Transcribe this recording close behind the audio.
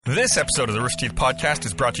This episode of the Rooster Teeth Podcast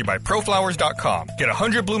is brought to you by ProFlowers.com. Get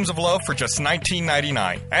 100 blooms of love for just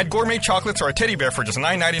 $19.99. Add gourmet chocolates or a teddy bear for just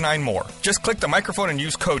 $9.99 more. Just click the microphone and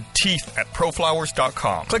use code TEETH at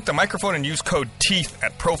ProFlowers.com. Click the microphone and use code TEETH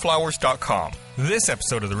at ProFlowers.com. This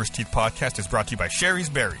episode of the Rooster Teeth Podcast is brought to you by Sherry's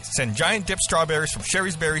Berries. Send giant dip strawberries from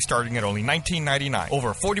Sherry's Berries starting at only $19.99.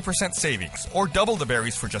 Over 40% savings. Or double the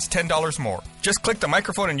berries for just $10 more. Just click the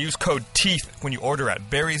microphone and use code TEETH when you order at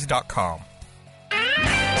berries.com.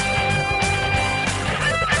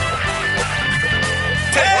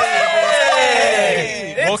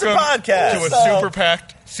 Hey! It's Welcome a podcast. to a super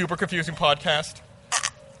packed, super confusing podcast.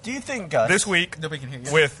 Do you think, Gus? This week, Nobody can hear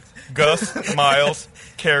you. with Gus, Miles,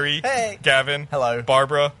 Carrie, Hey. Gavin, Hello.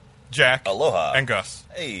 Barbara, Jack, Aloha. and Gus.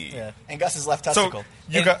 Hey. Yeah. And Gus's left So testicle.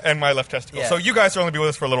 and my left testicle. Yeah. So you guys will only be with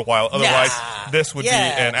us for a little while. Otherwise, Nah. this would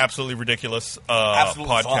Yeah. be an absolutely ridiculous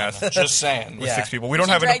Absolutely podcast fun. Just saying. with Yeah. 6 people. We don't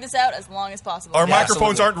should have drag enough. this out as long as possible. Our Yeah,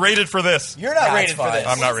 microphones absolutely. aren't rated for this. You're not That's rated for fine. this.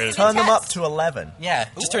 I'm not rated. Turn them up Test. to 11. Yeah,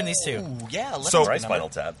 just turn these two. Ooh, yeah. Let's So- Right, Spinal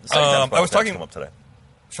Tap. I was talking- Come up today.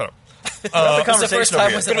 Shut up. the the conversation first over time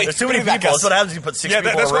here. was it- There's too many Put it back people. up. That's what happens. You put six Yeah,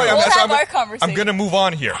 people that's right. around. We'll have I'm our conversation. I'm going to move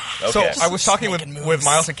on here. Okay. So Just I was talking making with moves.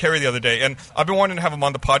 Miles and Carrie the other day, and I've been wanting to have them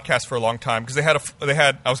on the podcast for a long time because they had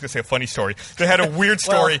I was going to say a funny story. They had a weird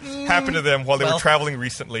story happen to them while they were traveling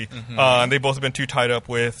recently, and they both have been too tied up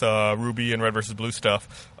with Ruby and Red versus Blue stuff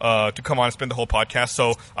to come on and spend the whole podcast.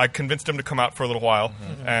 So I convinced them to come out for a little while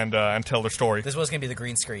and tell their story. This was going to be the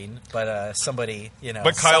green screen, but somebody,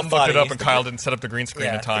 But Kyle fucked it up, and somebody- Kyle didn't set up the green screen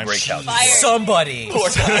Yeah. in time. Great couch. Fired. somebody,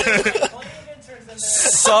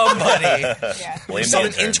 somebody. Yeah. Blame Some the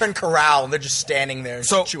intern. intern corral, and they're just standing there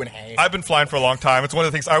So chewing hay. I've been flying for a long time. It's one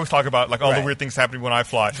of the things I always talk about, like all the Right. weird things happening when I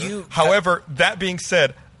fly. However, that being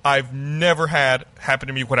said, I've never had happen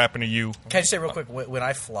to me what happened to you. Can I just say real quick? When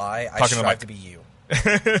I fly, I Talking to the strive mic. to be you.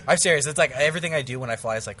 I'm serious. It's like everything I do when I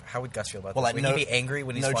fly is like, how would Gus feel about Well, this? like Would no- he be angry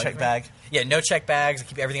when he's no flying check with me? bag? Yeah, no check bags. I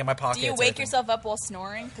keep everything in my pocket. Do you wake yourself up while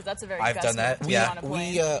snoring? Because that's a very I've done stressful that. thing Yeah. on a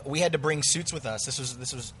plane. We had to bring suits with us. This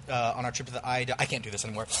was on our trip to the I can't do this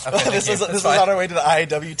anymore. thank this you. was That's this was fine. on our way to the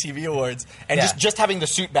IAW TV Awards, and Yeah. just having the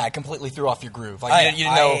suit bag completely threw off your groove. Like you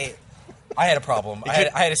didn't know. I had a problem. I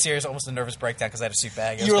had a serious, almost a nervous breakdown because I had a suit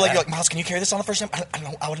bag. It You was were bad. like, Miles, can you carry this on the first time? I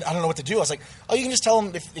don't know what to do. I was like, oh, you can just tell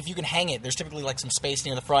them if you can hang it. There's typically like some space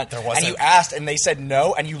near the front. There wasn't. And you asked, and they said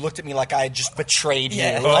no, and you looked at me like I had just betrayed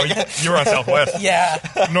Yeah. you. Oh, Like, you're on Southwest. yeah.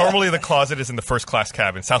 Normally, the closet is in the first class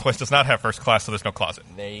cabin. Southwest does not have first class, so there's no closet.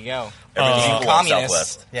 there you go. Everything's You equal on communists.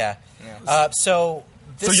 Southwest. Yeah. Yeah. So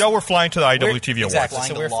y'all were flying to the IWTV Awards. Exactly. Flying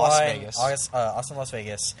So to we're Las flying Vegas. Austin, Las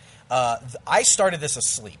Vegas. I started this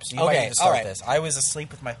asleep, so you might Okay, need to start all right. this. I was asleep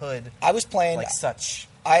with my hood, I was playing. like such.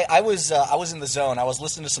 I was in the zone. I was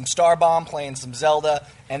listening to some Starbomb, playing some Zelda,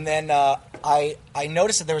 and then I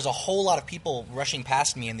noticed that there was a whole lot of people rushing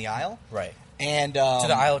past me in the aisle. Right. And To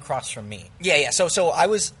the aisle across from me. Yeah. So I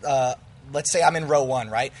was. Let's say I'm in row 1,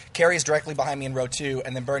 right? Carrie is directly behind me in row 2,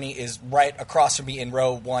 and then Bernie is right across from me in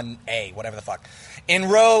row 1A, whatever the fuck. In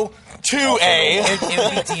row 2A,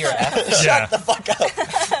 It would be D or F. Yeah. shut the fuck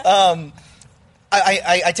up.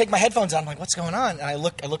 I take my headphones out. I'm like, what's going on? And I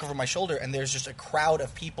look over my shoulder, and there's just a crowd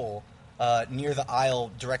of people near the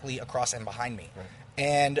aisle, directly across and behind me.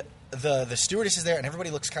 And the stewardess is there, and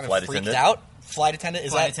everybody looks kind of Flight freaked attendant? out. Flight attendant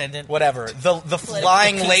is Flight that attendant. whatever the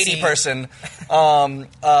flying The lady PC. person.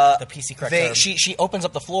 The PC correct term. She opens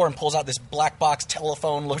up the floor and pulls out this black box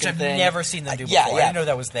telephone looking Which I've thing. never seen them do Yeah, before. yeah. I didn't know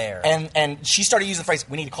that was there. And she started using the phrase,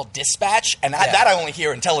 "We need to call dispatch," and Yeah. that I only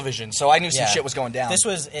hear in television. So I knew some Yeah. shit was going down. This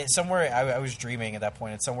was somewhere I was dreaming at that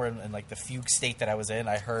point. And somewhere in like the fugue state that I was in,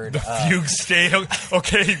 I heard. Fugue state.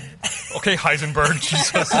 Okay, Heisenberg.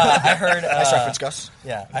 Jesus. I heard. nice reference, Gus.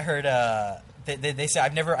 Yeah, I heard. They said I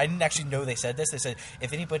didn't actually know they said this. They said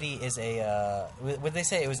if anybody is a what did they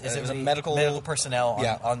say? It was a medical personnel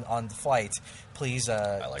Yeah. on the flight. Please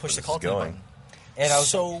like push where the call this is button. And I was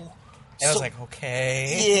so I was like,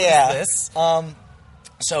 okay, yeah. what is this?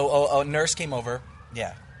 So a nurse came over,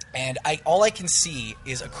 Yeah, and all I can see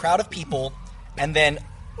is a crowd of people, and then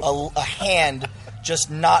a hand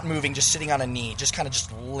just not moving, just sitting on a knee, just kind of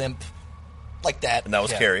just limp like that. And that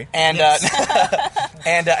was Yeah. Carrie. And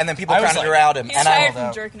and then people I was crowded like- around him, He's and tired I'm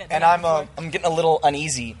from jerking it. and the night I'm before. I'm getting a little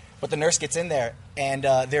uneasy. But the nurse gets in there, and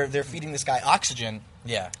they're feeding this guy oxygen,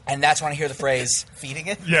 yeah. and that's when I hear the phrase, Feeding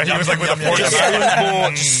it. Yeah, he was like with a fork.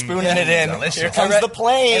 just spooning it in. Delicious. Here comes the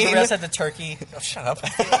plane. Everybody else had the turkey. Oh, shut up.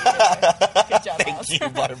 Good job, Miles. Thank you,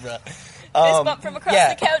 Barbara. Fist bump from across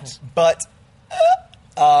yeah. the couch. But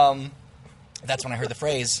that's when I heard the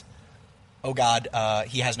phrase, "Oh God,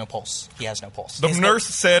 he has no pulse. He has no pulse." The nurse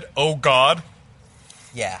said, "Oh God."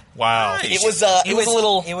 Yeah. Wow. Nice. It was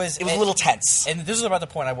a little tense. And this is about the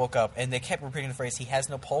point I woke up, and they kept repeating the phrase, he has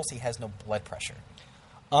no pulse, he has no blood pressure.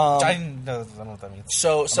 Which I don't know what that means.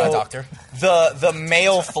 So I'm not a doctor. The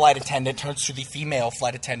male flight attendant turns to the female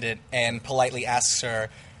flight attendant and politely asks her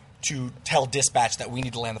to tell dispatch that we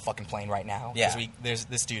need to land the fucking plane right now. Yeah. Because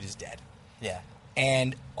this dude is dead. Yeah.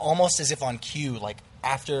 And almost as if on cue, like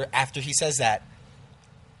after he says that,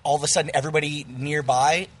 all of a sudden everybody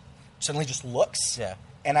nearby suddenly just looks. Yeah.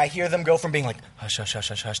 And I hear them go from being like, hush, hush, hush,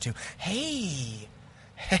 hush, hush, to, hey,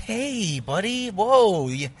 buddy, whoa,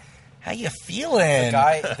 how you feeling?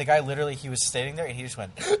 The guy literally, he was standing there, and he just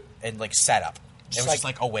went, and, like, sat up. It was just,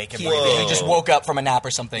 like, awake and breathing. He just woke up from a nap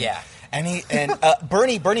or something. Yeah. And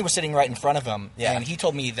Bernie was sitting right in front of him, Yeah. and he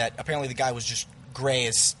told me that apparently the guy was just gray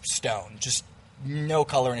as stone, just no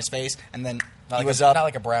color in his face, and then he was up. Not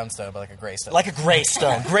like a brown stone, but like a gray stone. Like a gray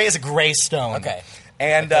stone. Gray as a gray stone. Okay.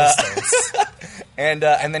 And Like those stones. and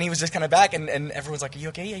then he was just kind of back, and everyone's like, "Are you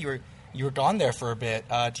okay? Yeah, you were gone there for a bit.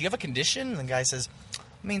 Do you have a condition?" And the guy says,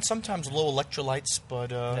 "I mean, sometimes low electrolytes, but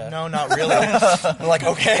no, not really." I'm like,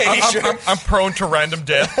 "Okay, sure." I'm prone to random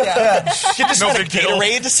death. Get this No no big deal.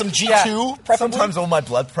 Gatorade, some G2, preferably. Sometimes all my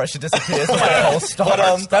blood pressure disappears and my pulse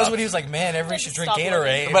stops. That was when he was like, man, everybody should drink Stop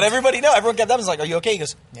Gatorade. But everyone kept up and was like, "Are you okay?" He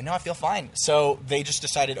goes, "Yeah, no, I feel fine." So they just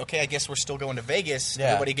decided, okay, I guess we're still going to Vegas. Yeah.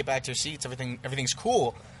 Everybody get back to their seats. Everything's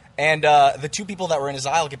cool. And the two people that were in his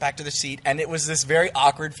aisle get back to their seat, and it was this very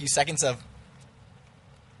awkward few seconds of,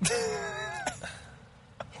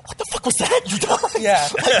 what the fuck was that? You died? Yeah.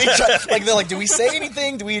 They're like, do we say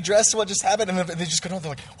anything? Do we address what just happened? And then they just go, no,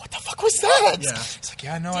 they're like, what the fuck was that? Yeah. It's like,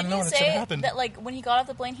 yeah, no, I Did know you what's gonna say happen. that, like, when he got off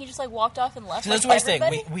the plane, he just, like, walked off and left? So that's like, what I was saying.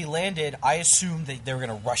 everybody? We landed. I assumed that they were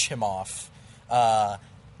going to rush him off.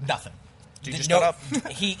 Nothing. You just got up?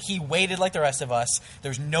 He waited like the rest of us. There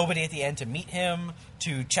was nobody at the end to meet him,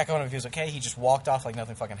 to check on him if he was okay. He just walked off like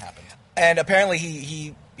nothing fucking happened. And apparently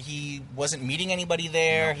he wasn't meeting anybody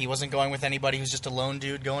there. No. He wasn't going with anybody. He was just a lone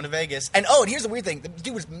dude going to Vegas. And and here's the weird thing: the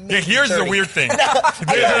dude was maybe here's 30. the weird thing.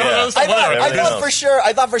 I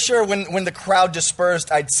thought for sure when the crowd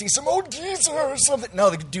dispersed, I'd see some old geezer or something. No,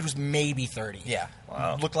 the dude was maybe 30. Yeah.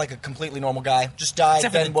 Wow. Looked like a completely normal guy. Just died,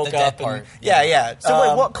 Except for then the woke dead up. part. And, yeah. So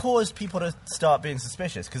wait, what caused people to start being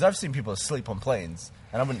suspicious? Because I've seen people asleep on planes,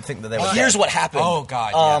 and I wouldn't think that they were. Here's what happened. Oh,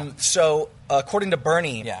 God, yeah. So according to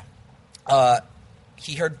Bernie, Yeah.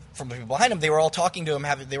 he heard from the people behind him. They were all talking to him.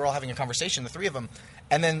 They were all having a conversation, the three of them.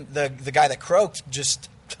 And then the guy that croaked just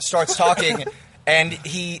starts talking, and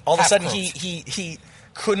he all of a sudden he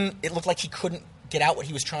couldn't. It looked like he couldn't get out what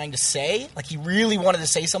he was trying to say. Like he really wanted to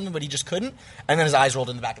say something, but he just couldn't. And then his eyes rolled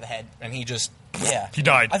in the back of the head, and he just he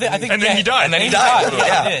died. I think, and then he died. And then he died.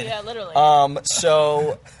 Yeah. Yeah, literally.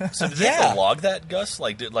 So did they have to log that, Gus?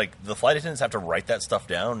 Like, did the flight attendants have to write that stuff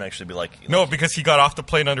down and actually be like, No, because he got off the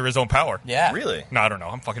plane under his own power. Yeah. really? No, I don't know.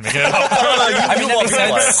 I'm fucking making it up. I mean, that makes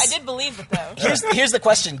I sense. did believe it, though. here's the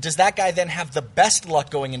question: does that guy then have the best luck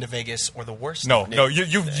going into Vegas, or the worst? No, luck?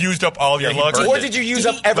 you've used up all your he luck. burned Or it. did you use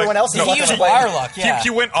up everyone else's He luck? used on the plane? our luck, yeah. He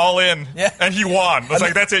went all in, Yeah. and he won. It's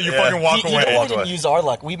like, that's it. You fucking walk He away. really Walk didn't away. use our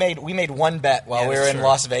luck. We made one bet while Yeah, we were that's in true.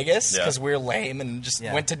 Las Vegas Yeah. because we were lame and just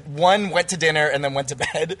Yeah. went to dinner and then went to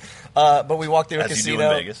bed. But we walked through a As you do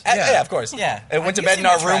casino. in Vegas. Yeah, of course. Yeah. And went to You've bed seen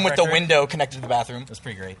in our my room track with the record. window connected to the bathroom. That's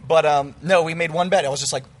pretty great. But no, we made one bet. I was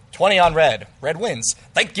just like 20 on red. Red wins.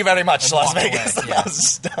 Thank you very much, And Las walked away, Vegas. yeah. I was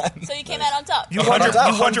just done. So you came out on top. You won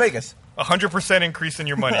 100 Vegas. 100% increase in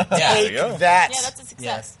your money. Yeah. Take you go. that. Yeah, that's a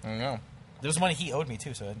success. I know. There was money he owed me,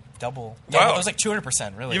 too, so double. Wow. It was like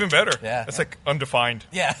 200%, really. Even better. Yeah. It's like undefined.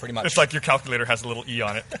 Yeah. Pretty much. It's like your calculator has a little E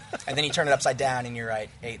on it. And then you turn it upside down and you're right.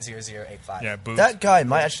 80085. Yeah, boo. That guy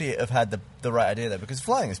might actually have had the right idea there, because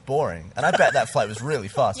flying is boring, and I bet that flight was really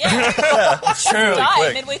fast. Yeah. It's true. Die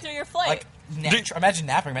quick. midway through your flight. Like, imagine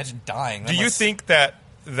napping, imagine dying. Do you think that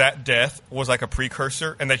death was like a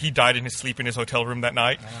precursor and that he died in his sleep in his hotel room that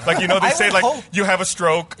night? Like, they I say, would like, hope. you have a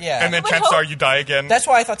stroke, Yeah. and then I would chances hope. are you die again. That's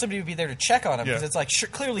why I thought somebody would be there to check on him, because Yeah. it's like, sure,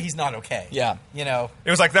 clearly he's not okay. Yeah. You know?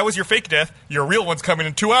 It was like, that was your fake death. Your real one's coming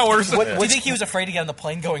in 2 hours. Do you think he was afraid to get on the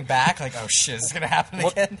plane going back? Like, oh shit, is this going to happen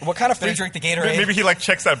again? what kind of Better freak- drink the Gatorade? Maybe he, like,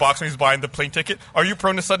 checks that box when he's buying the plane ticket. Are you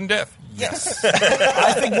prone to sudden death? Yes.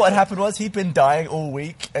 I think what happened was he'd been dying all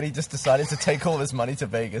week, and he just decided to take all his money to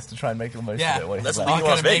Vegas to try and make the most Yeah. of it. while he That's was the left. thing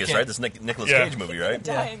in Las gonna make Vegas, it. right? This Nicolas Yeah. Cage movie, right?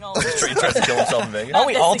 Dying all He tries to kill himself in Vegas. Aren't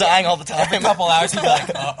we all This again. dying all the time? Every couple hours, he'd be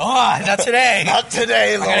like, not today. Not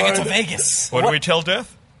today, I Lord. gotta get to Vegas. What do we tell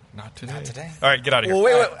death? Not today. Not today. All right, get out of here.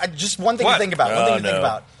 Well, wait. Just one thing What? to think about. Oh,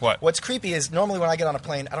 no. What? What's creepy is normally when I get on a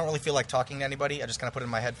plane, I don't really feel like talking to anybody. I just kind of put in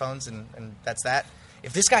my headphones, and that's that.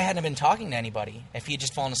 If this guy hadn't been talking to anybody, if he had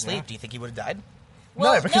just fallen asleep, do you think he would have died?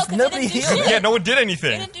 Well, no, because 'cause nobody they didn't do healed shit. him. Yeah, no one did They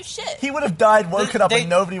anything. didn't do shit. He would have died, woken up, They- and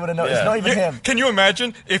nobody would have noticed. Yeah. Not even him. Can you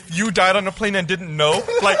imagine if you died on a plane and didn't know?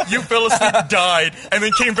 Like, you fell asleep, died, and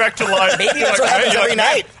then came back to life. Maybe You're that's like, what happens you're every "Man,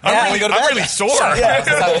 night. I'm, Yeah, really, we go to I'm bed. really sore. Yeah. That's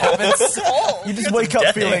how it happens. Cold. You just wake up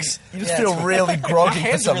Death feeling. eggs. You just Yeah. feel really My groggy for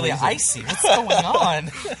hands are some really reason. icy. What's going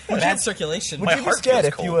on? Bad circulation. Would My you be heart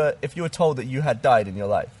scared feels if you were told that you had died in your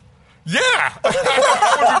life? Yeah,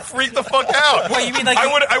 I would freak the fuck out. What, you mean like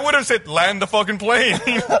I would have said land the fucking plane.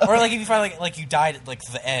 Or like if you find like you died at like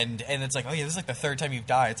the end, and it's like, oh yeah, this is like the third time you've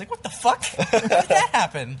died. It's like, what the fuck? How did that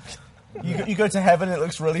happen? You go to heaven, and it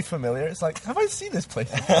looks really familiar. It's like, have I seen this place?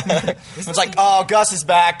 It's like, oh, Gus is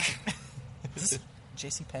back.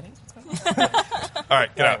 JC Penney's? What's going on? All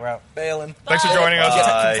right, get All right, out. we're out. Bailing. Thanks for joining us.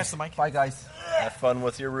 Bye. Touch the mic. Bye, guys. Have fun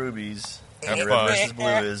with your rubies. Have Red fun. versus blue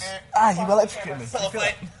is. Ah, you electrocuted me.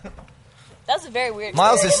 That was a very weird.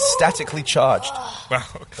 Miles is experience. statically charged. Wow,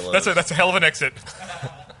 that's a hell of an exit.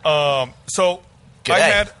 So Good I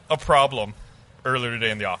day. had a problem earlier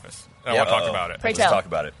today in the office. I want to talk about it. Pray Let's tell. talk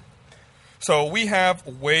about it. So we have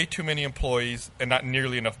way too many employees and not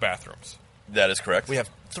nearly enough bathrooms. That is correct. We have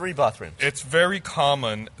 3 bathrooms. It's very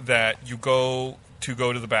common that you go to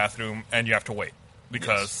the bathroom and you have to wait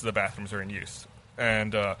because the bathrooms are in use.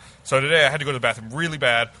 And so today I had to go to the bathroom really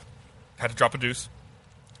bad. Had to drop a deuce.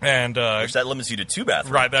 And Which that limits you to 2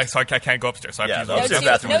 bathrooms. right, so I can't go upstairs. So I Yeah, have to the use the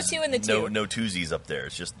upstairs upstairs. two- bathroom no two in the is two. no twosies up there.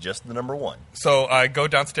 It's just the number 1. So I go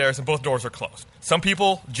downstairs and both doors are closed. Some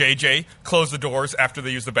people, JJ, close the doors after they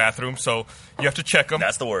use the bathroom, so you have to check them.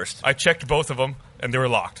 That's the worst. I checked both of them, and they were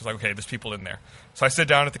locked. I was like, okay, there's people in there. So I sit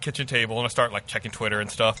down at the kitchen table, and I start, like, checking Twitter and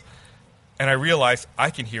stuff. And I realize I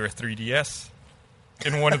can hear a 3DS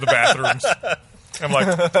in one of the bathrooms. I'm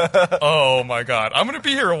like, oh, my God. I'm going to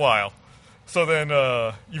be here a while. So then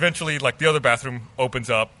eventually, like, the other bathroom opens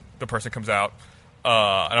up. The person comes out.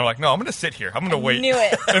 And I'm like, no, I'm going to sit here. I'm going to wait knew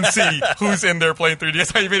it. and see who's in there playing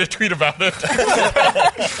 3DS. I made a tweet about it.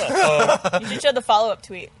 You should show the follow-up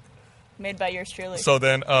tweet made by yours truly. So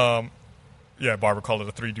then, yeah, Barbara called it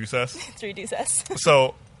a 3 deuce S. 3 deuces.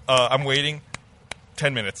 So I'm waiting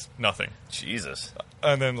 10 minutes, nothing. Jesus.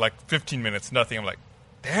 And then like 15 minutes, nothing. I'm like,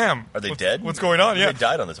 damn. Are they what's, dead? What's going on? They Yeah.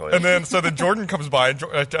 died on the toilet. And then, so then Jordan comes by, and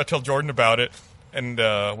I tell Jordan about it. And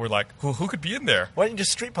we're like, who could be in there? Why don't you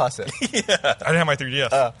just street pass it? I didn't have my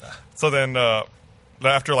 3DS. So then,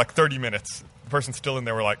 after like 30 minutes, the person's still in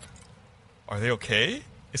there. We're like, are they okay?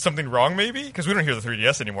 Is something wrong maybe? Because we don't hear the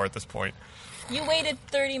 3DS anymore at this point. You waited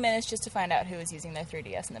 30 minutes just to find out who was using their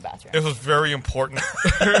 3DS in the bathroom. It was very important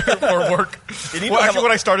for work. Didn't even Well, have actually, a-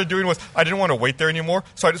 what I started doing was I didn't want to wait there anymore,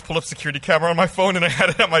 so I just pulled up security camera on my phone and I had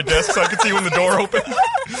it at my desk so I could see when the door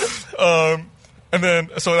opened. And then,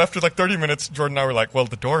 so after like 30 minutes, Jordan and I were like, well,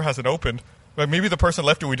 the door hasn't opened. Like, maybe the person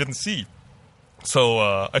left it we didn't see. So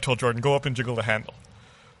I told Jordan, go up and jiggle the handle.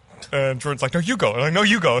 And Jordan's like, no, you go. And I'm like, no,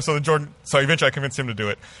 you go. So then so eventually I convinced him to do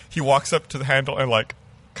it. He walks up to the handle and like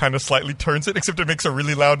kind of slightly turns it, except it makes a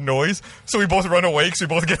really loud noise. So we both run away because we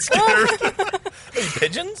both get scared. Are you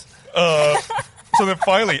pigeons? So then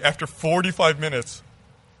finally, after 45 minutes,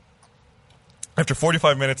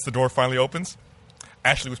 the door finally opens.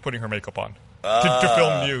 Ashley was putting her makeup on to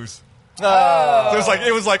film news. So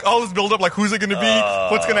it was like all this build up, like who's it going to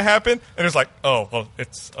be, what's going to happen, and it was like, oh, well,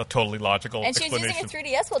 it's a totally logical And she was explanation. using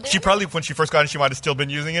a 3DS while doing She it? probably, when she first got it, she might have still been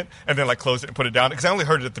using it, and then like closed it and put it down because I only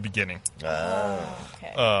heard it at the beginning.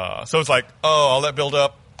 Okay. So it's like, oh, all that build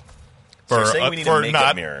up So for you're saying we need a for makeup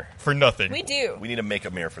not mirror. for nothing. We do. We need a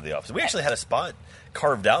makeup mirror for the office. We actually had a spot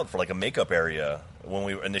carved out for like a makeup area when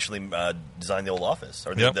we initially designed the old office,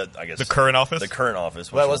 or Yep. I guess The current office? The current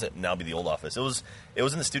office. Which Where will was it? Now be the old office. It was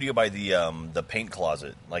in the studio by the paint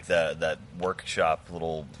closet, like that workshop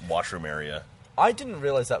little washroom area I didn't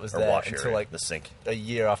realize that was or there wash until area, like the sink, a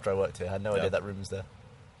year after I worked here. I had no Yeah. idea that room was there.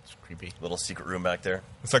 It's creepy. little secret room back there.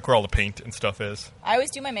 It's like where all the paint and stuff is. I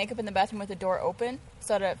always do my makeup in the bathroom with the door open,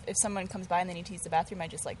 so that if someone comes by and they need to use the bathroom, I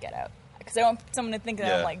just like get out because I don't want someone to think that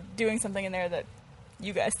Yeah. I'm like doing something in there that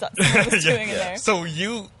you guys thought someone was doing in there. So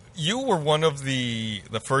you were one of the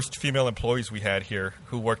first female employees we had here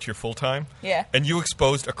who worked here full time. Yeah. And you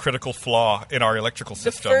exposed a critical flaw in our electrical The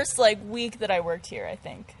system. first like week that I worked here, I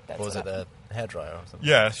think. That's What was it? happened. A hairdryer or something?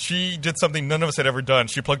 Yeah, she did something none of us had ever done.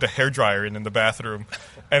 She plugged a hairdryer in the bathroom,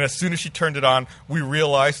 and as soon as she turned it on, we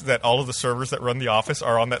realized that all of the servers that run the office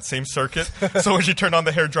are on that same circuit. So when she turned on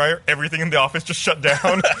the hairdryer, everything in the office just shut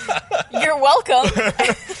down. You're welcome.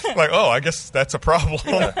 Like, oh, I guess that's a problem.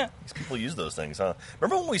 These people use those things, huh?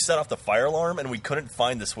 Remember when we set off the fire alarm and we couldn't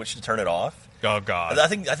find the switch to turn it off? Oh God. I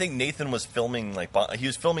think Nathan was filming he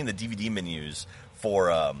was filming the DVD menus for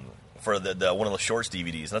the one of the Shorts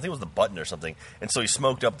DVDs, and I think it was the button or something. And so he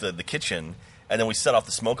smoked up the kitchen, and then we set off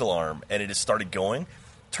the smoke alarm, and it just started going.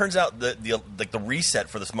 Turns out the reset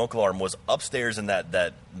for the smoke alarm was upstairs in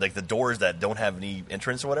that like the doors that don't have any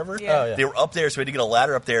entrance or whatever. Yeah. Oh, yeah. They were up there, so we had to get a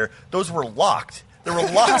ladder up there. Those were locked. There were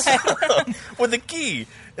locks with a key,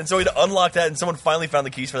 and so we had to unlock that. And someone finally found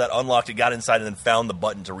the keys for that, unlocked it, got inside, and then found the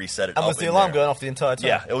button to reset it. And was up the in alarm there. going off the entire time?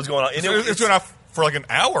 Yeah, it was going on. And It's going off for like an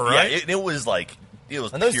hour, right? Yeah, it was like it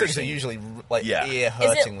was. And those things are piercing. usually like Yeah. Is it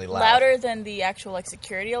ear-hurtingly loud. louder than the actual like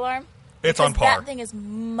security alarm? It's Because on par. That thing is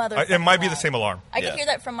motherfucking It might be the loud. same alarm. I Yeah. can hear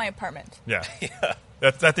that from my apartment. Yeah.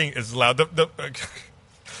 That thing is loud.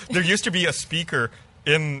 There used to be a speaker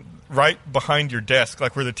in right behind your desk,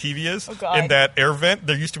 like where the TV is, Oh, God. in that air vent.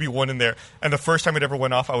 There used to be one in there, and the first time it ever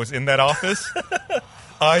went off, I was in that office.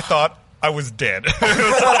 I thought I was dead. I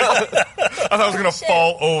thought I was gonna Shit.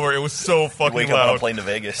 fall over. It was so You fucking wake up on a loud. plane to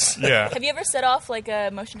Vegas. Yeah, Have you ever set off like a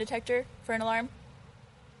motion detector for an alarm,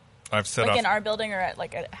 I've set like off in our building or at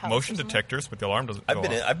like a house? motion or something? detectors, but the alarm doesn't. Go off.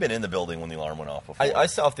 I've been in the building when the alarm went off before. I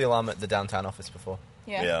set off the alarm at the downtown office before.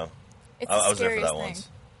 Yeah. yeah. It's I the was there for scariest that thing. once.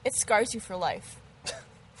 It scars you for life.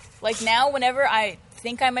 Like now, whenever I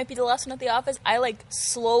think I might be the last one at the office, I like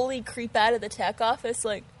slowly creep out of the tech office,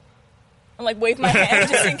 like and like wave my hand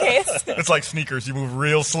just in case. It's like sneakers. You move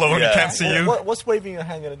real slow and you Yeah. can't see you. What's waving your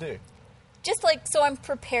hand going to do? Just like so, I'm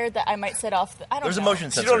prepared that I might set off. I don't There's a know. motion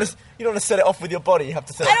You sensor. don't want to set it off with your body. You have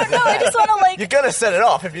to set it I off. don't know. I just want to like. You're going to set it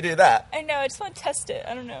off if you do that. I know. I just want to test it.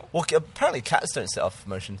 I don't know. Well, apparently cats don't set off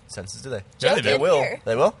motion sensors, do they? Yeah, Joe they did do. will. here.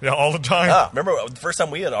 They will? Yeah, all the time. Ah. Remember the first time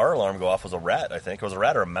we had our alarm go off was a rat. I think it was a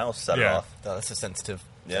rat or a mouse set it Yeah. off. No, that's a sensitive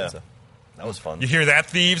Yeah. sensor. That was fun. You hear that,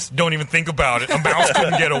 thieves? Don't even think about it. A mouse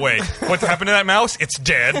couldn't get away. What happened to that mouse? It's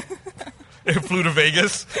dead. It flew to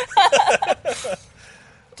Vegas.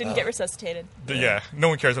 Didn't get resuscitated. Yeah, no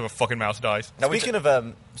one cares if a fucking mouse dies. Now we Speaking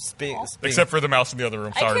of Except for the mouse in the other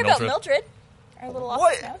room. I Sorry, care about Mildred. Mildred, our little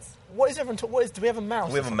office mouse. What is everyone talking? Do we have a mouse?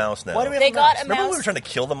 We have a mouse now. Why do we have They a got mouse? a Remember mouse. we were trying to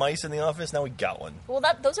kill the mice in the office? Now we got one. Well,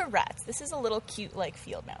 those are rats. This is a little cute like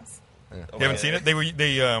field mouse. You haven't seen it? They were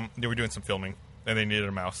doing some filming and they needed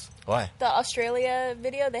a mouse. Why? The Australia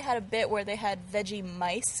video, they had a bit where they had veggie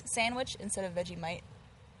mice sandwich instead of Vegemite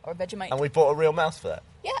or Vegemite. And we bought a real mouse for that.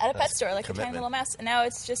 Yeah, at a pet That's store, like a tiny commitment. little mouse. And now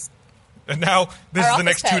it's just And now this Our is the office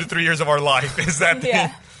next 2 pet. to 3 years of our life. Is that thing?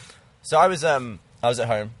 yeah. So I was at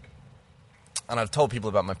home, and I've told people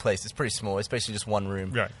about my place. It's pretty small. It's basically just one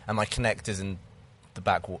room, Right. and my Kinect is in the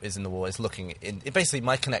back wall. Is in the wall. It's looking in. Basically,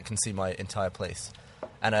 my Kinect can see my entire place.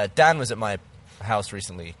 And Dan was at my house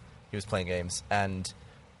recently. He was playing games, and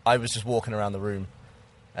I was just walking around the room,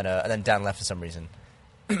 and then Dan left for some reason.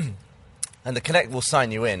 And the Kinect will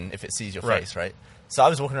sign you in if it sees your Right. face, right? So I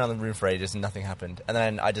was walking around the room for ages, and nothing happened. And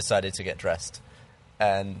then I decided to get dressed.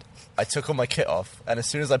 And I took all my kit off, and as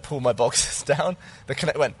soon as I pulled my boxes down, the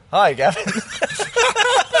Kinect went, "Hi, Gavin."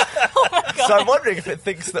 So I'm wondering if it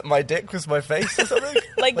thinks that my dick was my face or something.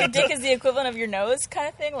 Like your dick is the equivalent of your nose kind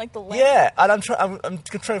of thing, like the length. Yeah, and I'm trying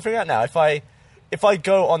to figure out now if I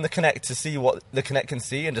go on the Kinect to see what the Kinect can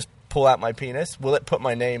see and just pull out my penis, will it put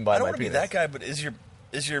my name by I don't my want to be penis? that guy, but is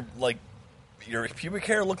your like your pubic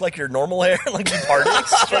hair look like your normal hair? Like you part it?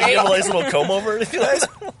 Like you have a nice little comb over it? You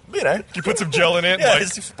know, You put some gel in it. Yeah, like,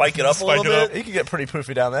 just spike it up a spike little it up. bit. you can get pretty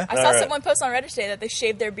poofy down there. I saw All right. someone post on Reddit today that they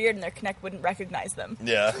shaved their beard and their Kinect wouldn't recognize them.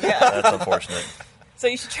 Yeah, that's unfortunate. So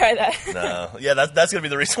you should try that. No, yeah, that's gonna be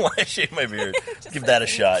the reason why I shave my beard. Give that a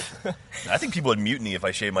shot. I think people would mutiny if I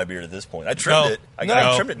shaved my beard at this point. I trimmed it.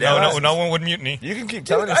 I trimmed it down. No one would mutiny. You can keep Dude,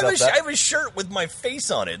 telling I have, yourself I that. have a shirt with my face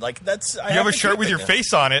on it. Like that's. You have a shirt with your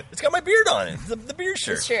face on it. It's got my beard on it. The beard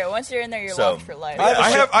shirt. It's true. Once you're in there, you're So, locked for life.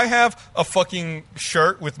 I have a fucking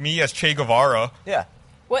shirt with me as Che Guevara. Yeah.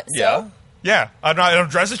 What? Yeah. So? Yeah, I don't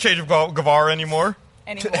dress as Che Guevara anymore.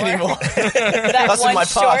 Anymore? That That's in one my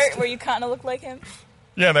short past. where you kind of look like him?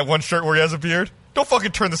 Yeah, that one shirt where he has a beard. Don't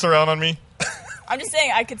fucking turn this around on me. I'm just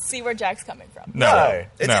saying I could see where Jack's coming from. No,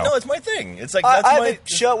 No, it's my thing. It's like I that's have my a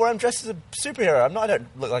shirt where I'm dressed as a superhero. I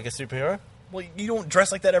don't look like a superhero. Well, you don't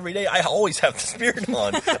dress like that every day. I always have this beard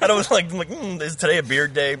on. I don't like is today a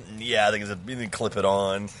beard day? Yeah, I think it's you can clip it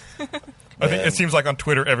on. I think it seems like on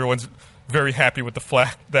Twitter everyone's very happy with the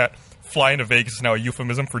fact that flying to Vegas is now a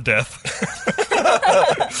euphemism for death.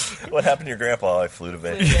 What happened to your grandpa? I flew to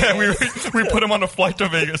Vegas. Yeah, we put him on a flight to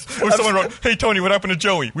Vegas. Or someone wrote, "Hey Tony, what happened to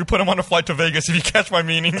Joey? We put him on a flight to Vegas. If you catch my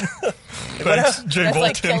meaning." Thanks, Jay That's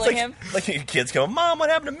like Bolton. killing him. Like your kids come, Mom, what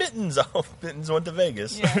happened to Mittens? Oh, Mittens went to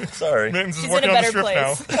Vegas. Yeah. Sorry. Mittens is He's in working a on the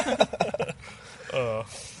better strip place. now.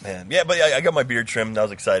 Man, yeah, but I got my beard trimmed. That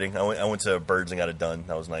was exciting. I went to Birds and got it done.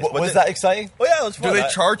 That was nice. Was But that exciting? Oh yeah, it was Do fun. they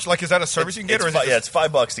charge? Like, is that a service you can get, or is it yeah, just, it's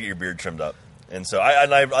 $5 to get your beard trimmed up. And so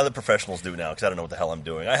the professionals do now because I don't know what the hell I'm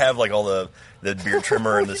doing. I have like all the beard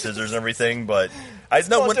trimmer and the scissors and everything, but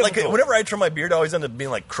whenever I trim my beard, I always end up being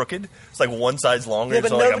like crooked. It's like one side's longer. Yeah, but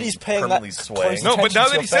so nobody's like, I'm paying permanently that swaying. close No, but now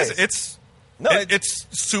that attention he to your says it, face. it's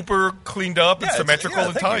super cleaned up and Yeah, symmetrical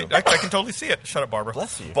and thank tight. you. I can totally see it. Shut up, Barbara.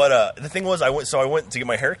 Bless you. But the thing was, I went to get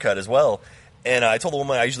my hair cut as well, and I told the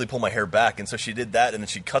woman I usually pull my hair back, and so she did that, and then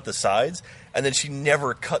she cut the sides, and then she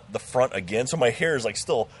never cut the front again, so my hair is like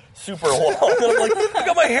still super long. And I'm like, I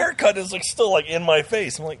got my hair cut, it's like still like in my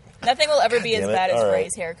face. I'm like, Nothing will ever be as damn it. bad as All right.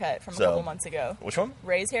 Ray's haircut from a So- couple months ago. which one?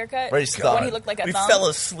 Ray's haircut? Ray's The one thumb. he looked like a We thumb? fell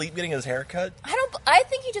asleep getting his hair cut. I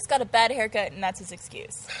think he just got a bad haircut, and that's his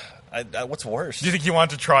excuse. What's worse? Do you think he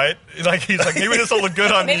wanted to try it? Like he's like, maybe this will look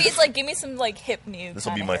good on Maybe me. it's like, give me some like hip new. This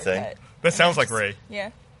will be kinda my thing. haircut. That sounds like Ray.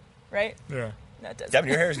 Yeah, right. Yeah. No, it doesn't. Gavin,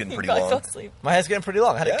 your hair is getting You pretty probably long. fell asleep. My hair's getting pretty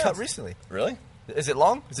long. I had Yeah, it cut it's- recently. Really? Is it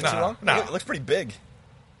long? Is it too long? Nah. It looks pretty big.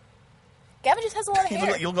 Gavin just has a lot of You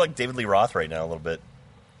hair. look like David Lee Roth right now a little bit.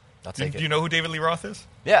 I'll Do take it. you know who David Lee Roth is?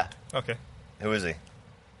 Yeah. Okay. Who is he?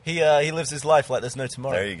 He lives his life like there's no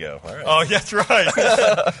tomorrow. There you go. All right. Oh, yeah, that's right.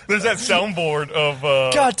 There's that soundboard of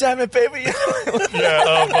God damn it, baby!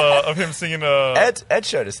 of him singing. Ed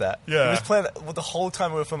showed us that. Yeah. He was playing that well, the whole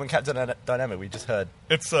time we were filming Captain Dynamic. We just heard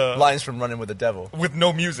It's lines from Running with the Devil. with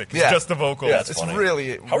no music. It's Yeah. just the vocals. Yeah, That's it's funny.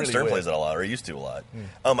 really Howard Stern weird. plays it a lot, or he used to a lot.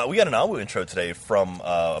 We got an AWU intro today from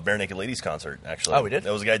a Bare Naked Ladies concert. Actually, Oh, we did?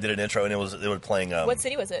 There was a guy who did an intro, and they were playing What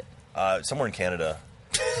city was it? somewhere in Canada.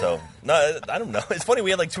 So no, I don't know. It's funny. We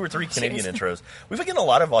had like 2 or 3 Canadian intros. We've been getting a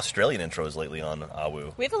lot of Australian intros lately on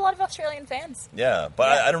AWU. We have a lot of Australian fans. Yeah,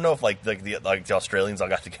 but Yeah. I don't know if the Australians all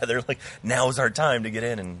got together. Like now is our time to get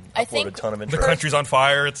in and I upload think a ton of The intros. country's on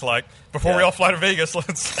fire. It's like, before we Yeah. all fly to Vegas,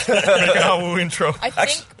 let's make an AWU intro. I think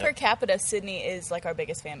Actually- per capita, Sydney is like our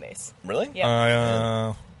biggest fan base. Really?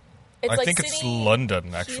 Yeah. It's I like think it's Sydney,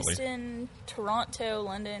 London, actually. Houston, Toronto,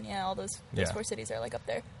 London. Yeah, all those Yeah. 4 cities are like up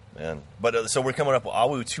there. Man, but so we're coming up.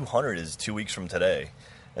 AWU 200 is 2 weeks from today,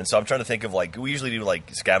 and so I'm trying to think of like we usually do like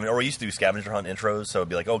scavenger, or we used to do scavenger hunt intros. So it'd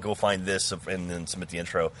be like, oh, go find this and then submit the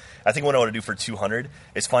intro. I think what I want to do for 200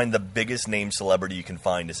 is find the biggest name celebrity you can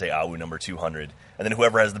find to say AWU number 200, and then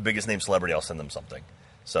whoever has the biggest name celebrity, I'll send them something.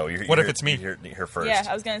 So What if it's me? You're here first. Yeah,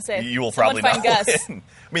 I was gonna say, you will someone probably find not Gus. win.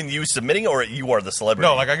 I mean, you submitting or you are the celebrity.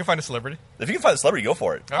 No, like I can find a celebrity. if you can find a celebrity, go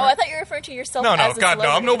for it. Oh, I thought you were referring to yourself No, as a God, no,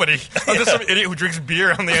 I'm celebrity. nobody. I'm just some idiot who drinks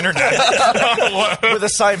beer on the internet. With a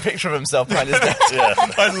signed picture of himself behind his desk. Yeah.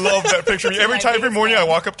 I love that picture. Every my every biggest morning I fan.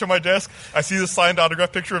 walk up to my desk, I see the signed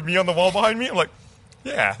autograph picture of me on the wall behind me. I'm like,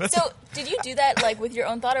 yeah, that's So, did you do that like with your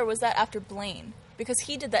own thought, or was that after Blaine? Because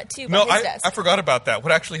he did that too. No, by his desk. I forgot about that.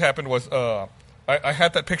 What actually happened was I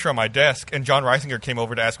had that picture on my desk, and John Reisinger came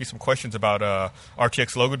over to ask me some questions about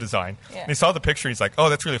RTX logo design. Yeah. And he saw the picture, and he's like, oh,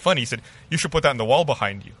 that's really funny. He said, you should put that on the wall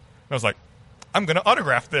behind you. And I was like, I'm going to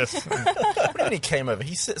autograph this. What do you mean he came over?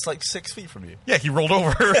 He sits like 6 feet from you. Yeah, he rolled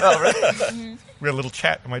over. Oh, really? We had a little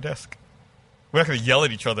chat at my desk. We're not going to yell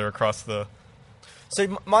at each other across the...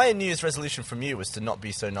 So my New Year's resolution from you was to not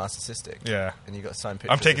be so narcissistic. Yeah. And you got signed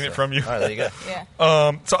pictures. I'm taking and it stuff. from you. All right, there you go.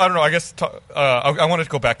 yeah. So I don't know. I guess I wanted to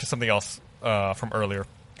go back to something else from earlier.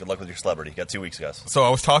 Good luck with your celebrity. You got 2 weeks, guys. So I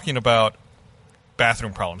was talking about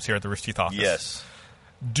bathroom problems here at the Rooster Teeth office. Yes.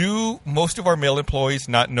 Do most of our male employees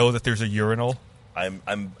not know that there's a urinal? I'm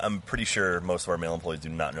pretty sure most of our male employees do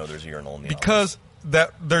not know there's a urinal in the office.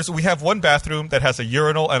 Because we have one bathroom that has a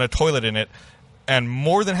urinal and a toilet in it, and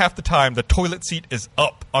more than half the time the toilet seat is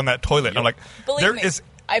up on that toilet. I'm like, Believe me,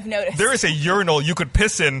 I've noticed. there is a urinal you could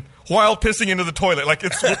piss in while pissing into the toilet. Like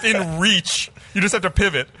it's within reach. You just have to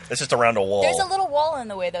pivot. It's just around a wall. There's a little wall in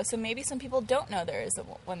the way though, so maybe some people don't know there is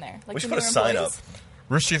one there. Like We should the put a newer sign up. employees.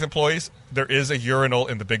 Rooster Teeth employees, there is a urinal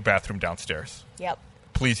in the big bathroom downstairs. Yep.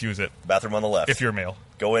 Please use it Bathroom on the left. if you're male.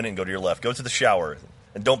 Go in and go to your left. Go to the shower.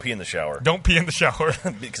 And don't pee in the shower. Don't pee in the shower.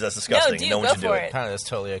 Because that's disgusting. No, dude, no one go should do for it. it. Apparently that's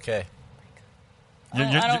totally okay. You're,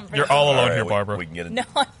 I you're, don't you're really- all alone All right, here, Barbara. We can get it. No,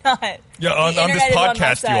 I'm not. Yeah, on The this internet is on my podcast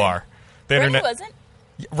you side. are. The Bernie internet wasn't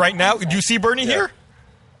right now. Do you see Bernie here?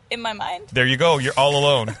 in my mind. There you go. You're all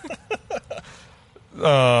alone.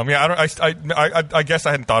 Yeah, I guess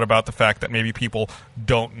I hadn't thought about the fact that maybe people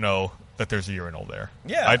don't know that there's a urinal there.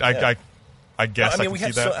 Yeah, yeah. I guess I we can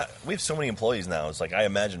have see that. we have so many employees now. It's like I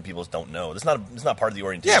imagine people just don't know. It's not part of the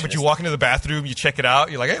orientation. Yeah, but you walk into the bathroom, you check it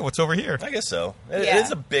out, you're like, hey, what's over here? I guess so. It Yeah.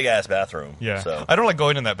 is a big ass bathroom. Yeah. So I don't like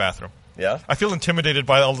going in that bathroom. yeah. I feel intimidated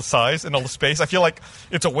by all the size and all the space. I feel like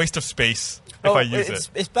it's a waste of space if I use it.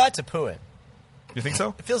 It's bad to poo in. You think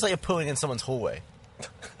so? It feels like you're pooing in someone's hallway.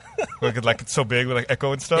 Like it's so big with like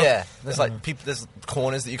echo and stuff? Yeah, there's like people. There's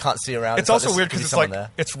corners that you can't see around. It's like also there's weird gonna because be it's someone like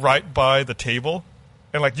it's right by the table,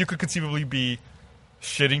 and like you could conceivably be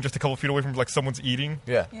shitting just a couple feet away from like someone's eating.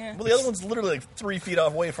 Yeah. Yeah. Well, the other one's literally like 3 feet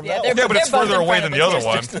away from Yeah, that they're- one. Yeah, but it's both further in away front than of the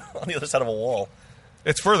us. other one. on the other side of a wall.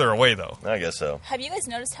 It's further away though. I guess so. Have you guys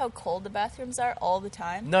noticed how cold the bathrooms are all the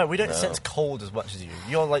time? No, we don't sense cold as much as you.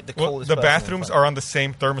 You're like the Well, coldest. the person on bathrooms planet. are on the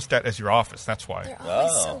same thermostat as your office. That's why. They're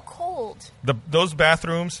always Oh. so cold. Those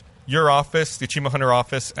bathrooms, your office, the Achievement Hunter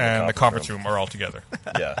office, and the conference conference room are all together.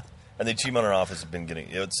 Yeah, and the Achievement Hunter office has been getting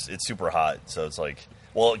it's super hot. So it's like,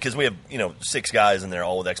 well, because we have 6 guys in there,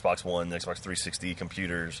 all with Xbox One, Xbox 360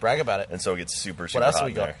 computers. Brag about it. And so it gets super super else hot we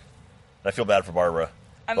in got? there. And I feel bad for Barbara.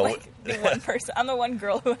 I'm But like the one person. I'm the one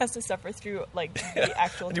girl who has to suffer through like the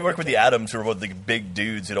actual. And you work with the Adams, who are both the big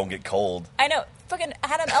dudes who don't get cold. I know. Fucking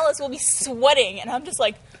Adam Ellis will be sweating, and I'm just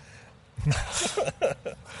like,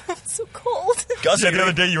 it's so cold. Gus, Yeah, are the you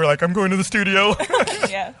other ready, day you were like, "I'm going to the studio."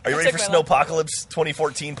 Yeah. are you ready for Snowpocalypse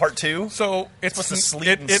 2014 Part 2? So it's supposed to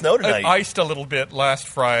sleet and snow tonight. It iced a little bit last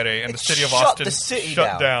Friday, and the city of shut Austin the city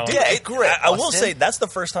shut down. down. Yeah, great, I will Austin. say that's the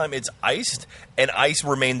first time it's iced, and ice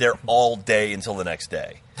remained there all day until the next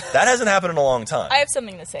day. That hasn't happened in a long time. I have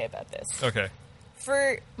something to say about this. Okay.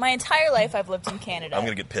 For my entire life, I've lived in Canada. I'm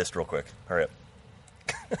gonna get pissed real quick. Hurry up.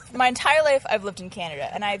 My entire life, I've lived in Canada,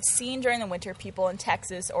 and I've seen during the winter people in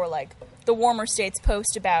Texas or like the warmer states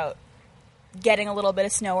post about getting a little bit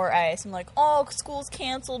of snow or ice. I'm like, oh, school's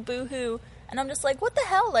canceled, boo-hoo. And I'm just like, what the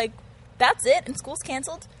hell? Like, that's it, and school's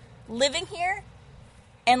canceled? Living here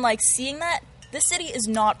and like seeing that, this city is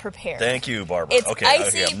not prepared. Thank you, Barbara. It's okay,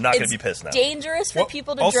 icy. okay, I'm not gonna it's be pissed now. dangerous for Well,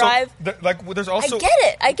 people to also, drive. There's also I get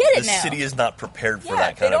it. I get it The now. city is not prepared for Yeah,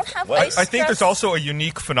 that they kind of don't have weather. ice. I think there's stress. also a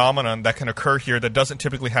unique phenomenon that can occur here that doesn't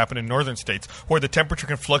typically happen in northern states, where the temperature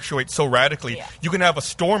can fluctuate so radically. Yeah. You can have a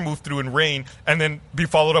storm move through and rain, and then be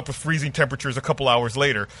followed up with freezing temperatures a couple hours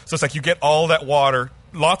later. So it's like you get all that water,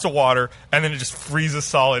 lots of water, and then it just freezes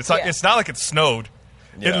solid. It's like Yeah. it's not like it snowed.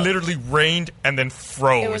 Yeah. It literally rained and then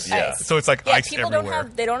froze. It was Yeah. ice. So it's like Yeah, ice people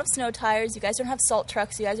everywhere. they don't have snow tires. You guys don't have salt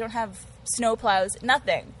trucks. You guys don't have snow plows.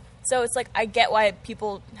 Nothing. So it's like I get why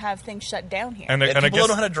people have things shut down here. and And I people guess don't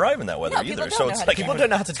know how to drive in that weather No, people either. don't So know it's how to like drive. People don't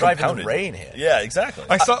know how to drive in the compounded. rain here. Yeah, exactly.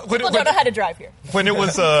 I saw when, people don't know how to drive here. when it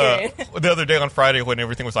was Period. the other day on Friday when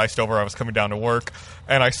everything was iced over, I was coming down to work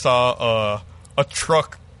and I saw a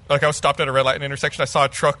truck. Like I was stopped at a red light intersection. I saw a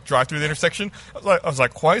truck drive through the intersection. I was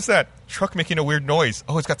like, why is that truck making a weird noise?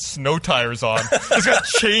 Oh, it's got snow tires on. It's got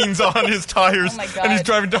chains on his tires, Oh my and he's God.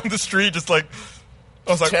 driving down the street just like.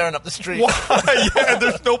 I was like, Tearing up the street. why? Yeah,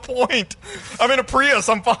 there's no point. I'm in a Prius.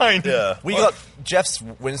 I'm fine. Yeah. We got Jeff's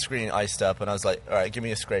windscreen iced up, and I was like, all right, give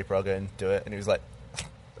me a scraper. I'll go and do it. And he was like,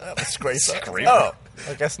 a scraper? Scraper? Oh,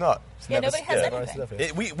 I guess not. It's Yeah, never- nobody has never anything. iced it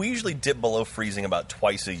up here. We usually dip below freezing about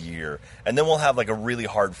twice a year, and then we'll have like a really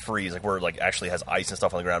hard freeze, like where it like actually has ice and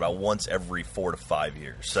stuff on the ground about once every 4 to 5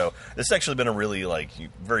 years. So this has actually been a really like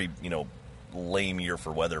very lame year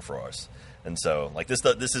for weather for us. And so, like this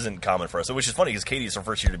isn't common for us. So, which is funny because Katie is her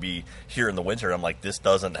first year to be here in the winter. I'm like, this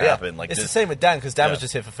doesn't happen. Like it's this, the same with Dan because Dan Yeah. was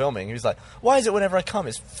just here for filming. He was like, "Why is it whenever I come,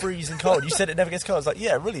 it's freezing cold? You said it never gets cold." I was like,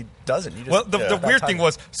 "Yeah, it really doesn't." You just Well, the bad weird thing timing.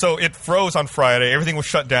 was, so it froze on Friday. Everything was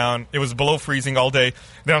shut down. It was below freezing all day.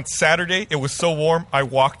 Then on Saturday, it was so warm, I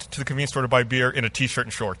walked to the convenience store to buy beer in a T-shirt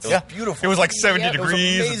and shorts. It was beautiful. It was like 70 Yep. It was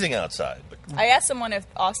degrees. amazing outside. I asked someone if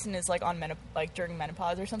Austin is like on during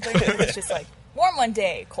menopause or something. And it's just like warm one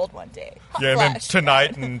day, cold one day. Hot Yeah, and then flash.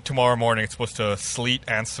 tonight and tomorrow morning, it's supposed to sleet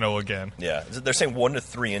and snow again. Yeah, they're saying 1 to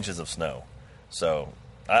 3 inches of snow. So,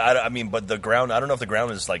 I mean, but the ground, I don't know if the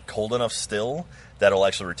ground is like cold enough still that it'll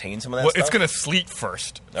actually retain some of that Well, stuff. it's going to sleet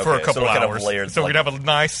first for Okay, a so couple it'll kind of hours. layer- So we'd like- have a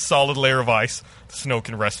nice solid layer of ice the snow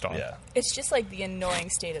can rest on. Yeah. It's just like the annoying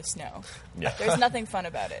state of snow. Yeah. There's nothing fun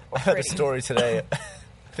about it. Or I heard a pretty. story today.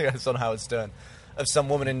 I think I was on Howard Stern of some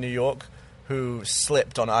woman in New York who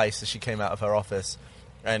slipped on ice as she came out of her office,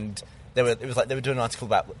 and it was like they were doing an article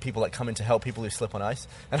about people like coming to help people who slip on ice,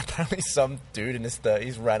 and apparently some dude in his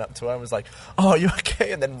 30s ran up to her and was like, "Oh, are you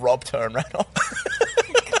okay?" and then robbed her and ran off.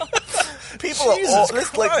 People Jesus are there's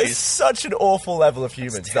Christ. such an awful level of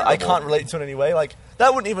humans that I terrible. can't relate to in any way. Like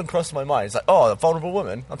that wouldn't even cross my mind. It's like, oh, a vulnerable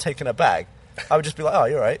woman, I'm taking her bag. I would just be like, oh,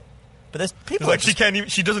 you're right. But there's people It's like that she just- can't even.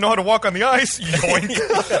 She doesn't know how to walk on the ice.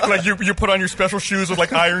 Yoink. Like you put on your special shoes with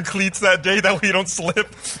like iron cleats that day. That way you don't slip.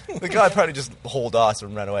 The guy apparently just hauled ass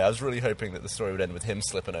and ran away. I was really hoping that the story would end with him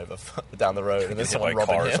slipping over down the road and then Hit someone by a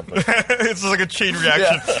car robbing or him. something. It's just like a chain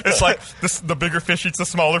reaction. Yeah. It's like the bigger fish eats the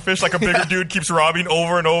smaller fish. Like a bigger dude keeps robbing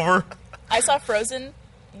over and over. I saw Frozen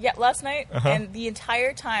last night, Uh-huh. and the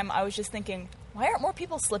entire time I was just thinking, why aren't more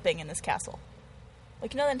people slipping in this castle?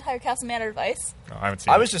 Like, the entire castle made out of ice? No, I haven't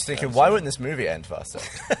seen. I it. was just thinking, why wouldn't this movie end faster?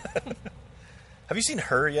 Have you seen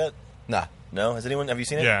Her yet? Nah. No? Have you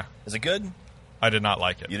seen it? Yeah. Is it good? I did not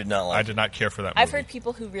like it. You did not like I it? did not care for that movie. I've heard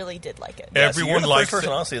people who really did like it. Yeah, so Everyone you're the likes first person,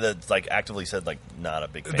 it. honestly, that's like actively said like not a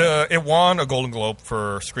big fan. It won a Golden Globe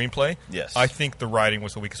for screenplay. Yes. I think the writing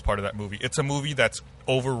was the weakest part of that movie. It's a movie that's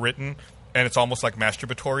overwritten, and it's almost like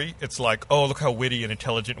masturbatory. It's like, oh, look how witty and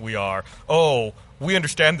intelligent we are. Oh, we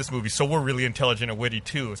understand this movie, so we're really intelligent and witty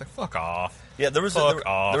too. It's like, fuck off. Yeah, there was Fuck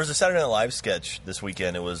off. there was a Saturday Night Live sketch this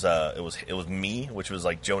weekend. It was Me, which was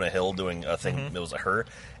like Jonah Hill doing a thing. It was her,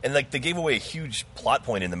 and like they gave away a huge plot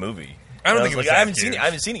point in the movie. I don't And think it was like, that I haven't seen huge. it. I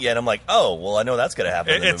haven't seen it yet. I'm like, oh, well, I know that's gonna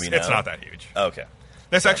happen in the movie now. It's not that huge. Okay.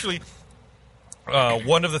 That's actually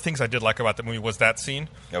one of the things I did like about the movie was that scene.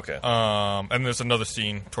 Okay. And there's another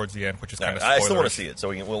scene towards the end, which is kind of I still want to spoilerish. see it, so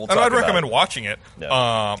we'll And talk I'd about recommend it. watching it. Yeah.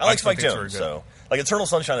 I I like still Spike think it's very Jonze, good. so like Eternal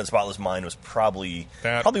Sunshine and Spotless Mind was probably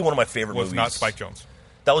That one of my favorite was movies. not Spike Jonze.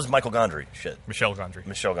 That was Michael Gondry. Shit. Michelle Gondry.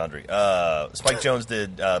 Michelle Gondry. Spike Jonze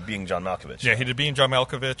did Being John Malkovich. Yeah, he did Being John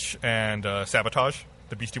Malkovich and Sabotage,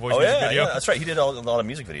 the Beastie Boys Oh music yeah, video. yeah, that's right. He did a lot of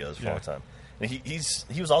music videos for a Yeah. long time. And he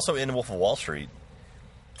was also in Wolf of Wall Street.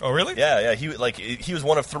 Oh, really? Yeah. He was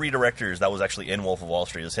one of 3 directors that was actually in Wolf of Wall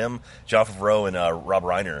Street. It was him, John Favreau, and Rob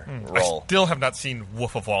Reiner. I Role. still have not seen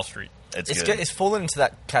Wolf of Wall Street. It's good. It's fallen into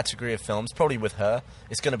that category of films. Probably with her,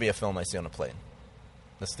 it's going to be a film I see on a plane.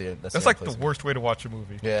 That's That's like the worst way to watch a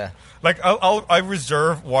movie. Yeah. Like I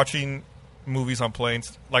reserve watching movies on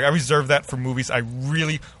planes. Like I reserve that for movies I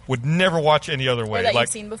really would never watch any other way. Or that like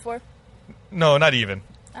you've seen before? no, not even.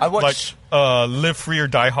 I watch. Like Live Free or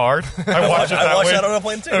Die Hard. I watched it I that watched way, that on a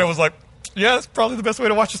plane, too. and it was like, yeah, it's probably the best way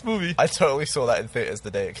to watch this movie. I totally saw that in theaters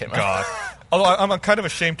the day it came out. God. Although I'm kind of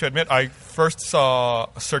ashamed to admit, I first saw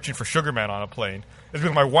Searching for Sugar Man on a plane. It's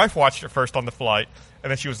because my wife watched it first on the flight, and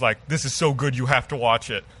then she was like, "This is so good, you have to watch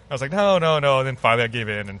it." I was like, "No." And then finally I gave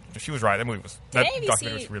in, and she was right. That movie was Did that any of you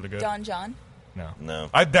documentary see was really good. Don John? No.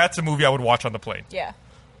 That's a movie I would watch on the plane Yeah.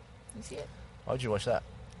 You see it? Why would you watch that?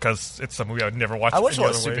 because it's a movie I would never watch. I watch a any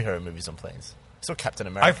lot of other way. superhero movies on planes. I saw Captain I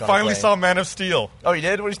America. on a finally plane. saw Man of Steel. Oh, you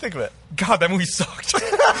did? What did you think of it? God, that movie sucked.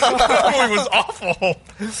 That movie was awful.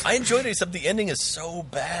 I enjoyed it, except the ending is so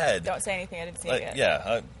bad. Don't say anything. I didn't see it Like, yet.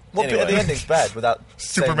 yeah. What bit of the ending's bad without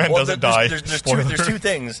Superman saying, doesn't die. There's Spoiler. two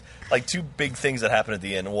things, like 2 big things that happen at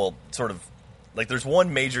the end. Well, sort of, like there's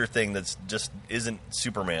one major thing that's just isn't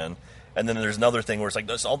Superman, and then there's another thing where it's like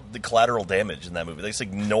there's all the collateral damage in that movie. They just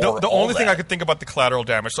ignore The all only thing that. I could think about the collateral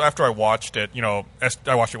damage. So after I watched it,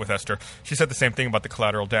 I watched it with Esther. She said the same thing about the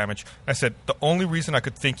collateral damage. I said the only reason I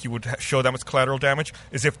could think you would show that much collateral damage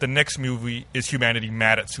is if the next movie is humanity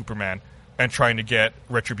mad at Superman and trying to get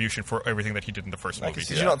retribution for everything that he did in the first I can movie.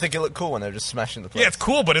 see Did you not think it looked cool when they were just smashing the place? Yeah, it's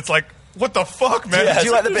cool, but it's like, what the fuck, man? Yeah, Do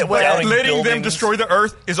you like the bit where Downing letting them buildings. destroy the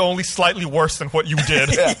Earth is only slightly worse than what you did.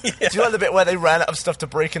 Yeah. Do you like the bit where they ran out of stuff to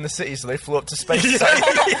break in the city, so they flew up to space,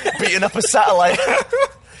 beating up a satellite?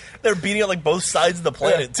 They're beating up like both sides of the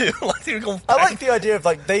planet too. Like they're going I like the idea of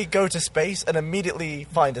like they go to space and immediately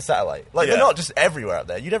find a satellite. Like Yeah. they're not just everywhere up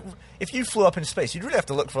there. If you flew up in space, you'd really have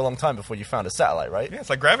to look for a long time before you found a satellite, right? Yeah,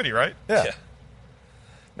 it's like Gravity, right? Yeah. Yeah.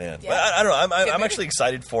 Man, Yeah. But I don't know. Good I'm movie. actually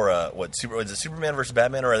excited for is it Superman versus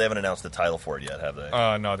Batman, or they haven't announced the title for it yet, have they?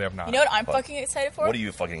 No, they have not. You know what I'm fucking excited for? What are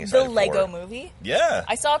you fucking excited The for? Lego movie. Yeah,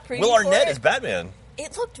 I saw a preview Will for Arnett it. is Batman.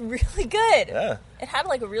 It looked really good. Yeah. It had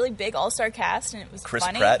like a really big all-star cast, and it was Chris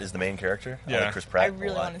funny. Pratt is the main character. I Yeah. like Chris Pratt. I a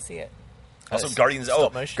really lot. want to see it. Also, Nice. Guardians.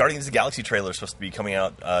 Stop motion. Guardians of the Galaxy trailer is supposed to be coming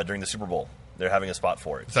out during the Super Bowl. They're having a spot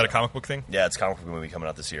for it. Is that a comic book thing? Yeah, it's a comic book movie coming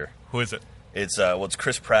out this year. Who is it? It's it's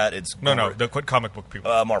Chris Pratt. It's No, the quit comic book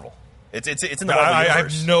people. Marvel. It's in the No, Marvel I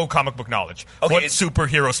universe. have no comic book knowledge. Okay, What it's-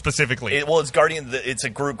 superhero specifically? It's Guardian. It's a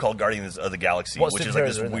group called Guardians of the Galaxy, What which is like superheroes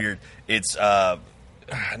this are in that? weird. It's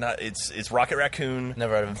it's Rocket Raccoon.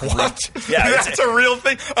 Never heard of it. What? Yeah, That's a real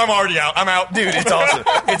thing. I'm already out. I'm out, Dude, it's awesome.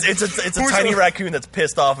 It's a Who's tiny the- raccoon that's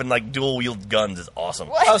pissed off and like dual wield guns. It's awesome.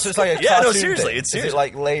 What? Oh, so it's like a Yeah, no, cartoon seriously, thing. it's Is serious. it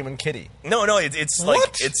like Lame and Kitty? No, it's like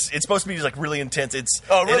What? it's supposed to be just like really intense. It's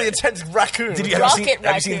Oh, really it- intense raccoon. Did you Rocket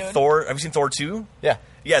have you seen Raccoon. Thor? Have you seen Thor 2? Yeah.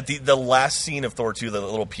 Yeah, the last scene of Thor 2, the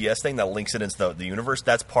little PS thing that links it into the universe,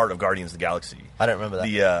 that's part of Guardians of the Galaxy. I don't remember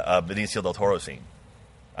that. The Benicio del Toro scene.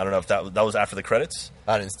 I don't know if that was after the credits.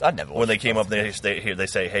 I'd never. When they came up, they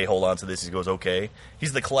say, "Hey, hold on to this." He goes, "Okay."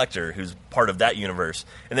 He's the Collector, who's part of that universe,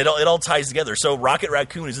 and it all ties together. So Rocket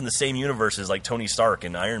Raccoon is in the same universe as like Tony Stark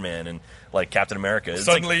and Iron Man and like Captain America. It's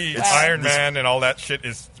Suddenly, like, it's Iron this- Man and all that shit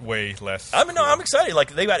is way less. I'm excited.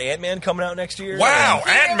 Like they got Ant-Man coming out next year. Wow,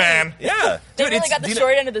 Really? Ant Man, Yeah, They dude, really got the do you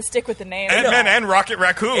short end of the stick with the name. Ant Man, and Rocket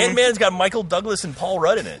Raccoon. know, Ant-Man's got Michael Douglas and Paul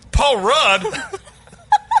Rudd in it. Paul Rudd.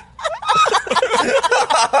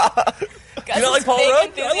 Gus You don't is like Paul big Rudd? I love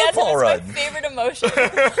enthusiasm. Paul It's Rudd. my favorite emotion.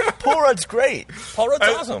 Paul Rudd's great. Paul Rudd's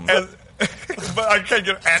awesome. but I can't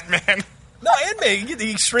get Ant Man. No, Ant-Man,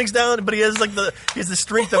 he shrinks down, but he has the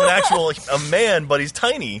strength of a man, but he's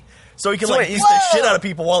tiny. So he can beat the shit out of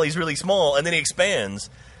people while he's really small, and then he expands.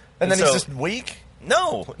 And then he's just weak?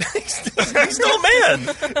 No, he's still a man.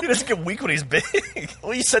 He doesn't get weak when he's big.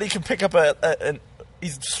 Well, you said he can pick up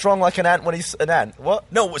he's strong like an ant when he's an ant.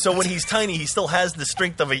 What? No, so when he's tiny, he still has the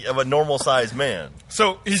strength of a normal-sized man.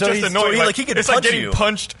 So he's just annoying. So he can it's punch like getting you.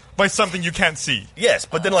 punched by something you can't see. Yes,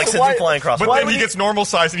 but then sends why- him flying across. But the then room. he gets normal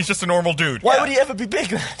size and he's just a normal dude. Why Yeah. would he ever be big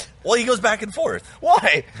then? Well, he goes back and forth.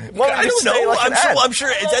 Why? Why would I he don't stay know. like an ant? I'm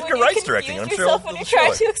sure it's Well, Edgar when you Wright's directing. I'm confuse sure yourself he'll when you show try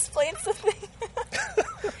it. to explain something.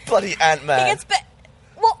 Bloody He Ant-Man. gets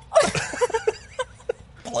well.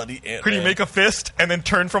 Bloody Ant-Man. Could he make a fist and then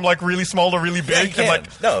turn from really small to really Yeah, he big, can. and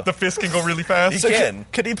No. the fist can go really fast? So can.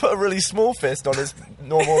 could he put a really small fist on his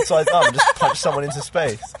normal sized arm and just punch someone into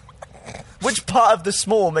space? Which part of the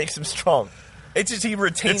small makes him strong? It's just he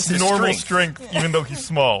retains It's his normal strength. even though he's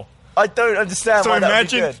small. I don't understand So why that would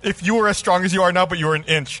imagine be good. if you were as strong as you are now, but you were an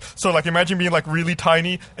inch. So imagine being really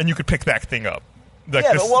tiny and you could pick that thing up.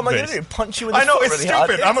 Yeah, but what am I going to do? Punch you in the I know foot it's really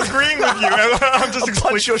stupid. hard? I'm agreeing with you. I'm just I'll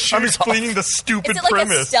punch your shoes I'm explaining the Is stupid it like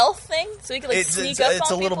premise. a stealth thing? So he can It's sneak up it's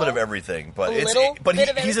a on little bit of people? everything, but A little bit of he's a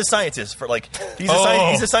everything? scientist for he's Oh.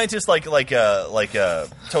 he's a scientist like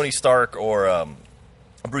Tony Stark or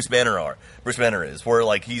Bruce Banner are. Bruce Banner is where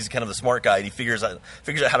he's kind of the smart guy and he figures out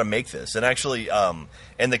how to make this. And actually,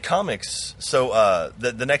 in the comics, so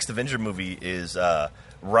the next Avenger movie is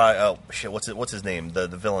what's his name? The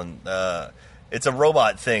villain. It's a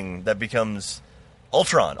robot thing that becomes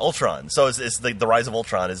Ultron. So it's the rise of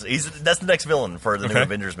Ultron. That's the next villain for the new Okay.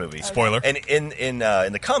 Avengers movie. Spoiler. And in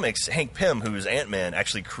the comics, Hank Pym, who's Ant-Man,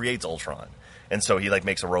 actually creates Ultron. And so he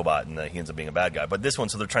makes a robot, and he ends up being a bad guy. But this one,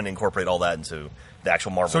 so they're trying to incorporate all that into the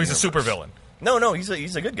actual Marvel. So he's a universe. supervillain, No, he's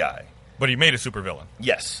a good guy. but he made a supervillain.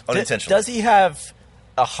 Yes, unintentionally. Does he have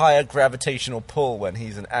a higher gravitational pull when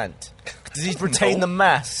he's an ant? Does he retain No. the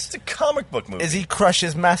mass? It's a comic book movie. Is he crush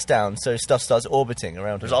his mass down so stuff starts orbiting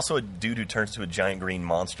around There's him? also a dude who turns into a giant green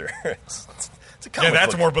monster. it's a Yeah, comic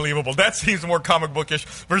that's book. more believable. That seems more comic bookish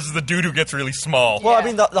versus the dude who gets really small. Well, I Yeah.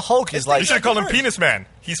 mean, the Hulk is You like... should have called him Penis Man.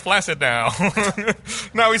 He's flaccid now.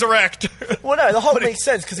 Now he's erect. Well, no, the Hulk makes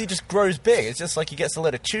sense because he just grows big. It's just like he gets a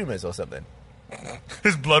lot of tumors or something.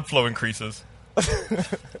 His blood flow increases.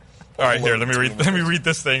 All right, here. Let me read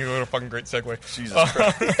this thing. What a fucking great segue. Jesus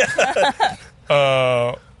Christ.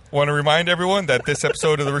 Want to remind everyone that this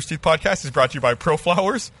episode of the Rooster Teeth Podcast is brought to you by Pro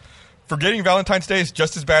Flowers. Forgetting Valentine's Day is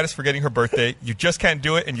just as bad as forgetting her birthday. You just can't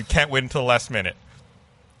do it, and you can't wait until the last minute.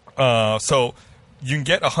 So you can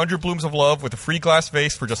get 100 blooms of love with a free glass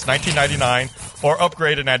vase for just $19.99, or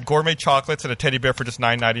upgrade and add gourmet chocolates and a teddy bear for just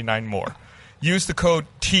 $9.99 more. Use the code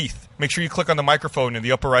TEETH. Make sure you click on the microphone in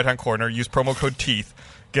the upper right-hand corner. Use promo code TEETH.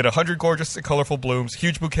 Get 100 gorgeous and colorful blooms,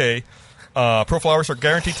 huge bouquet. Pro Flowers are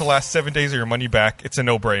guaranteed to last 7 days or your money back. It's a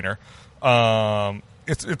no-brainer.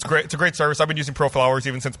 It's great. It's a great service. I've been using Pro Flowers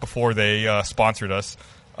even since before they sponsored us.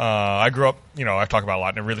 I grew up, I talk about a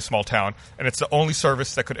lot, in a really small town, and it's the only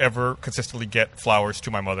service that could ever consistently get flowers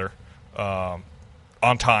to my mother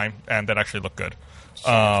on time and that actually look good.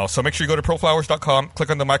 So make sure you go to proflowers.com, click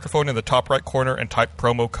on the microphone in the top right corner, and type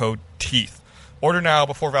promo code TEETH. Order now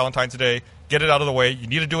before Valentine's Day. Get it out of the way. You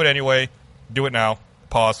need to do it anyway. Do it now.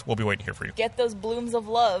 Pause. We'll be waiting here for you. Get those blooms of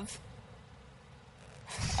love.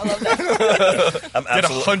 I love that. Get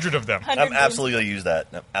 100 of them. 100 I'm blooms. absolutely going to use that.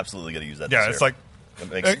 I'm absolutely going to use that. Yeah, this it's year.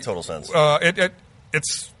 like It makes total sense.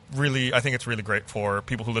 It's really, I think it's really great for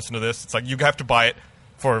people who listen to this. It's like you have to buy it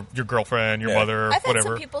for your girlfriend, your Yeah. mother, I've had whatever.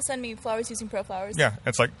 some people send me flowers using Pro Flowers. Yeah,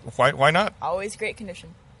 it's like why not? Always great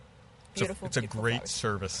condition. Beautiful. It's a beautiful great flowers.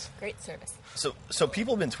 service. Great service. So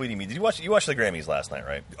people have been tweeting me. Did you watch the Grammys last night,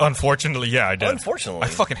 right? Unfortunately, yeah, I did. Unfortunately. I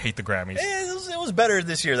fucking hate the Grammys. It was better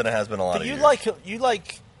this year than it has been a lot But of you years.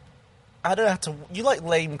 like... I don't have to... You like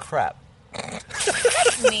lame crap.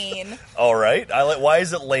 Mean. All right. Why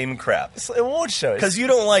is it lame crap? It's an award show. Because you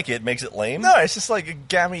don't like it makes it lame? No, it's just like a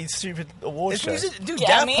gammy, stupid award show. Dude,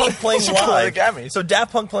 Gammy? Daft Punk playing Should call live. it a Gammy. So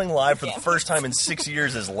Daft Punk playing live for the Gammy. first time in 6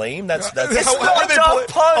 years is lame? That's How not are they Daft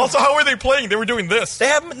Punk. Also, how are they playing? They were doing this. They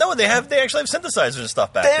actually have synthesizers and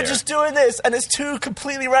stuff back They're there. just doing this, and it's two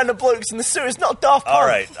completely random blokes in the suit. It's not Daft Punk. All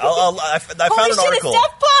right. I found Holy an shit, article. it's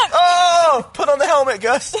Daft Punk! Oh, put on the helmet,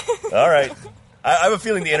 Gus. All right. I have a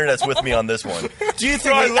feeling the internet's with me on this one. Do you No,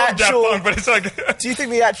 think I the love Daft actual? Punk, but it's like Do you think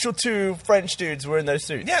the actual two French dudes were in those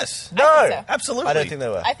suits? Yes. No, I think so. Absolutely. I don't think they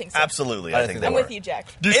were. I think so. Absolutely. I I don't think think they I'm were. with you, Jack.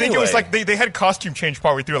 Do you think it was Anyway. like they had costume change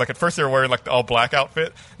partway through? Like at first they were wearing like the all black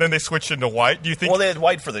outfit, then they switched into white. Do you think? Well, they had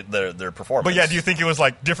white for their performance. but yeah, do you think it was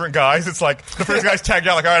like different guys? It's like the first guy's tagged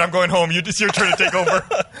out, like, all right, I'm going home. It's your turn to take over.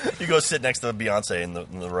 You go sit next to Beyonce in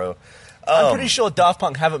the row. I'm pretty sure Daft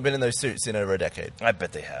Punk haven't been in those suits in over a decade. I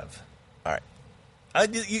bet they have. All right.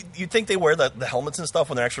 You think they wear the helmets and stuff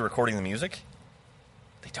when they're actually recording the music?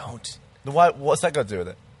 They don't. What's that got to do with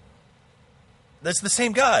it? That's the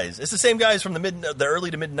same guys. It's the same guys from the early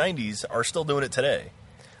to mid '90s are still doing it today.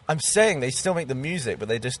 I'm saying they still make the music, but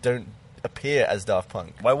they just don't appear as Daft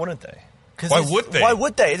Punk. Why wouldn't they? Why would they? Why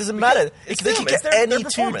would they? It doesn't matter. it's They them. could It's get their any two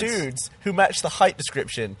performance. dudes who match the height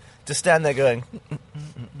description to stand there going,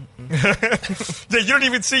 Yeah, you don't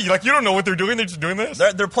even see. Like, you don't know what they're doing. They're just doing this.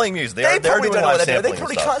 They're playing music. they They're probably doing don't know live what they're doing. sampling They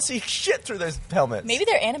probably and can't stuff. see shit through those helmets. Maybe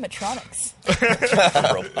they're animatronics.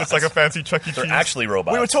 It's like a fancy Chuck E. They're Cheese. actually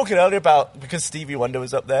robots. We were talking earlier about, because Stevie Wonder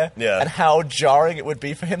was up there, Yeah. and how jarring it would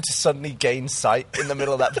be for him to suddenly gain sight in the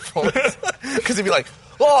middle of that performance. Because he'd be like,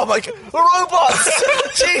 oh my god,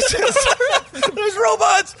 robots! Jesus! There's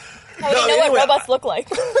robots! How do you know anyway, what robots look like?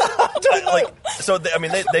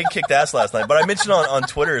 They kicked ass last night. But I mentioned on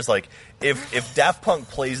Twitter is like, if Daft Punk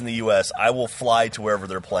plays in the U.S., I will fly to wherever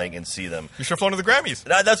they're playing and see them. You should have flown to the Grammys.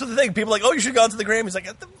 That's what the thing. People are like, oh, you should have gone to the Grammys. Like,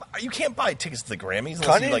 you can't buy tickets to the Grammys unless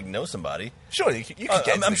Can't you you? like know somebody. Sure, you could get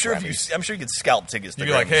I'm to sure the I'm sure you could scalp tickets to You'd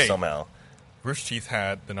the be like, Grammys hey. somehow. Rooster Teeth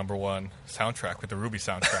had the #1 soundtrack with the Ruby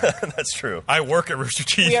soundtrack. That's true. I work at Rooster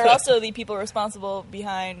Teeth. We are also the people responsible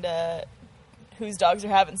behind whose dogs are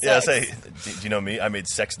having Yeah, sex. say, do you know me? I made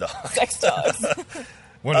Sex Dog. Sex dogs.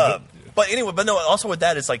 One of the, But anyway, also with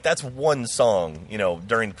that, it's like that's one song,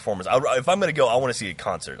 during the performance. If I'm going to go, I want to see a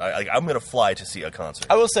concert. I'm going to fly to see a concert.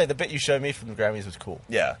 I will say, the bit you showed me from the Grammys was cool.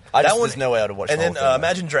 Yeah. There's no way I would watch And the then whole thing, though.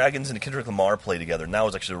 Imagine Dragons and Kendrick Lamar play together, and that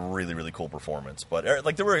was actually a really, really cool performance. But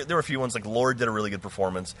like there were a few ones, like Lorde did a really good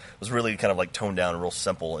performance. It was really kind of like toned down and real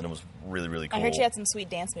simple, and it was really, really cool. I heard she had some sweet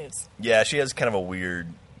dance moves. Yeah, she has kind of a weird,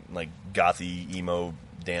 like, gothy, emo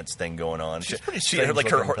dance thing going on. She's pretty She strange like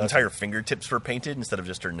her looking person. entire fingertips were painted instead of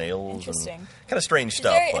just her nails. Interesting. Kind of strange She's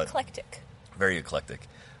stuff, very but eclectic. very eclectic.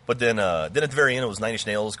 But then at the very end, it was Nine Inch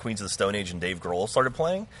Nails, Queens of the Stone Age, and Dave Grohl started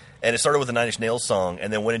playing. And it started with a Nine Inch Nails song,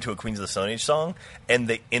 and then went into a Queens of the Stone Age song, and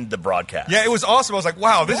they ended the broadcast. yeah, it was awesome. I was like,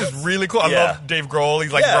 wow, this is really cool. I Yeah. love Dave Grohl.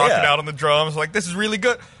 He's like Yeah, rocking yeah. out on the drums. Like, this is really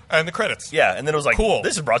good. And the credits. Yeah, and then it was like, Cool.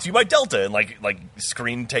 This is brought to you by Delta, and like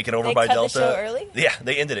screen taken over They by cut the Delta. show early? Yeah,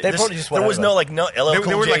 they ended it. They probably just there went was over. no like no LL They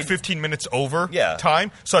Cool were J. like 15 minutes over Yeah.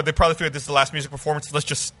 time. So they probably figured this is the last music performance. Let's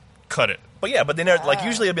just cut it. But then like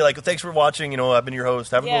usually it'd be like, thanks for watching. I've been your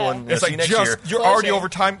host. Have a Yeah. good one. It's See like, you next just, year. you're already Closure. over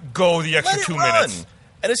time. Go the extra Let it 2 run. minutes.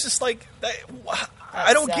 And it's just like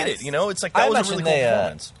I don't get it. sucks. It's like that I was a imagine really cool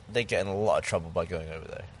performance. they get in a lot of trouble by going over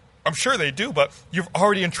there. I'm sure they do, but you're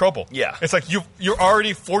already in trouble. Yeah. It's like you're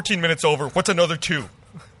already 14 minutes over. What's another 2?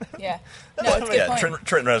 Yeah. No, it's a good Yeah, point.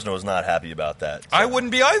 Trent Reznor was not happy about that. I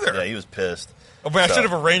wouldn't be either. Yeah, he was pissed. I mean, I So- should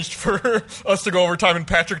have arranged for us to go over time and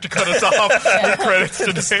Patrick to cut us off with credits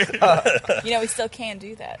today. We still can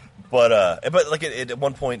do that. But like at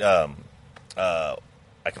one point, I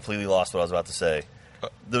completely lost what I was about to say.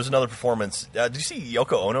 There was another performance. Did you see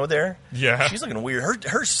Yoko Ono there? Yeah. She's looking weird.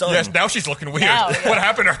 Her son. Yes, now she's looking weird. Now, yeah. What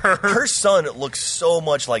happened to her? Her son looks so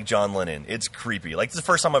much like John Lennon. It's creepy. Like, it's the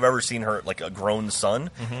first time I've ever seen her, like, a grown son.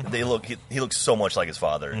 He looks so much like his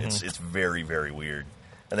father. It's very, very weird.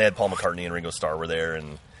 And they had Paul McCartney and Ringo Starr were there,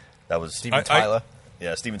 and that was Steven Tyler.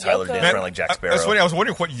 Yeah, Steven Tyler Yoko. danced Man, around like Jack It Sparrow. was funny. I was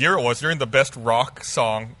wondering what year it was during the best rock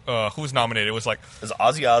song. Who was nominated? It was like It was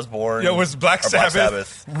Ozzy Osbourne. it was Black or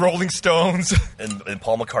Sabbath, Rolling Stones, and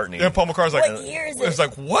Paul McCartney. and Paul McCartney's like, What year is it was it?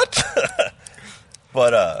 like what?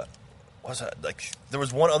 But what was that? Like, there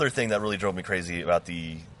was one other thing that really drove me crazy about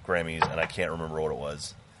the Grammys, and I can't remember what it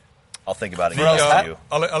was. I'll think about it. and The, get back to you.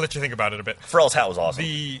 I'll let you think about it a bit. Pharrell's hat was awesome.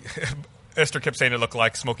 The Esther kept saying it looked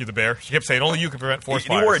like Smokey the Bear. She kept saying only you can prevent forest He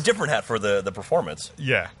fires. wore a different hat for the performance.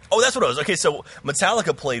 Yeah. Oh, that's what it was. Okay, so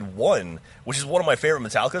Metallica played One, which is one of my favorite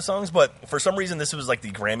Metallica songs, but for some reason this was like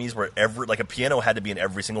the Grammys where a piano had to be in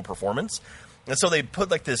every single performance. And so they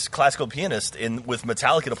put like this classical pianist in with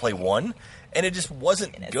Metallica to play One, and it just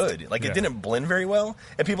wasn't good. Like, Yeah. it didn't blend very well.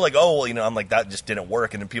 And people are like, oh, well, I'm like, that just didn't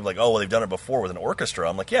work. And then people are like, oh, well, they've done it before with an orchestra.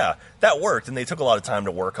 I'm like, yeah, that worked. And they took a lot of time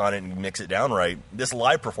to work on it and mix it down right. This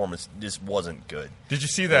live performance just wasn't good. Did you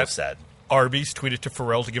see It that? was sad. Arby's tweeted to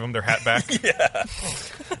Pharrell to give him their hat back.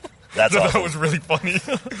 That's That awesome. was really funny.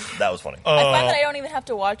 That was funny. I find that I don't even have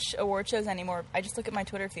to watch award shows anymore. I just look at my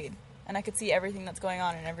Twitter feed, and I could see everything that's going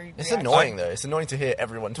on in every It's reaction. annoying, though. It's annoying to hear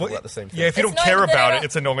everyone talk about the same thing. Yeah, if you It's don't care annoying that I about it, don't-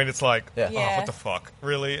 it's annoying. It's like, Yeah. oh, Yeah. what the fuck?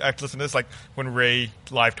 Really? I listen to this like when Ray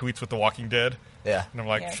live tweets with The Walking Dead. Yeah. And I'm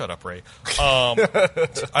like, Yeah. shut up, Ray.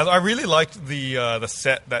 I really liked the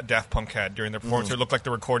set that Daft Punk had during their performance. It looked like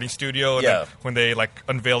the recording studio. And Yeah. then when they like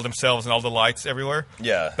unveiled themselves and all the lights everywhere.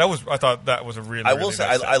 Yeah. I thought that was a really. I really will say,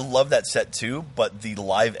 nice I set. love that set too, but the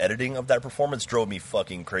live editing of that performance drove me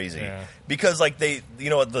fucking crazy. Yeah. Because like the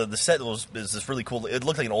set is this really cool. It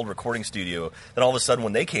looked like an old recording studio. Then all of a sudden,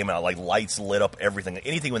 when they came out, like lights lit up everything.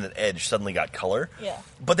 Anything with an edge suddenly got color. Yeah.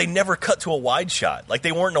 But they never cut to a wide shot. Like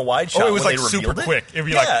they weren't in a wide shot. it was when like they super revealed it. quick. It'd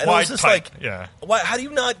be yeah, like and it wide was just tight. like, Yeah. Why? How do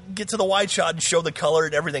you not get to the wide shot and show the color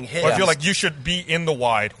and everything hit? Well, I feel like you should be in the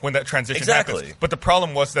wide when that transition Exactly. happens. But the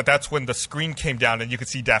problem was that's when the screen came down and you could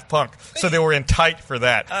see Daft Punk. So they were in tight for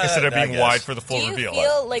that instead of I being guess. wide for the Do full you reveal.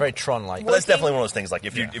 feel like Very Tron-like. But that's working- definitely one of those things. Like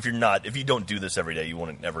if Yeah. if you don't do this every day, you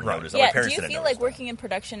won't never notice. My Yeah, do parents you didn't feel notice like that. working in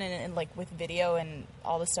production and like with video and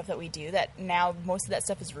all the stuff that we do that now most of that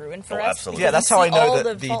stuff is ruined for Oh, us? absolutely. Yeah, Because that's we how I see know all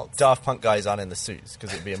that the faults. Daft Punk guys aren't in the suits,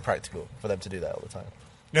 because it'd be impractical for them to do that all the time.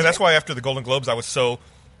 Yeah, that's why after the Golden Globes, I was so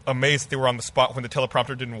amazed they were on the spot when the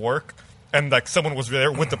teleprompter didn't work, and like someone was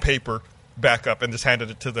there with the paper back up and just handed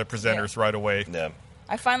it to the presenters right away. Yeah.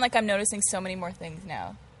 I find like I'm noticing so many more things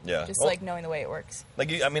now. Yeah. Just Well- like knowing the way it works.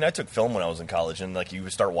 Like, I mean, I took film when I was in college, and like you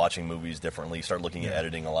would start watching movies differently, you start looking at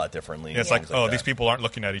editing a lot differently. Yeah, it's and like, oh, things these that. people aren't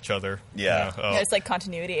looking at each other. Yeah. Oh. Yeah, it's like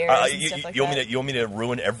continuity errors and stuff like you want that. me to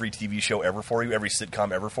ruin every TV show ever for you, every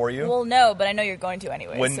sitcom ever for you? Well, no, but I know you're going to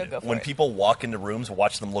anyway, when so go for when it. people walk into rooms,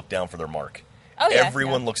 watch them look down for their mark. Oh, yeah,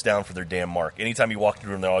 Everyone no. looks down for their damn mark. Anytime you walk into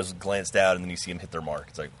a room, they always glance down, and then you see them hit their mark.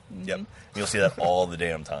 It's like, yep. Mm-hmm. You'll see that all the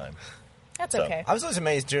damn time. That's so- okay. I was always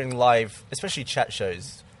amazed during live, especially chat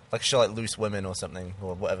shows, like a show like Loose Women or something,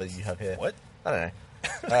 or whatever you have here. What? I don't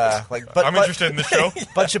know. I'm interested in this show.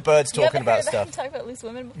 Bunch of birds You talking haven't heard about them stuff. talk about loose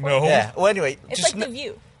women before? No. Yeah. Well, anyway, It's just like The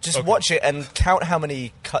View. Just Okay. watch it and count how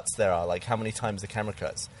many cuts there are, like how many times the camera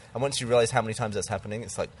cuts. And once you realize how many times that's happening,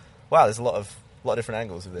 it's like, wow, there's a lot of different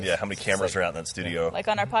angles of this. Yeah, how many It's cameras like- are out in that studio? Like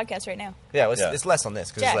on our podcast right now. Yeah, well, Yeah. it's less on this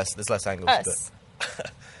because Jack. there's less angles. Us.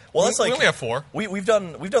 Well, that's We like only have 4. We've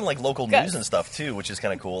done like local Good. news and stuff too, which is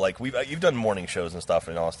kind of cool. Like you've done morning shows and stuff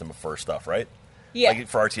in Austin before stuff, right? Yeah. Like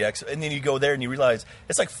for RTX, and then you go there and you realize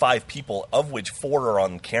it's like 5 people, of which 4 are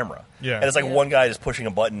on camera. Yeah. and it's like Yeah. one guy just pushing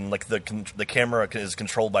a button, like the camera is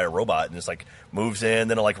controlled by a robot, and it's like moves in,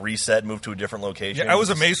 then it'll like reset, move to a different location. Yeah, I was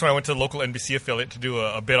amazed when I went to the local NBC affiliate to do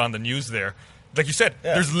a bit on the news there. Like you said,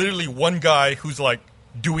 Yeah. there's literally one guy who's like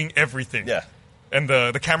doing everything. Yeah. And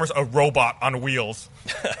the camera's a robot on wheels.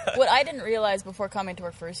 What I didn't realize before coming to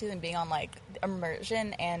work first season, being on like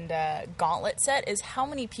Immersion and Gauntlet set, is how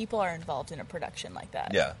many people are involved in a production like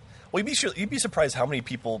that. Yeah. Well, you'd be surprised how many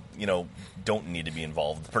people don't need to be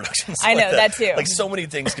involved in productions. I like know, that too. Like so many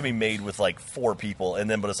things can be made with like 4 people, and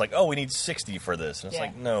then but it's like, oh, we need 60 for this, and it's Yeah.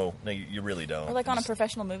 like, no, you really don't. Or like on a Just-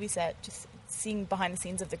 professional movie set, just seeing behind the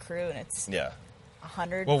scenes of the crew, and it's Yeah.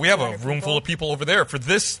 100. Well, we have a 200 room full of people over there for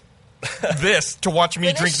this to watch me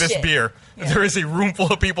For this drink this shit. beer. Yeah. There is a room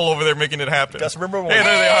full of people over there making it happen. Gus, remember when Hey,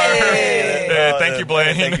 there they are. Hey! Yeah, thank you,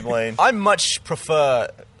 Blaine. Thank you, Blaine. I much prefer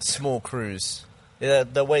small crews. Yeah,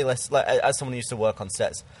 they're way less. Like, as someone who used to work on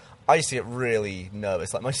sets, I used to get really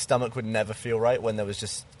nervous. Like my stomach would never feel right when there was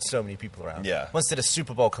just so many people around. Yeah. Once did a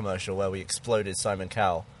Super Bowl commercial where we exploded Simon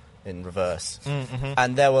Cowell in reverse, Mm-hmm.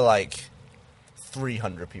 and there were like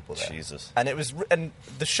 300 people there. Jesus. And it was, and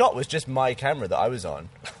the shot was just my camera that I was on,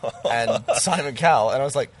 and Simon Cowell, and I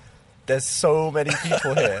was like, "There's so many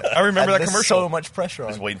people here." I remember and that there's commercial. So much pressure I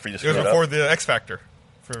on. was waiting for you to It was screw it before up. the X Factor.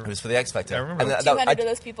 It was for the X Factor. Yeah, I remember And that. 200 I- of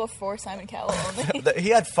those people for Simon Cowell only. he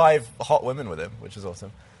had 5 hot women with him, which is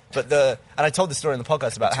awesome. But and I told the story in the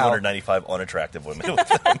podcast about how 295 unattractive women.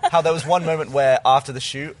 how there was one moment where after the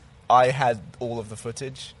shoot, I had all of the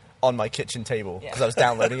footage on my kitchen table because Yeah. I was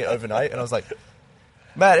downloading it overnight, and I was like,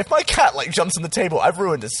 "Man, if my cat like jumps on the table, I've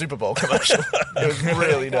ruined a Super Bowl commercial." It was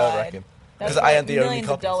really nerve wracking That's because I had the only millions of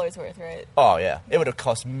copies. dollars worth, right? Oh yeah, it would have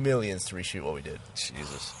cost millions to reshoot what we did.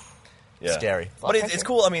 Jesus. Yeah. Scary. a lot But of it's pressure.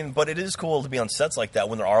 cool. I mean, but it is cool to be on sets like that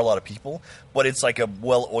when there are a lot of people. But it's like a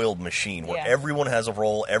well-oiled machine where Yeah. everyone has a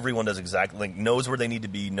role. Everyone does exactly like knows where they need to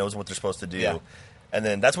be, knows what they're supposed to do. Yeah. And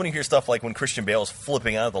then that's when you hear stuff like when Christian Bale's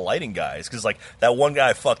flipping out at the lighting guys because like that one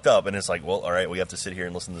guy fucked up, and it's like, well, all right, we have to sit here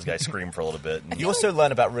and listen to this guy scream for a little bit. And, You also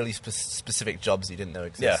learn about really specific jobs you didn't know yeah,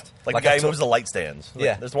 exist. like the guy I've who talked- moves the light stands. Like,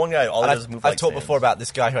 Yeah. there's one guy all he And does is move I've light talked stands. before about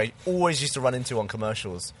this guy who I always used to run into on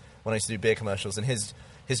commercials when I used to do beer commercials, and his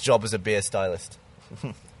job was a beer stylist.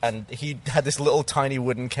 And he had this little tiny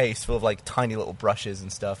wooden case full of like tiny little brushes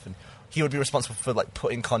and stuff, and he would be responsible for like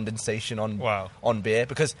putting condensation on Wow. on beer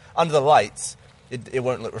because under the lights it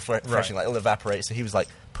won't look refreshing. Right. Like it'll evaporate. So he was like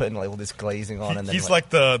putting like all this glazing on, and then He's like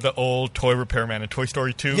the old toy repairman in Toy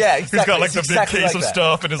Story 2. yeah, exactly. He's got like It's the exactly big case like of that.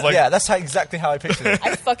 stuff, and is like, yeah, that's exactly how I pictured it.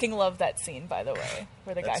 I fucking love that scene, by the way,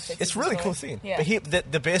 where the guy fixes It's a the really toy. cool scene. Yeah.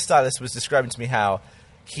 But the beer stylist was describing to me how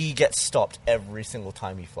he gets stopped every single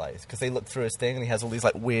time he flies because they look through his thing and he has all these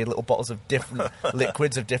like weird little bottles of different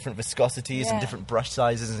liquids of different viscosities and Yeah. different brush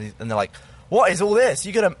sizes, and they're like, "What is all this?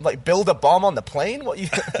 You gonna like build a bomb on the plane? What you?"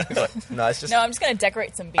 He's like, no, it's just No, I'm just gonna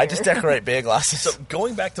decorate some beer. I just decorate beer glasses. So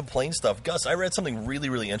going back to plane stuff, Gus, I read something really,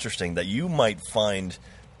 really interesting that you might find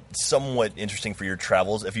somewhat interesting for your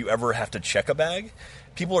travels if you ever have to check a bag.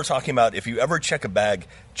 People are talking about if you ever check a bag,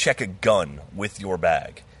 check a gun with your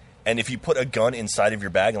bag. And if you put a gun inside of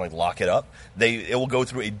your bag and like lock it up, it will go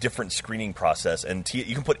through a different screening process. And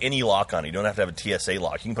you can put any lock on it. You don't have to have a TSA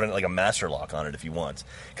lock. You can put like a master lock on it if you want,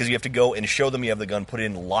 because you have to go and show them you have the gun, put it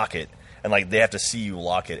in, lock it, and like they have to see you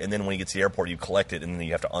lock it. And then when you get to the airport, you collect it, and then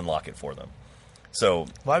you have to unlock it for them. So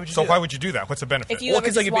why would you? so do why that? would you do that? What's the benefit? If you ever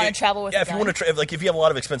 'cause, just it'd want be- to travel with yeah, a if you gun. want to like if you have a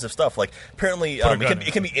lot of expensive stuff, like apparently Put a gun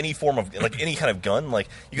it can be any form of like any kind of gun. Like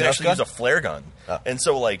you can Nerf actually gun? use a flare gun, Oh. and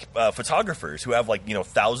so like photographers who have like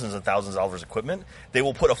thousands and thousands of dollars equipment, they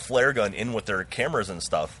will put a flare gun in with their cameras and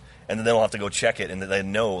stuff, and then they'll have to go check it, and they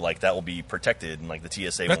know like that will be protected, and like the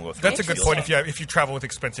TSA won't go through. That's a good seal point stuff. if you travel with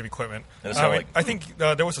expensive equipment. And so, like- I think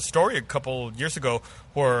there was a story a couple years ago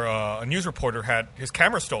where a news reporter had his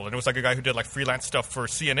camera stolen. It was like a guy who did like freelance stuff for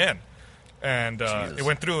CNN, and Jesus. it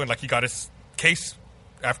went through and like he got his case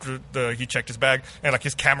after he checked his bag, and like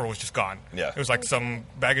his camera was just gone. Yeah. It was like some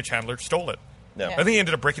baggage handler stole it. Yeah. I think he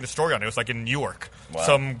ended up breaking the story on it. It was like in Newark. Wow.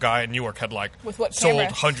 Some guy in Newark had like With what sold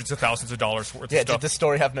camera? hundreds of thousands of dollars worth Yeah, of stuff. did the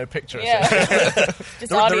story have no pictures? Yeah.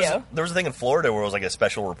 Just audio. There was a thing in Florida where it was like a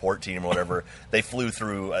special report team or whatever. They flew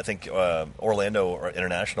through, I think, Orlando or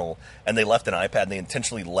International, and they left an iPad, and they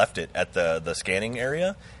intentionally left it at the scanning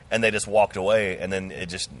area, and they just walked away, and then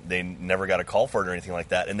they never got a call for it or anything like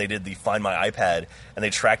that. And they did the Find My iPad, and they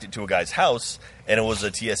tracked it to a guy's house, and it was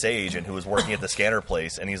a TSA agent who was working at the scanner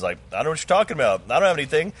place, and he's like, I don't know what you're talking about. I don't have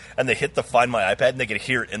anything. And they hit the Find My iPad, and they could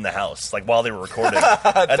hear it in the house, like while they were recording.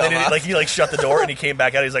 And then he shut the door, and he came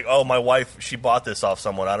back out. He's like, oh, my wife, she bought this off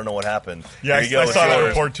someone. I don't know what happened. Yeah, Here you go, I it's saw that yours.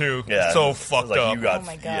 report too. Yeah, So I was fucked like, up. You got, Oh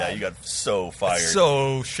my God. Yeah, you got so fired.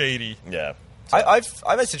 So shady. Yeah. I've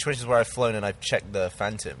had situations where I've flown and I've checked the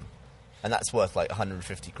Phantom, and that's worth like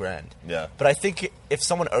 150 grand. Yeah. But I think if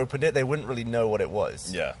someone opened it, they wouldn't really know what it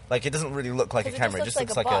was. Yeah. Like it doesn't really look like a 'Cause it camera. It just just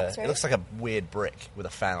looks looks like like a box, it right? looks like a weird brick with a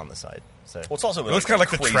fan on the side. So Well, it's also It looks kind of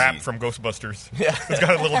like the crazy. trap from Ghostbusters. Yeah. It's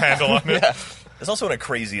got a little handle on it. It's also in a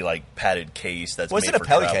crazy like padded case that's well, it's made in a for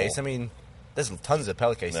Peli travel. case. I mean, there's tons of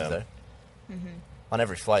Peli cases Yeah. there. On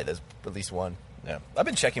every flight, there's at least one. Yeah, I've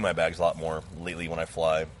been checking my bags a lot more lately when I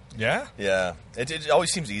fly. Yeah. Yeah, it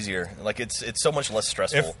always seems easier. Like it's so much less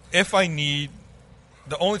stressful. If I need,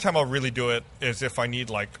 the only time I'll really do it is if I need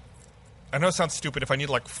like, I know it sounds stupid, if I need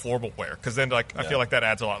like formal wear, because then like I Yeah. feel like that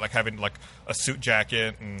adds a lot, like having like a suit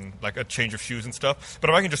jacket and like a change of shoes and stuff. But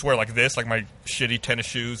if I can just wear like this, like my shitty tennis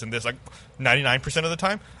shoes and this, like 99% of the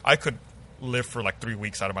time, I could live for like 3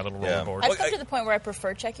 weeks out of my little Yeah. rollerboard. I've come to the point where I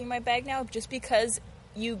prefer checking my bag now, just because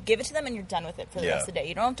you give it to them and you're done with it for the Yeah. rest of the day.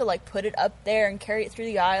 You don't have to like put it up there and carry it through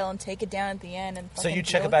the aisle and take it down at the end. And So fucking you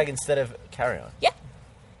check deal a with bag it. instead of carry on. Yeah,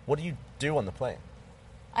 What do you do on the plane?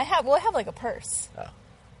 I have. Well, I have like a purse.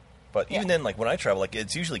 But even Yeah. then, like when I travel, like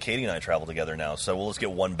it's usually Katie and I travel together now, so we'll just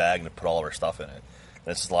get one bag and put all of our stuff in it. And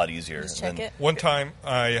it's just a lot easier. Just And check it. One time,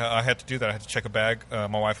 I had to do that. I had to check a bag. My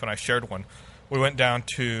wife and I shared one. We went down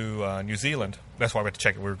to New Zealand. That's why we had to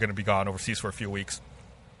check it. We were going to be gone overseas for a few weeks.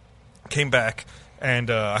 Came back, and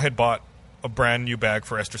I had bought a brand new bag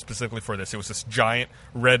for Esther specifically for this. It was this giant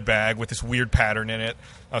red bag with this weird pattern in it.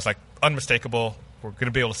 I was like, unmistakable. We're going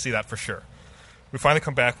to be able to see that for sure. We finally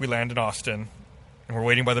come back. We land in Austin, and we're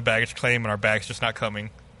waiting by the baggage claim, and our bag's just not coming.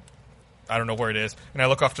 I don't know where it is. And I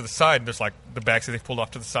look off to the side, and there's like the bags that they've pulled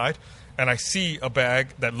off to the side. And I see a bag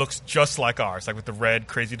that looks just like ours, like with the red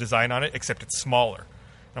crazy design on it, except it's smaller.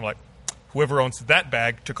 And I'm like, whoever owns that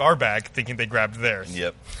bag took our bag thinking they grabbed theirs.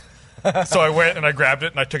 Yep. So I went and I grabbed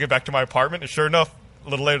it and I took it back to my apartment. And sure enough, a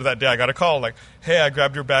little later that day, I got a call like, hey, I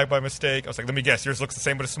grabbed your bag by mistake. I was like, let me guess, yours looks the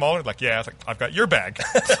same but it's smaller? Like, yeah. I was like, I've got your bag.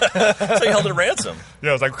 So you held it at ransom. Yeah,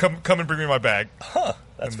 I was like, come and bring me my bag.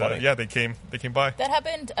 That's And, funny. yeah, they came by. That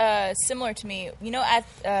happened similar to me. You know, at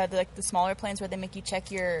the smaller planes where they make you check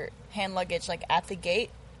your hand luggage like at the gate,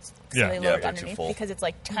 so Yeah. they Yeah, lower if it they're too underneath full. because it's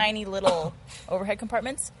like tiny little overhead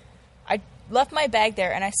compartments. I left my bag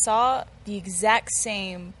there and I saw the exact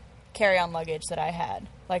same carry-on luggage that I had,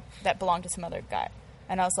 like that belonged to some other guy.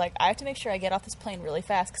 And I was like, I have to make sure I get off this plane really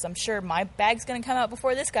fast because I'm sure my bag's going to come out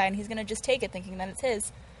before this guy and he's going to just take it thinking that it's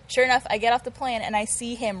his. Sure enough, I get off the plane and I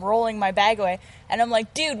see him rolling my bag away. And I'm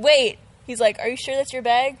like, dude, wait. He's like, are you sure that's your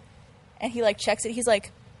bag? And he, like, checks it. He's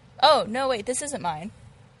like, oh, no, wait, this isn't mine.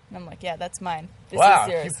 And I'm like, yeah, that's mine. This Wow,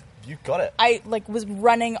 is yours. you got it. I, like, was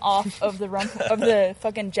running off of the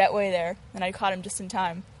fucking jetway there, and I caught him just in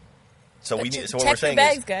time. So But we need. So check what we're saying your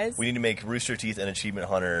bags, is, guys. we need to make Rooster Teeth and Achievement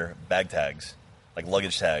Hunter bag tags, like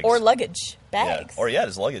luggage tags, Or luggage. yeah. Bags. Or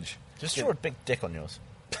just luggage. Just draw a big dick on yours.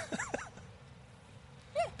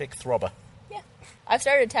 Big throbber. Yeah. I've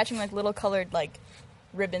started attaching, like, little colored, like,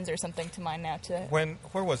 ribbons or something to mine now to...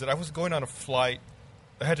 Where was it? I was going on a flight.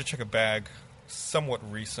 I had to check a bag somewhat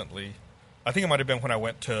recently. I think it might have been when I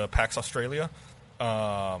went to PAX Australia.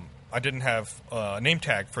 I didn't have a name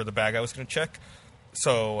tag for the bag I was going to check,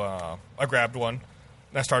 so I grabbed one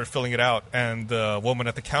and I started filling it out. And the woman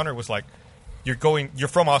at the counter was like, "You're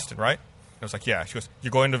from Austin, right?" I was like, "Yeah." She goes,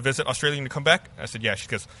 "You're going to visit Australia and to come back?" I said, "Yeah." She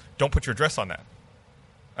goes, "Don't put your address on that."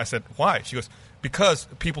 I said, "Why?" She goes, "Because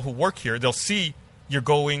people who work here, they'll see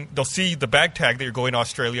the bag tag that you're going to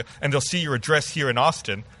Australia, and they'll see your address here in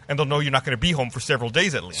Austin, and they'll know you're not going to be home for several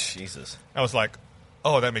days at least." Jesus. I was like,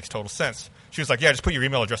 "Oh, that makes total sense." She was like, "Yeah, just put your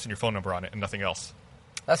email address and your phone number on it and nothing else."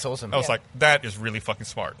 That's awesome. I was like, "That is really fucking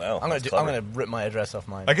smart." Wow. I'm that's gonna clever. rip my address off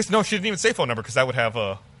mine. I guess no, she didn't even say phone number because that would have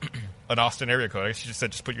an Austin area code. I guess she just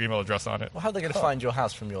said just put your email address on it. Well, how are they going to find your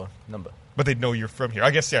house from your number? But they'd know you're from here.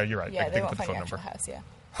 I guess yeah, you're right. Yeah, They they can won't put the find phone your actual number. house, yeah.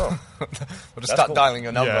 We'll just That's start cool. dialing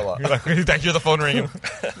your number a Yeah, lot. you're like you're the phone ringing.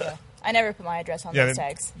 I never put my address on Yeah, those then,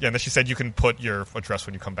 tags. yeah. And then she said you can put your address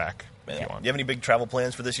when you come back if you You want. have any big travel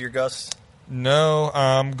plans for this year, Gus? No,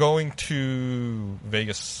 I'm going to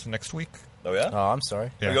Vegas next week. Oh yeah. Oh, I'm sorry.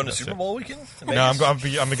 Yeah, Are you going to that's Super it. Bowl weekend? No, I'm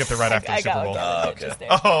gonna get there right after the I Super got Bowl. it. okay. Just there.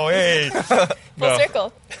 Oh, hey. Full No.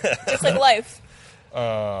 circle. Just like life.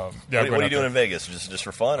 Yeah, What are you doing in Vegas? Just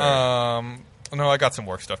for fun? Or? No, I got some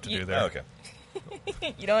work stuff to do there. Oh, okay.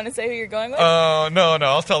 You don't want to say who you're going with? No,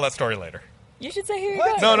 I'll tell that story later. You should say who you're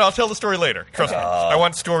going No, with. I'll tell the story later. Trust me. I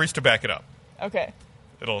want stories to back it up. Okay.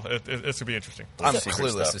 It's gonna be interesting I'm Secret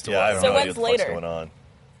clueless stuff. as to Yeah, what- I have So no idea when's what the fuck's later? going on.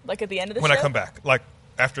 Like at the end of the when show? I come back, like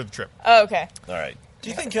after the trip. Oh, okay. All right. Do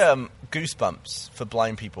you think Goosebumps for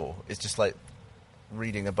blind people is just like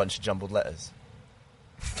reading a bunch of jumbled letters?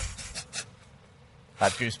 I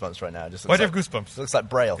have goosebumps right now. It just Why looks do you have like, goosebumps? It looks like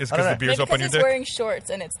Braille. It's I don't because the know. beer's Maybe up on because your he's dick. wearing shorts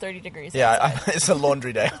and it's 30 degrees. Yeah, outside. it's a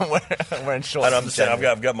laundry day. I'm wearing shorts. I know, I'm and just saying, I've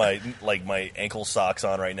sandals. got my ankle socks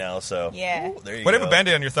on right now. So Yeah. Ooh, there you Whatever go.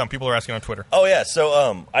 Band-Aid on your thumb. People are asking on Twitter. Oh yeah,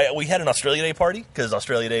 so we had an Australia Day party because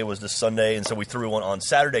Australia Day was this Sunday, and so we threw one on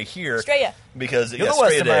Saturday here. Australia. Because You're yeah, the worst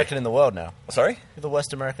Australia Day. American in the world now. Sorry, You're the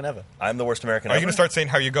worst American ever. I'm the worst American. Are you ever? gonna start saying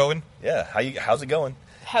how you going? Yeah. How's it going?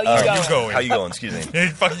 How you How going? you going? How you going? Excuse me. You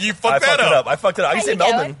fucked I that fucked it up. I fucked it up. I can How say you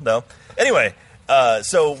Melbourne going? though. Anyway,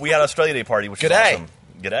 so we had Australia Day party, which was G'day. awesome.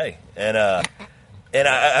 G'day. And I,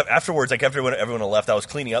 afterwards, like after everyone had left, I was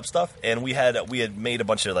cleaning up stuff, and we had made a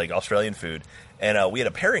bunch of like Australian food, and we had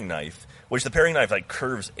a paring knife, which the paring knife like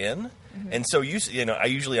curves in. And so I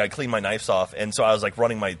usually clean my knives off, and so I was like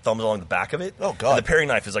running my thumbs along the back of it. Oh, God. And the paring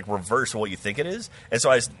knife is like reverse of what you think it is, and so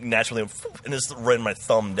I just naturally and just ran my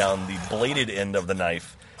thumb down the bladed end of the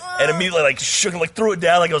knife. And immediately, like, shook and, like, threw it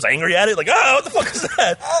down, like, I was angry at it. Like, oh, what the fuck is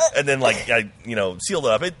that? And then, like, I, sealed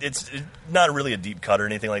it up. It's not really a deep cut or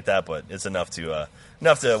anything like that, but it's enough to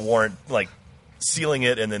warrant, like, sealing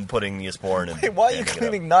it and then putting Neosporin and Hey, why are you banding it up.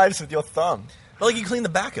 cleaning knives with your thumb? But, like, you clean the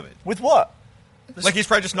back of it. With what? Like he's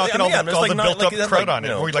probably just knocking I mean, all just, the like, not- built-up like, crud like, on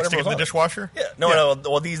it. Or he like stick it in the whatever dishwasher. Yeah. No.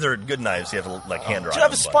 Well, these are good knives. You have to, like, hand dry Do you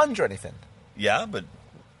have a them, but- sponge or anything? Yeah, but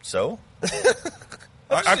so?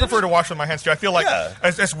 I prefer to wash with my hands too. I feel like, Yeah.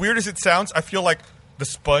 as weird as it sounds, I feel like the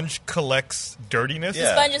sponge collects dirtiness.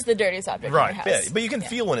 Yeah. Sponge is the dirtiest object Right. in your Yeah, house. but you can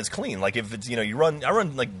feel when it's clean. Like, if it's, I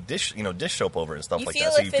run, like, dish soap over it and stuff You like feel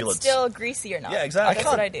that. So if you feel it's still greasy or not. Yeah, exactly. That's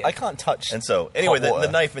what I do. I can't touch. And so, anyway, hot water.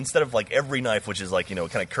 the knife, instead of like every knife, which is like, kind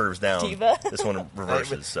of curves down, Diva. this one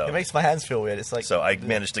reverses. So, It makes my hands feel weird. It's like so I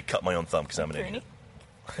managed to cut my own thumb because I'm an idiot.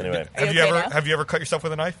 Anyway, Are you okay now? Have you ever cut yourself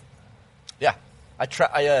with a knife? yeah. I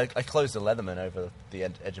closed a Leatherman over the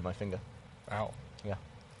edge of my finger. Ow. Yeah,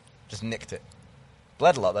 just nicked it.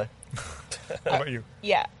 Bled a lot though. How about you?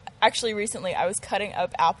 Yeah. Actually, recently I was cutting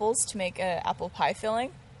up apples to make an apple pie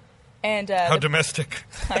filling. And How domestic.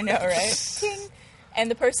 I know, right? Ting.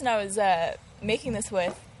 And the person I was making this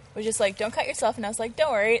with was just like, don't cut yourself. And I was like,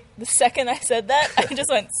 don't worry. The second I said that, I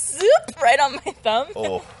just went zoop right on my thumb.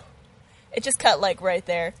 oh, It just cut like right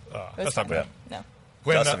there. Oh, It was that's not fine. bad. No.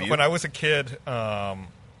 When Gus, have you? when I was a kid,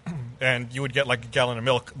 and you would get like a gallon of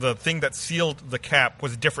milk. The thing that sealed the cap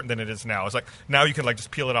was different than it is now. It's like now you can like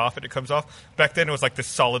just peel it off and it comes off. Back then it was like this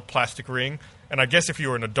solid plastic ring, and I guess if you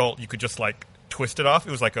were an adult, you could just like twist it off.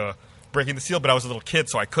 It was like a breaking the seal, but I was a little kid,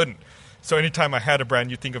 so I couldn't. So anytime I had a brand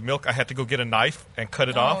new thing of milk, I had to go get a knife and cut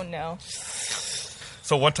it off. Oh no!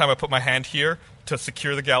 So one time I put my hand here to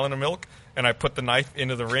secure the gallon of milk, and I put the knife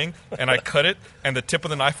into the ring, and I cut it, and the tip of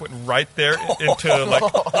the knife went right there into like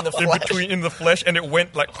in the flesh, and it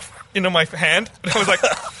went like into my hand. And I was like,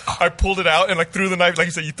 I pulled it out and like threw the knife. Like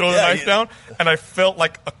you said, you throw the knife down, and I felt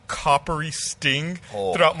like a coppery sting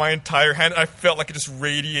throughout my entire hand. I felt like it just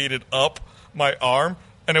radiated up my arm.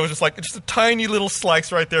 And it was just like just a tiny little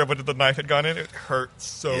slice right there, but if the knife had gone in, it hurt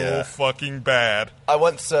so fucking bad. I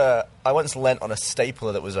once leant on a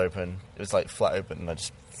stapler that was open. It was like flat open,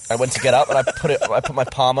 and I went to get up, and I put my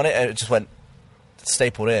palm on it, and it just went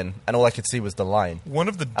stapled in, and all I could see was the line.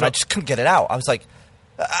 And I just couldn't get it out. I was like,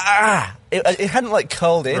 It hadn't like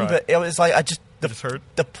curled in, but it was like it just hurt.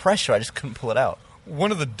 The pressure, I just couldn't pull it out.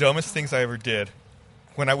 One of the dumbest things I ever did.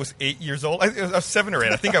 When I was 8 years old, I was 7 or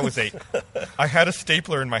 8. I think I was 8. I had a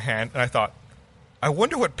stapler in my hand, and I thought, I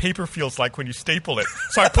wonder what paper feels like when you staple it.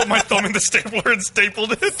 So I put my thumb in the stapler and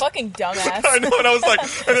stapled it. Fucking dumbass. I know, and I was like,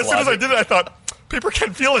 and as soon as I did it, I thought, paper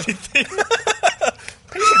can't feel anything.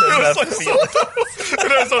 It was like so dumb.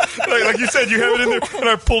 And I was like you said, you have it in there, and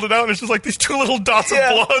I pulled it out, and it's just like these two little dots of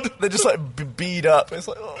blood. They're just like bead up. It's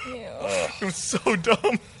like, it was so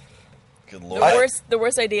dumb. Good Lord. The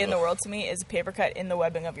worst idea in the world to me is a paper cut in the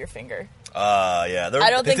webbing of your finger. Yeah. I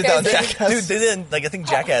don't think there's Jackass. Dude, they didn't, like, I think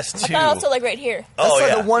Jackass 2. I thought also, like, right here. That's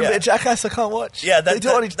like the one bit of Jackass I can't watch. Yeah, they do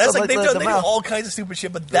all kinds of stupid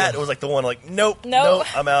shit, but that was like the one, like, nope,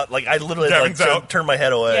 I'm out. Like, I literally turned my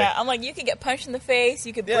head away. Yeah, I'm like, you could get punched in the face,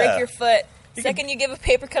 you could break your foot. Second you give a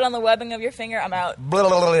paper cut on the webbing of your finger, I'm out.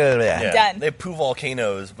 Yeah. Done. They poo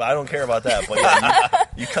volcanoes, but I don't care about that. But yeah,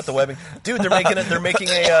 you cut the webbing, dude. They're making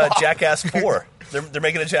a Jackass 4. They're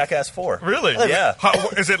making a Jackass 4. Really? Yeah.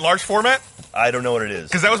 Is it large format? I don't know what it is.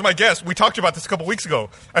 Because that was my guess. We talked about this a couple weeks ago.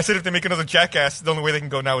 I said if they make another Jackass, the only way they can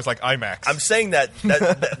go now is like IMAX. I'm saying that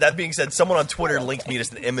being said, someone on Twitter linked me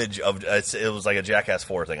just an image of it was like a Jackass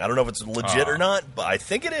 4 thing. I don't know if it's legit or not, but I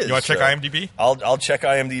think it is. You want to check IMDb? I'll check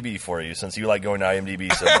IMDb for you since you like going to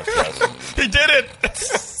IMDb so much. He did it!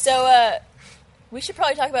 So, we should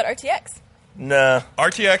probably talk about RTX. Nah.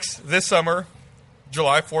 RTX this summer,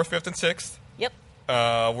 July 4th, 5th, and 6th. Yep.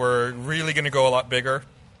 We're really going to go a lot bigger.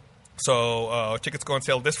 So tickets go on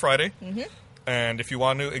sale this Friday. Mm-hmm. And if you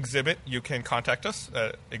want to exhibit, you can contact us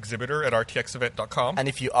at exhibitor@rtxevent.com. And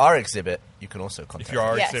if you are exhibit, you can also contact us. If you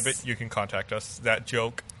are exhibit, you can contact us. That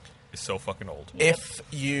joke is so fucking old. If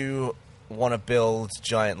you want to build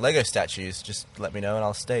giant Lego statues, just let me know and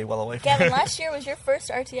I'll stay well away from Gavin, it. last year was your first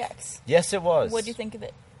RTX. Yes, it was. What'd you think of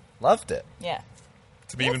it? Loved it. Yeah.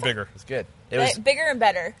 To be even bigger. It was good. It was bigger and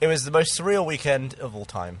better. It was the most surreal weekend of all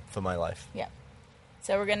time for my life. Yeah.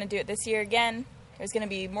 So we're going to do it this year again. There's going to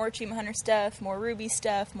be more Achievement Hunter stuff, more Ruby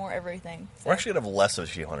stuff, more everything. So. We're actually going to have less of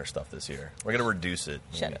Achievement Hunter stuff this year. We're going to reduce it.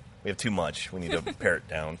 Shut up. We have too much. We need to pare it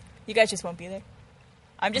down. You guys just won't be there.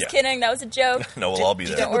 I'm just kidding. That was a joke. No, we'll all be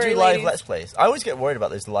there. Don't We'll worry, do live ladies. Let's Plays. I always get worried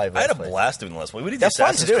about those live I Let's had a Plays. blast doing the Let's Play. We did the That's fun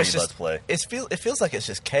to Assassin's do. Creed It's just, Let's Play. it feels like it's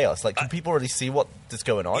just chaos. Like, can people really see what is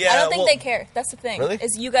going on? Yeah. I don't think well- they care. That's the thing. Really?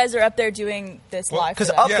 Is you guys are up there doing this live. Because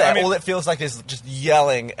for them. up Yeah, there, I mean- all it feels like is just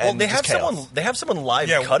yelling and Well, they have just chaos. someone. They have someone live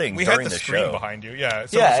Yeah, cutting we had during the the screen show. behind you. Yeah,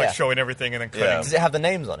 someone's Yeah, like yeah. showing everything and then cutting. Yeah. Does it have the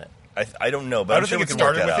names on it? I don't know, but I I'm don't sure think we it can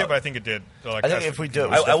work started that with out. you, but I think it did. Like, I think if we do it,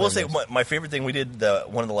 we I will say definitely my favorite thing we did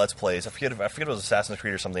one of the Let's Plays. I forget if it was Assassin's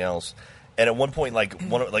Creed or something else. And at one point,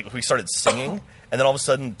 we started singing, and then all of a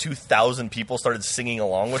sudden, 2,000 people started singing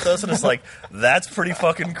along with us, and it's like that's pretty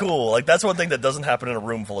fucking cool. Like that's one thing that doesn't happen in a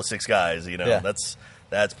room full of 6 guys. You know, Yeah.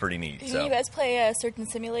 that's pretty neat. Did So you guys play a certain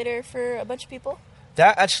simulator for a bunch of people?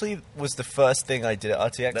 That actually was the first thing I did at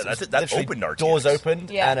RTX. That- It was that literally opened RTX. Doors opened,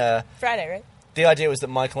 Yeah. and Friday, right? the idea was that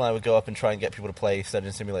Michael and I would go up and try and get people to play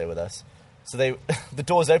Surgeon Simulator with us. So the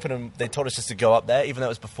doors opened and they told us just to go up there, even though it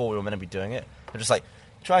was before we were meant to be doing it. They're just like,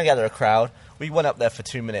 try and gather a crowd. We went up there for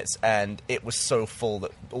 2 minutes and it was so full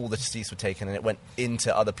that all the seats were taken and it went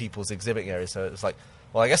into other people's exhibiting areas. So it was like,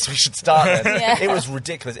 well, I guess we should start then. Yeah. It was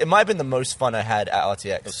ridiculous. It might have been the most fun I had at RTX.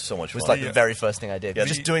 It was so much It was fun. like Yeah. the very first thing I did. Yeah,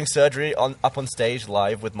 Just the- doing surgery up on stage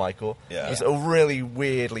live with Michael. Yeah. It was a really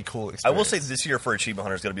weirdly cool experience. I will say this year for Achievement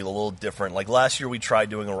Hunter is going to be a little different. Like last year, we tried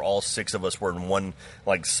doing it where all 6 of us were in one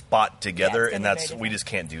spot together, it's and gonna be that's very we different. just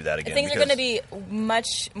can't do that again. Things are because- going to be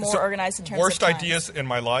much more So, organized in terms worst of times. ideas in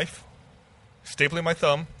my life: stapling my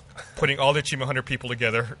thumb, putting all the Achievement Hunter people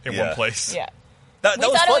together in Yeah. one place. Yeah. That We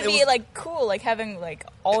was thought fun. it would be like cool, like having like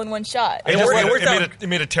all in one shot. It worked out. It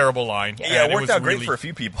made a terrible line. Yeah, and it worked was out great really- for a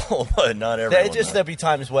few people, but not everyone. There'd be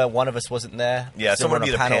times where one of us wasn't there. Yeah, so someone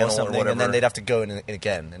we're would on be a at a panel or panel or something, and whatever. then they'd have to go in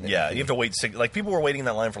again. And Yeah, you have to wait. Like people were waiting in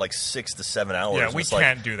that line for like 6 to 7 hours. Yeah, and we it's like,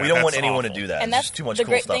 can't do that. We don't want That's anyone awful. to do that. And It's that's just too much the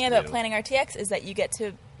cool great stuff thing to about do. planning RTX is that you get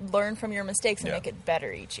to learn from your mistakes and Yeah. make it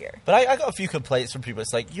better each year. But I got a few complaints from people.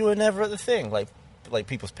 It's like, you were never at the thing, like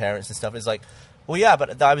people's parents and stuff. It's like, well, yeah,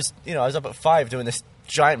 but I was up at 5 doing this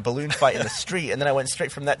giant balloon fight in the street, and then I went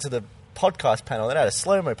straight from that to the podcast panel, then I had a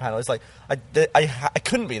slow-mo panel. It's like I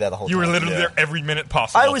couldn't be there the whole time. You were literally Yeah. there every minute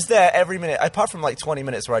possible. I was there every minute, apart from like 20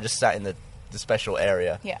 minutes where I just sat in the special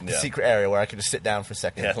area, Yeah. the Yeah. secret area where I could just sit down for a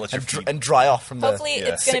second Yeah, let your and, feet- and dry off from Hopefully,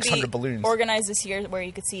 the it's going to 600 be balloons. organized this year where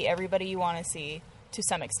you could see everybody you want to see to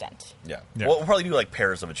some extent. Yeah. Yeah. Well, we'll probably do like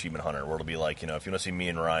pairs of Achievement Hunter, where it'll be like, if you want to see me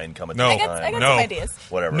and Ryan come at No. the I same got time, No. some ideas.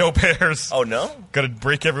 whatever. No pairs. Oh no. Got to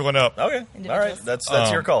break everyone up. Okay. All right. Individuals.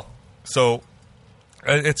 That's your call. So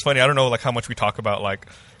it's funny. I don't know like how much we talk about like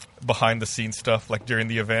behind the scenes stuff like during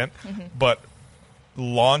the event, but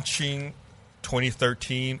launching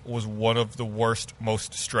 2013 was one of the worst,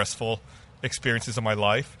 most stressful experiences of my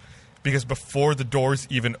life because before the doors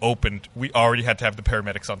even opened, we already had to have the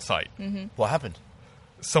paramedics on site. What happened?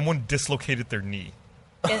 Someone dislocated their knee,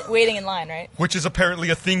 Waiting in line, right? which is apparently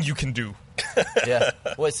a thing you can do. Yeah.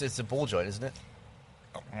 Well, it's a ball joint, isn't it?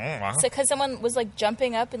 So because someone was like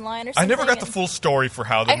jumping up in line or I something. never got the and- full story for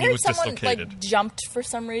how the I knee heard was someone dislocated. like jumped for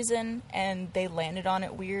some reason and they landed on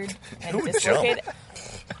it weird and Who would dislocated.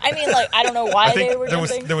 I mean, like I don't know why I think they were there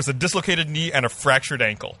jumping. was a dislocated knee and a fractured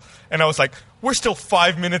ankle, and I was like, "We're still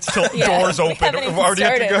 5 minutes till Yeah, doors we open. haven't We've even already had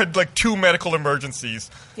to started. go had like 2 medical emergencies.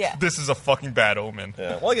 Yeah. This is a fucking bad omen."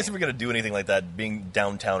 Yeah. Well, I guess if you're gonna do anything like that, being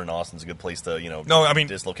downtown in Austin's a good place to No, I mean-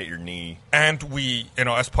 dislocate your knee. And we,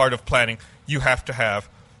 as part of planning, you have to have,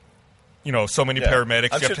 so many Yeah. paramedics.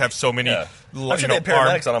 I'm you have sure- to have so many. Yeah. l- I'm sure they had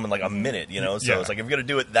armed- paramedics on them in like a minute. So Yeah. it's like if you're gonna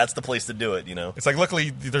do it, that's the place to do it. It's like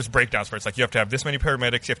luckily there's breakdowns where it's like you have to have this many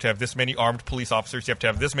paramedics, you have to have this many armed police officers, you have to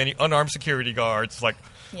have this many unarmed security guards. Like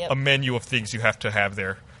Yep. a menu of things you have to have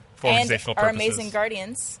there for and organizational our purposes. amazing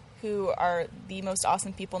guardians, who are the most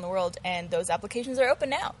awesome people in the world, and those applications are open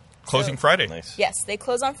now. Closing So- Friday. Nice. Yes, they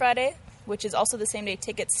close on Friday, which is also the same day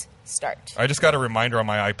tickets start. I just got a reminder on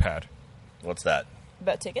my iPad. What's that?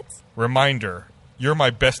 About tickets? Reminder, you're my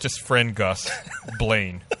bestest friend, Gus.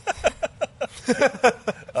 Blaine.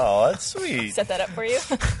 Oh, that's sweet. Set that up for you.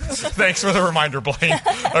 Thanks for the reminder, Blaine.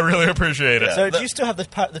 I really appreciate it. Yeah. So do you still have the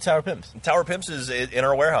Tower Pimps? Tower Pimps is in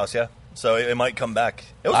our warehouse, yeah. So it might come back.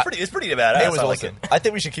 It was pretty. It's pretty badass. It was I awesome. like it. I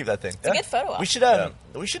think we should keep that thing. It's a good photo op. We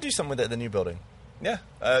should do something with it at the new building. Yeah.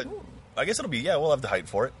 I guess it'll be. Yeah, we'll have the height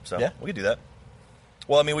for it. So Yeah. we could do that.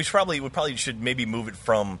 Well, I mean, we probably should maybe move it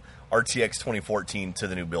from RTX 2014 to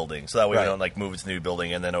the new building, so that way Right. we don't like move it to the new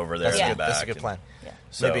building and then over there That's, and Yeah. a, good, back. that's a good and- plan. Yeah.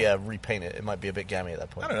 So- Maybe repaint it. It might be a bit gammy at that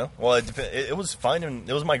point. I don't know. Well, it was fine, and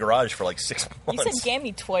it was my garage for like 6 You months. said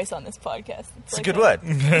gammy twice on this podcast. It's a good word.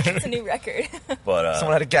 It's a new record. But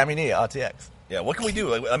Someone had a gammy knee at RTX. yeah, what can we do?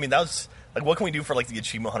 Like, I mean, that was like, what can we do for like the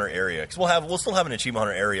Achievement Hunter area? Because we'll still have an Achievement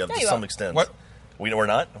Hunter area No, to you some won't. extent. What? We're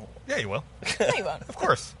not. Yeah, you will. No, you won't. Of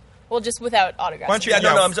course. Well, just without autographs. Why don't you, Yeah,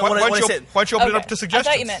 no, I'm- why, when I why don't you- said- why don't you open it Okay. up to I suggestions?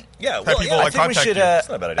 thought you meant- Yeah, Have well, people, yeah, like, I think we contact should. you. That's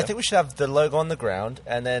not a bad idea. I think we should have the logo on the ground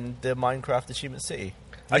and then the Minecraft Achievement City.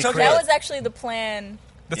 I talked That about- was actually the plan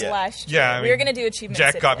Yeah. last year. Yeah, I we were mean, going to do Achievement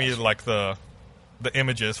Jack City got me last year. like the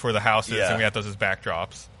images for the houses, Yeah. and we had those as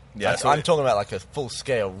backdrops. Yeah, so I'm talking about like a full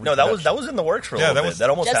scale. no, that was in the works for a Yeah, little that bit. was- That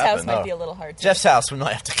almost Jeff's house happened. might Oh. be a little hard to Jeff's house. We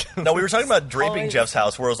might have to go. No, we were talking about draping Always. Jeff's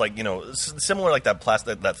house, where it was like similar like that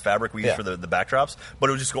plastic, that fabric we use Yeah. for the backdrops, but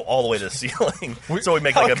it would just go all the way to the ceiling. so we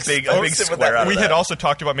make how like a big expensive would square that out of We that. had also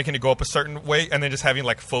talked about making it go up a certain way and then just having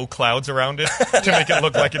like faux clouds around it to make it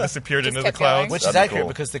look like it disappeared Just into the kept going. clouds. Which That'd is be accurate cool.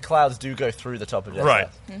 because the clouds do go through the top of Jeff's Right.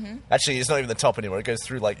 house. Mm-hmm. Actually, it's not even the top anymore. It goes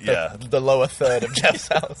through like Yeah. the lower third of Jeff's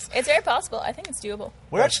house. It's very possible. I think it's doable.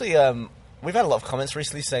 We're actually we've had a lot of comments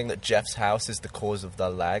recently saying that Jeff's house is the cause of the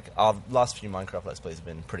lag. Our last few Minecraft Let's Plays have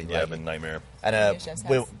been pretty Yeah, laggy. I've been nightmare. And Here's Jeff's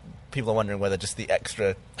house. people are wondering whether just the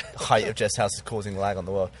extra height of Jeff's house is causing lag on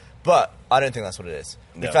the world. But I don't think that's what it is.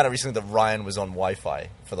 We No. found out recently that Ryan was on Wi-Fi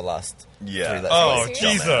for the last Yeah. 3 Let's Oh, Plays.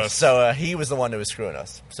 Serious? Jesus. So he was the one who was screwing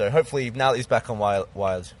us. So hopefully now that he's back on Wired.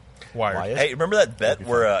 Wired. Hey, remember that bet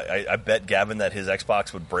where I bet Gavin that his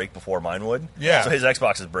Xbox would break before mine would? Yeah. So his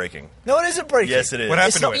Xbox is breaking. No, it isn't breaking. Yes, it is. What happened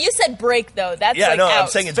It's to not- it? You said break though. That's Yeah, like no, out. I'm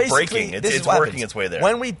saying it's Basically, breaking. this is It's what working happens. its way there.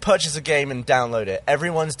 When we purchase a game and download it,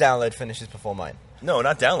 everyone's download finishes before mine. No,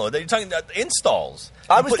 not download. You're talking about installs.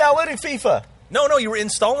 I You was put- downloading FIFA. No, you were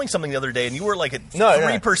installing something the other day, and you were like at No,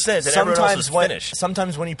 3%, and everyone else was finished.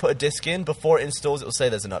 Sometimes when you put a disc in, before it installs, it will say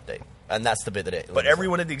there's an update. And that's the bit that it... But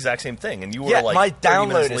everyone did the exact same thing, and you were Yeah, like my 30 download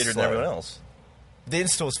minutes is later than slow. everyone else. The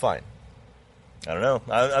install's fine. I don't know.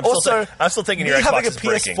 I'm Also, still thinking me your having Xbox a is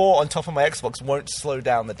breaking. PS4 on top of my Xbox won't slow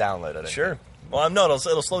down the download, I don't Sure. think. Well, no,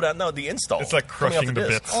 it'll slow down. No, the install. It's like Coming off crushing the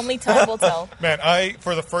disc. bits. Only time will tell. Man,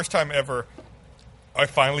 for the first time ever, I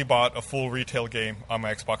finally bought a full retail game on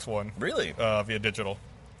my Xbox One. Really? Via digital.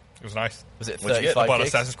 It was nice. Was it What'd you get? 35 I bought gigs?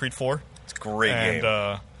 Assassin's Creed 4. It's a great And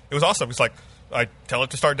game. it was awesome. It's like, I tell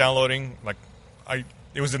it to start downloading.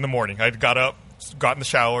 It was in the morning. I got up, got in the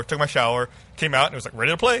shower, took my shower, came out, and it was like,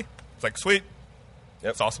 ready to play. It's like, sweet.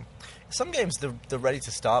 Yep. It's awesome. Some games, they're ready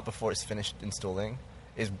to start before it's finished installing.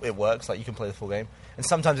 It works, like you can play the full game. And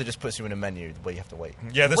sometimes it just puts you in a menu where you have to wait.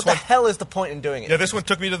 Yeah, this what one- the hell is the point in doing it? Yeah, this one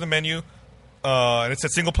took me to the menu, and it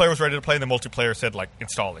said single player was ready to play, and the multiplayer said, like,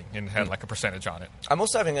 installing, and had, like, a percentage on it. I'm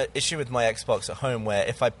also having an issue with my Xbox at home where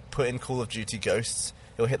if I put in Call of Duty Ghosts,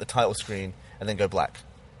 it'll hit the title screen and then go black.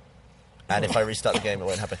 And if I restart the game, it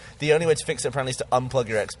won't happen. The only way to fix it apparently is to unplug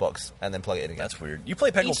your Xbox and then plug it in again. That's weird. You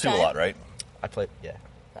play Peggle Each 2 a time? lot, right? I play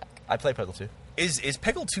Peggle 2. Is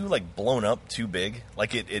Peggle 2 like blown up too big?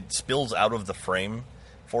 Like it spills out of the frame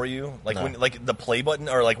for you? Like No. when like the play button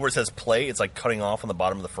or like where it says play, it's like cutting off on the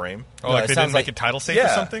bottom of the frame. Oh, No, like it they sounds didn't like- make it title safe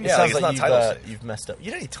Yeah. or something? It Yeah, sounds like it's like not title safe. you've messed up.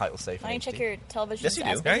 You don't need title safe. Why don't you check HD. your television? Yes, you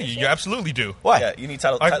do. Yeah, you absolutely do. Why? Yeah, you need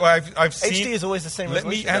title. I've seen... HD is always the same Let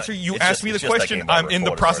me resolution. answer. You It's asked just- me the it's just that question. game over I'm in for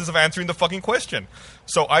the what it's process worth. of answering the fucking question.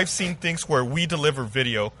 So I've seen things where we deliver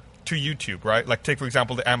video to YouTube, right? Like take for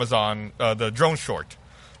example the Amazon the drone short,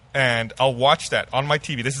 and I'll watch that on my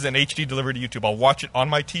TV. This is an HD delivery to YouTube. I'll watch it on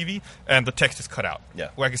my TV, and the text is cut out. Yeah.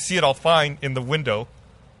 Where I can see it all fine in the window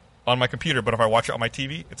on my computer, but if I watch it on my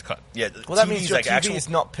TV, it's cut. Yeah, Well, that TVs, means your like TV actual, is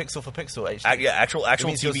not pixel for pixel HD. actual It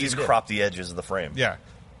means yours TVs is good. crop the edges of the frame. Yeah,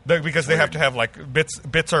 because they have to have like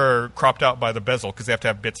bits are cropped out by the bezel because they have to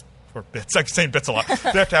have bits. I'm saying bits a lot. They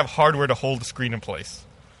have to have hardware to hold the screen in place.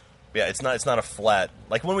 Yeah, it's not a flat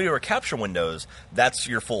like when we were capture windows. That's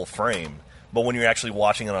your full frame. But when you're actually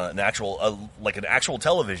watching it on an actual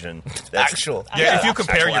television, that's Actual. Yeah, if you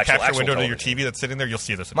compare your actual capture window to your television. TV that's sitting there, you'll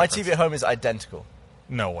see this. My difference. TV at home is identical.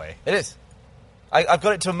 No way. It is. I've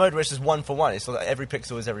got it to a mode where it's just 1 for 1. It's like every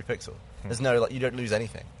pixel is every pixel. There's no you don't lose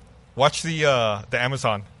anything. Watch the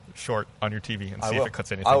Amazon short on your TV and I see will. if it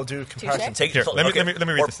cuts anything. I will do a comparison. Take Here, let me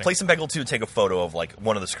read or this thing. play some Peggle 2. Take a photo of like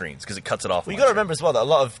one of the screens because it cuts it off. Well, you got to remember as well that a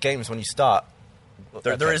lot of games when you start,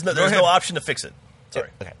 there's no ahead. option to fix it. Sorry.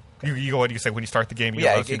 Okay. You go. What do you say when you start the game? You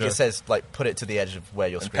Yeah, allows you it to- says like put it to the edge of where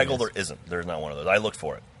your In screen Peggle is, there isn't. There's not one of those. I looked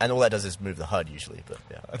for it. and all that does is move the HUD usually. But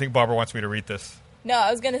yeah, I think Barbara wants me to read this. No,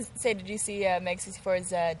 I was gonna say, did you see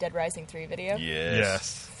Meg64's Dead Rising 3 video?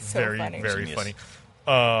 Yes, So very funny. very Genius. funny.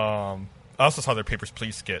 I also saw their Papers,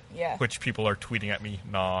 Please skit, Yeah. which people are tweeting at me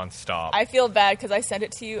nonstop. I feel bad because I sent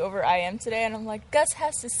it to you over IM today, and I'm like, Gus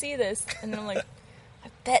has to see this, and then I'm like, I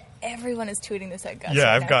bet everyone is tweeting this at Gus. yeah,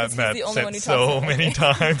 right I've now, 'cause gotten he's that the only one sent who so talks about many it.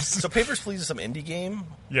 times. So Papers, Please is some indie game.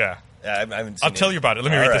 Yeah. I haven't seen I'll tell you about it. Let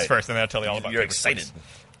me All read this right. first, and then I'll tell you all about it. You're excited.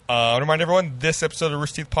 I want to remind everyone, this episode of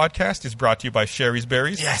Rooster Teeth Podcast is brought to you by Sherry's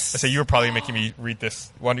Berries. Yes. I say you were probably making me read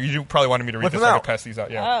this. You probably wanted me to read Whip this. them So I'm out. going to pass these out.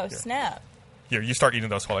 Yeah. Oh, snap. Here, you start eating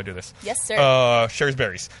those while I do this. Yes, sir. Sherry's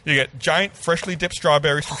Berries. You get giant, freshly dipped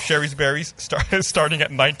strawberries from Sherry's Berries, starting at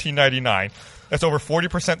 $19.99. That's over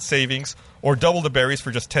 40% savings, or double the berries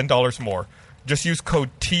for just $10 more. Just use code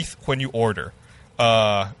TEETH when you order.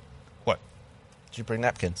 What? did you bring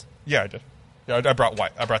napkins? Yeah, I did. Yeah, I brought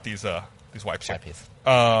these wipes here.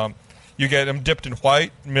 Wipes. You get them dipped in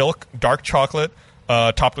white, milk, dark chocolate,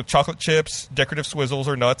 topped with chocolate chips, decorative swizzles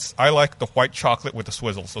or nuts. I like the white chocolate with the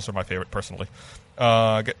swizzles. Those are my favorite, personally.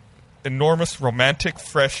 Get enormous, romantic,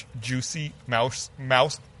 fresh, juicy,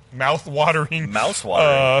 mouth-watering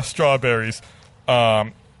Mouth-watering. strawberries.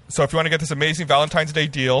 So if you want to get this amazing Valentine's Day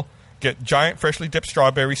deal, get giant, freshly dipped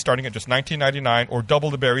strawberries starting at just $19.99, or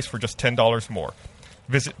double the berries for just $10 more.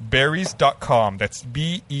 Visit berries.com. That's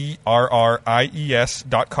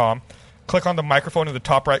BERRIES.com. Click on the microphone in the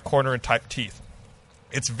top right corner and type teeth.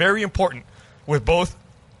 It's very important with both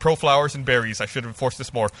Pro Flowers and Berries, I should have enforced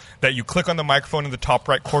this more, that you click on the microphone in the top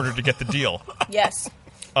right corner to get the deal. Yes.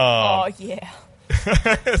 Oh, yeah.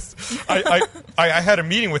 I had a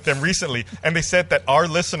meeting with them recently, and they said that our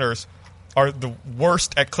listeners are the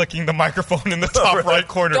worst at clicking the microphone in the top right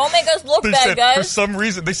corner. Don't make us look They bad, said, guys. For some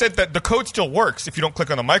reason, they said that the code still works if you don't click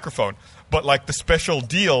on the microphone, but like the special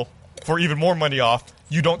deal for even more money off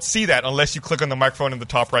You don't see that unless you click on the microphone in the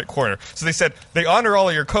top right corner. So they said they honor all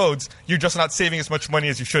of your codes. You're just not saving as much money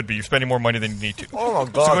as you should be. You're spending more money than you need to. Oh,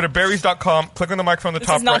 my God. So go to berries.com, click on the microphone in the This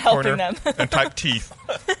is top not right corner, helping them. and type teeth.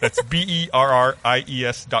 That's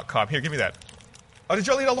BERRIES.com. Here, give me that. Oh, did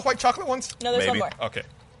you all eat all the white chocolate ones? No, there's Maybe. one more. Okay.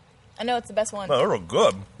 I know it's the best one. Oh, they're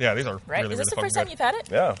good. Yeah, these are Right? really, Is this the really first fucking time you've had it?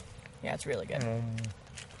 Yeah. Yeah, it's really good.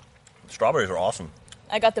 Strawberries are awesome.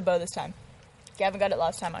 I got the bow this time. Gavin got it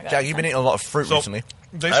last time. I got Jack, it. you've been eating a lot of fruit So, recently.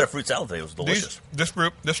 I had a fruit salad today. It was delicious. this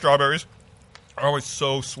fruit, the strawberries, are always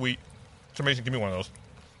so sweet. It's amazing. Give me one of those.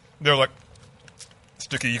 They're like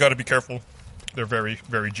sticky. You got to be careful. They're very,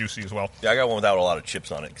 very juicy as well. Yeah, I got one without a lot of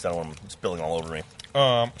chips on it because I don't want them spilling all over me.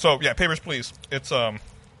 So yeah, Papers, Please. It's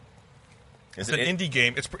Is an indie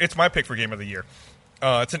game. It's my pick for game of the year.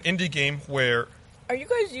 It's an indie game where Are you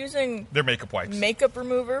guys using they're makeup wipes. makeup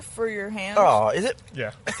remover for your hands? Oh, is it?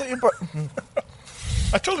 Yeah, I thought you brought...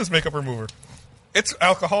 I told this makeup remover. It's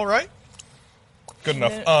alcohol, right? Good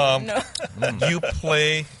enough. No. You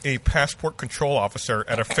play a passport control officer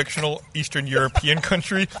at a fictional Eastern European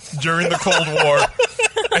country during the Cold War,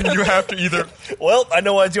 and you have to either Well, I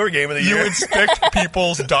know what's your game of the you year. inspect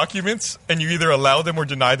people's documents, and you either allow them or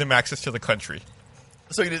deny them access to the country.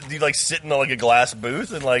 So you like sit in like a glass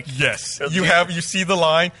booth and like Yes, you see the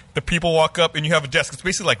line. The people walk up, and you have a desk. It's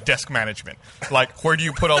basically like desk management. Like, where do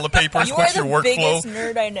you put all the papers? You What's are your the workflow biggest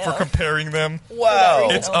nerd I know. for comparing them? Wow.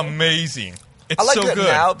 For It's that reason. amazing. It's I like so that good.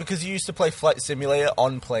 now because you used to play Flight Simulator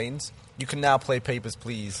on planes. You can now play Papers,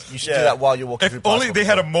 Please. You should Yeah. do that while you're walking If through only passport they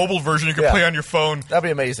had a control. mobile version you could Yeah. play on your phone. That'd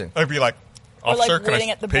be amazing. I'd be like, Or officer, like can waiting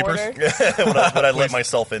I at the papers? border. when I let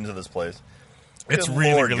myself into this place. It's Good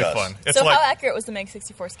really, Lord, really Gus. fun. It's So like how accurate was the Meg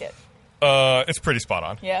 64 skit? it's pretty spot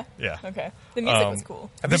on. Yeah? Yeah. Okay. The music was cool.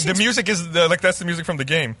 The music is that's the music from the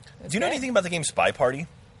game. Do you know great. anything about the game Spy Party?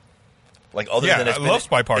 Like other Yeah, than it's I been, love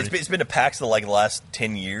Spy Party. It's been to PAX the last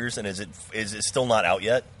 10 years, and is it still not out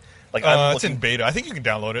yet? Like I'm It's in looking, beta. I think you can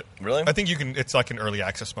download it. Really? I think you can. It's like in early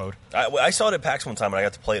access mode. I saw it at PAX one time, and I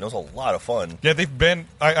got to play it. And it was a lot of fun. Yeah, they've been.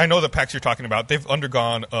 I know the packs you're talking about. They've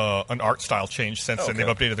undergone an art style change since then. Okay.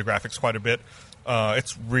 They've updated the graphics quite a bit.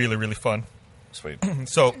 It's really, really fun. Sweet.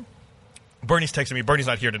 So, Bernie's texting me. Bernie's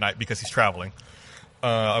not here tonight because he's traveling.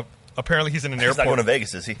 Apparently, he's in an He's airport. not going to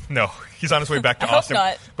Vegas, is he? No, he's on his way back to I hope Austin.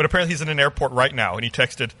 not. But apparently, he's in an airport right now, and he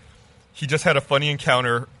texted. He just had a funny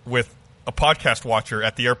encounter with a podcast watcher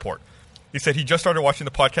at the airport. He said he just started watching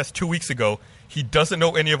the podcast 2 weeks ago. He doesn't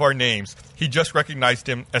know any of our names. He just recognized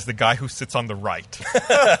him as the guy who sits on the right.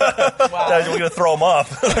 Wow. We're going to throw him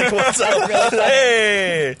off. Like, what's up? really funny.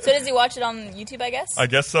 Hey, So does he watch it on YouTube, I guess? I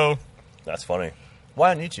guess so. that's funny.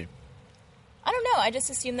 Why on YouTube? I don't know. I just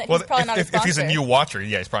assume that Well, he's probably not a if sponsor. he's a new watcher,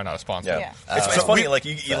 yeah, he's probably not a sponsor. Yeah, Yeah. it's So funny. we- Like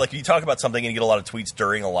you talk about something and you get a lot of tweets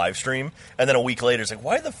during a live stream, and then a week later it's like,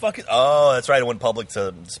 why the fuck? Oh, that's right. It went public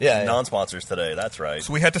to Yeah. non-sponsors today. That's right.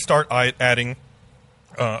 So we had to start adding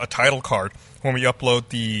a title card when we upload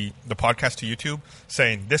the podcast to YouTube,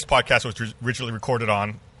 saying this podcast was originally recorded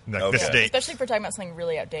on this Okay. date, Especially if we're talking about something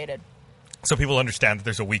really outdated. so people understand that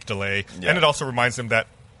there's a week delay, Yeah. and it also reminds them that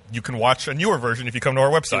you can watch a newer version if you come to our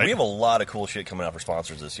website. We have a lot of cool shit coming out for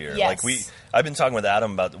sponsors this year. Yes. Like I've been talking with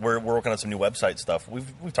Adam about we're working on some new website stuff. We've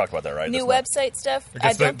talked about that, right? New That's not- website stuff. I I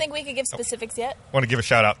guess don't that- think we could give specifics yet. I want to give a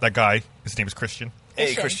shout out. That guy, his name is Christian.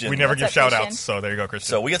 Hey, Christian. We never What's give up, shout Christian? outs, so there you go, Christian.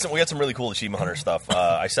 So we got some really cool Achievement Hunter stuff.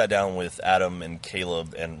 I sat down with Adam and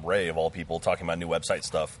Caleb and Ray of all people talking about new website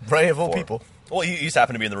stuff. Ray of all people. Well, he just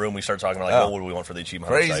happened to be in the room. We started talking about like, Oh. what do we want for the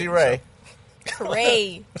Achievement Hunter Crazy site? Ray.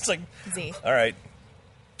 Crazy. It's like, all right.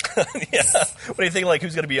 Yeah. What do you think? Like,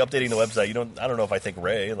 who's going to be updating the website? I don't know if I think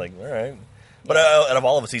Ray. Like, all right. But out of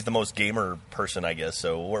all of us, he's the most gamer person, I guess.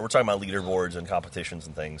 So we're talking about leaderboards and competitions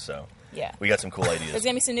and things. So Yeah. we got some cool There's ideas.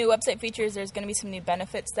 going to be some new website features. There's going to be some new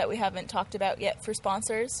benefits that we haven't talked about yet for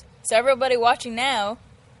sponsors. So everybody watching now,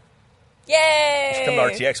 yay! Come to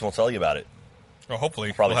RTX and we'll tell you about it. well,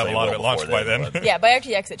 hopefully Probably we'll have a say lot of well it launched before by then, then. but- Yeah, by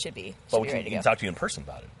RTX it should be But we ready can to go. talk to you in person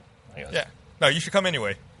about it, I guess. Yeah. No, you should come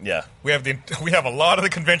anyway. Yeah. We have a lot of the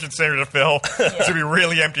convention center to fill. It's gonna be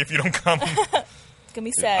really empty if you don't come. It's going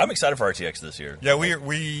to be sad. I'm excited for RTX this year. Yeah,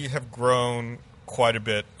 we have grown quite a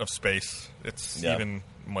bit of space. It's Yeah. even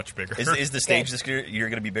much bigger. Is the stage Good. this year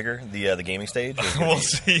going to be bigger? The gaming stage? Or is it gonna we'll be-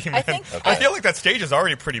 see, man. think- I feel like that stage is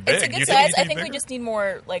already pretty big. It's a Do good you think it size. needs to I be think we bigger? just need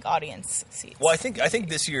more like audience seats. Well, I think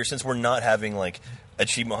this year, since we're not having like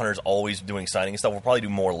Achievement Hunters always doing signing and stuff, we'll probably do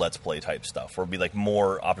more Let's Play type stuff. Where it'll be like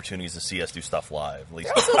more opportunities to see us do stuff live. At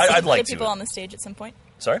least Also, I'd some like other to. people on the stage at some point.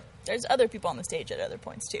 Sorry? There's other people on the stage at other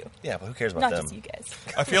points too. Yeah, but who cares about Not them? just you guys.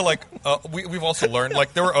 I feel like we've also learned,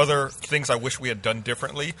 like, there were other things I wish we had done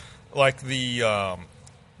differently, like the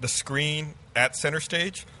the screen at center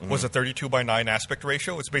stage was a 32:9 aspect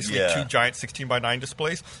ratio. It's basically two giant 16:9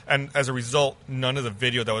 displays, and as a result, none of the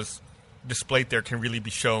video that was displayed there can really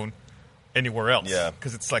be shown anywhere else. Yeah,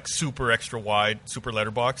 because it's like super extra wide, super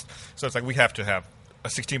letterboxed. So it's like we have to have a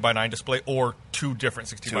 16:9 display or two different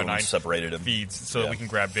 16:9 separated feeds so that we can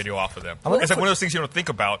grab video off of them. wonder It's if like one of those things you don't think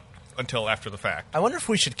about until after the fact. I wonder if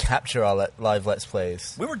we should capture our live Let's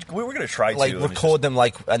Plays. We were going to try like to record them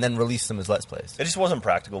and then release them as Let's Plays. It just wasn't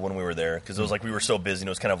practical when we were there because it was like we were so busy and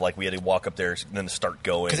it was kind of like we had to walk up there and then start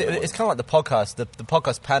going. Because it's kind of like the podcast. The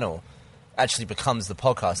podcast panel actually becomes the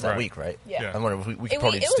podcast that week, right? Yeah. I wonder if we could It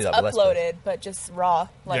probably just do that. was with Let's Plays. uploaded, but just raw.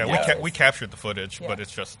 Like we captured the footage, but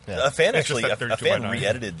it's just a fan it's just actually that a fan 32:9.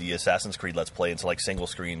 re-edited the Assassin's Creed Let's Play into like single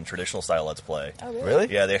screen traditional style Let's Play. Oh, really?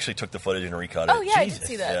 Really? Yeah, they actually took the footage and recut it. Oh, yeah, I did Jesus.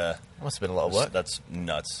 see that. Yeah, That must have been a lot of work. that's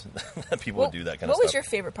nuts. that people would do that kind of What stuff. was your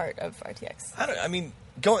favorite part of RTX? I mean,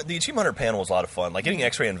 the Achievement Hunter panel was a lot of fun. Like getting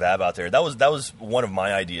X-Ray and Vab out there, that was one of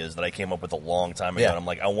my ideas that I came up with a long time ago. Yeah. And I'm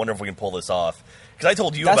like, I wonder if we can pull this off. Because I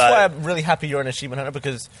told you That's about why it. I'm really happy you're an achievement hunter,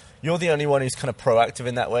 because you're the only one who's kind of proactive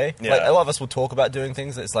in that way. Yeah. Like a lot of us will talk about doing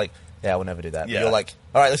things that's like, yeah, we'll never do that. But Yeah. you're like,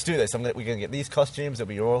 all right, let's do this. We're going to get these costumes. It'll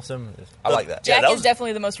be awesome. I like that. Yeah, Jack that is was-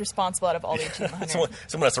 definitely the most responsible out of all the Achievement Hunters.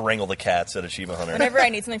 Someone has to wrangle the cats at Achievement Hunter. Whenever I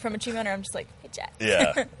need something from Achievement Hunter, I'm just like, hey, Jack.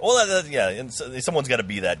 Yeah. Well, yeah, and so, someone's got to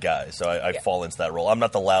be that guy. So I fall into that role. I'm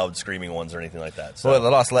not the loud screaming ones or anything like that. So. Well, the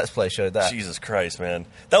last Let's Play showed that. Jesus Christ, man.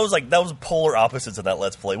 That was polar opposites of that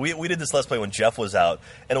Let's Play. We did this Let's Play when Jeff was out,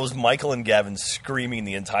 and it was Michael and Gavin screaming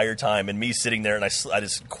the entire time, and me sitting there, and I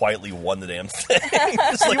just quietly won the damn thing.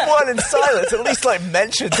 Just You won in silence. At least like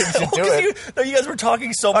mention things you're doing. You guys were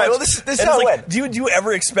talking so much. right, well, this is And how it's it like, went. do you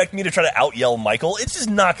ever expect me to try to out yell Michael? It's just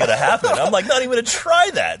not going to happen. I'm like, not even going to try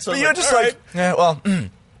that. So But I was you're just all like, yeah, well,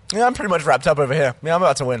 yeah, I'm pretty much wrapped up over here. Yeah, I'm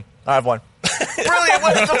about to win. I've won. Brilliant.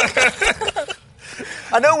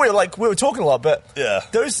 I know we were talking a lot, but Yeah.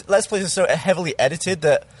 those Let's Plays are so heavily edited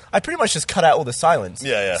that I pretty much just cut out all the silence.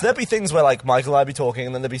 Yeah, yeah. So there'd be things where like Michael and I'd be talking,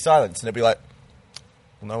 and then there'd be silence, and it'd be like,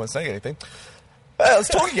 well, no one's saying anything. Let's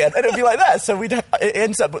talk again, and it'd be like that. So it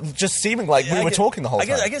ends up just seeming like we were talking the whole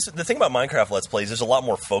time. I guess the thing about Minecraft Let's Plays, there's a lot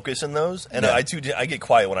more focus in those, and I get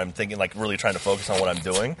quiet when I'm thinking, like really trying to focus on what I'm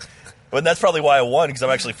doing. But that's probably why I won, because I'm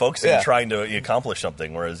actually focusing and trying to accomplish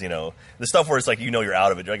something. Whereas the stuff where it's like you're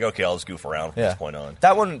out of it, you're like, okay, I'll just goof around from this point on.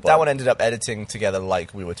 That one ended up editing together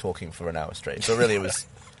like we were talking for an hour straight. So really, it was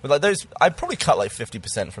but like those. I probably cut like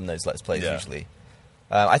 50% from those Let's Plays usually.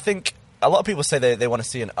 I think a lot of people say they want to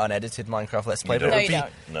see an unedited Minecraft Let's Play, You but don't. No,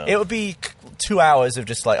 you don't. it would be 2 hours of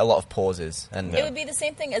just like a lot of pauses and It would be the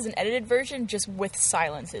same thing as an edited version, just with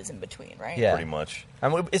silences in between, right? Yeah. Pretty much.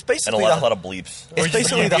 and it's And basically a lot of bleeps. Or It's you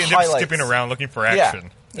basically the end up highlights. skipping around looking for Yeah.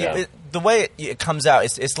 action. Yeah. The way it comes out,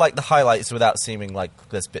 it's like the highlights without seeming like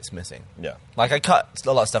there's bits missing. Yeah. Like I cut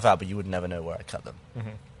a lot of stuff out, but you would never know where I cut them.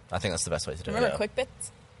 I think that's the best way to do Remember it. Quick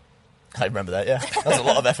Bits? I remember that. Yeah, that was a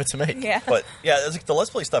lot of effort to make. Yeah. But yeah, it's like the Let's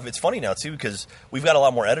Play stuff. It's funny now too because we've got a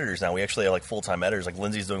lot more editors now. We actually have like full-time editors. Like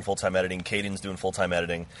Lindsay's doing full-time editing, Caden's doing full-time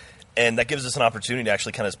editing, and that gives us an opportunity to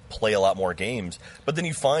actually kind of play a lot more games. But then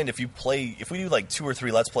you find if we do like 2 or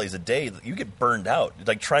 3 Let's Plays a day, you get burned out.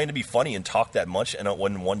 Like trying to be funny and talk that much and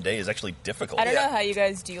one day is actually difficult. I don't know how you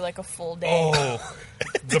guys do like a full day. Oh,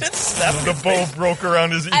 the bow broke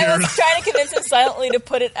around his I ears. was trying to convince him silently to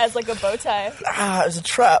put it as like a bow tie. Ah, it was a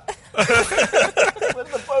trap. Where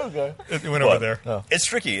did the bow go? It went over there. It's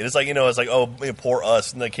tricky. It's like it's like poor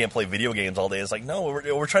us, and they can't play video games all day. It's like no,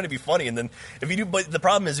 we're trying to be funny, and then if you do, but the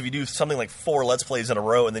problem is if you do something like 4 Let's Plays in a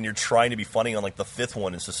row, and then you're trying to be funny on like the 5th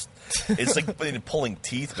one, it's like pulling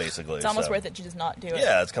teeth basically. It's almost worth it to just not do it.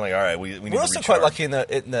 Yeah, it's kind of like all right. We need We're to also recharge. quite lucky in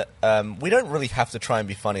that we don't really have to try and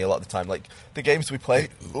be funny a lot of the time. Like the games we play,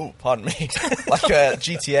 pardon me, like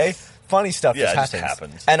GTA, funny stuff Yeah, just it just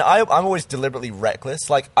happens. happens. And I'm always deliberately reckless.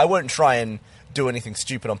 Like I won't try and do anything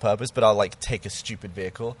stupid on purpose, but I'll like take a stupid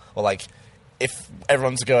vehicle, or like if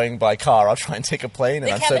everyone's going by car, I'll try and take a plane.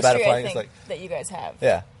 And The I'm so bad at chemistry, playing. I It's think, like that you guys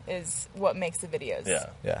have is what makes the videos.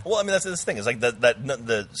 Yeah. Well, I mean, that's the thing. It's like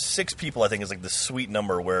the 6 people, I think, is like the sweet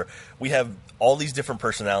number where we have all these different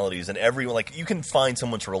personalities, and everyone, like, you can find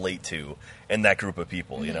someone to relate to in that group of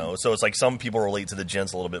people, you know? So it's like some people relate to the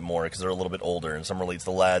gents a little bit more because they're a little bit older, and some relate to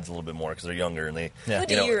the lads a little bit more because they're younger, and they, Who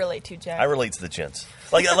do you relate to, Jack? I relate to the gents.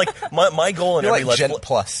 Like my goal in You're every like Let's Gent Play.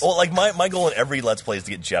 Plus. Well, like my goal in every Let's Play is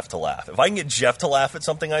to get Jeff to laugh. If I can get Jeff to laugh at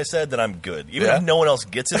something I said, then I'm good. Even Yeah. if no one else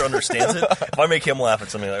gets it or understands it, if I make him laugh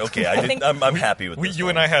at something, like okay, I'm happy with this. You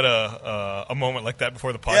one. and I had a moment like that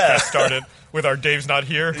before the podcast Yeah. started with our Dave's not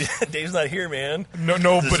here. Dave's not here, man.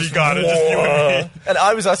 Nobody got it, just you and me. And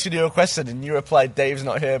I was asking you a question, and you replied, "Dave's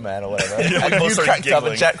not here, man,or whatever." we And both you started cracked up,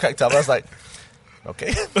 giggling. and Jack cracked up. I was like,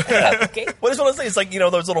 Okay. Okay. But it's one of those things. It's like,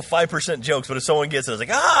 those little 5% jokes, but if someone gets it, it's like,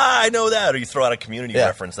 I know that. Or you throw out a community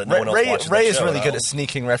reference that no one else watches. Ray the is show, really good at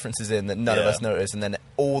sneaking references in that none of Yeah. us notice, and then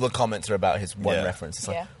all the comments are about his one reference. It's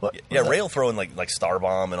like, Yeah. what? Yeah, Ray will throw in like Star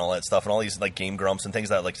Bomb and all that stuff, and all these like Game Grumps and things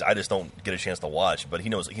that like I just don't get a chance to watch. But he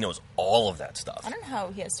knows all of that stuff. I don't know how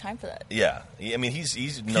he has time for that. Yeah, I mean he's He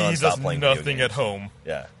nonstop does playing video nothing games. at home.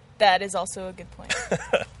 Yeah, That is also a good point.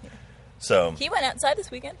 so He went outside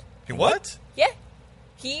this weekend. what? Yeah.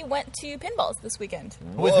 He went to pinballs this weekend.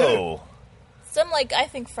 With who? Whoa! Some, I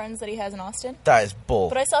think friends that he has in Austin. That is bull.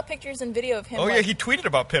 But I saw pictures and video of him, Oh yeah, he tweeted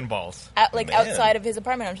about pinballs. Man. outside of his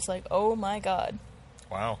apartment. I'm just like, oh my god.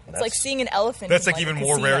 Wow. It's like seeing an elephant. That's in, like a even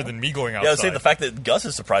more casino. rare than me going outside. Yeah, I would say the fact that Gus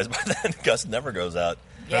is surprised by that. Gus never goes out.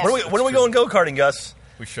 Yeah. When are we going go karting, Gus?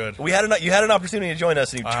 we should. You had an opportunity to join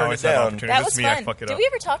us, and you I turned it always have down. opportunities. That Just was me, I fun. fuck it Did up. we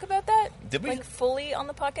ever talk about that? Did we? Fully on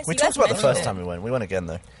the podcast? we You talked guys about the mentioned first it. time we went. We went again,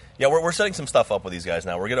 though. Yeah, we're setting some stuff up with these guys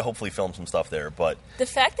now. We're gonna hopefully film some stuff there, but The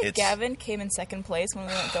fact that It's- Gavin came in second place when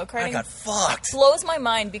we went go I karting got fucked. blows my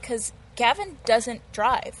mind because Gavin doesn't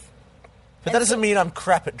drive. But that doesn't mean I'm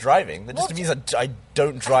crap at driving. That just Well, means I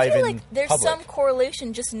don't drive I feel in like there's public. some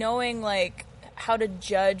correlation just knowing how to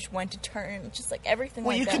judge when to turn, just everything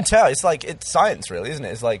Well, like you that. can tell. It's science, really, isn't it?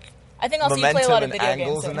 It's like I think also you play a momentum lot of and video games,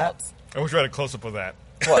 angles so it and that. helps. I wish we had a close up of that.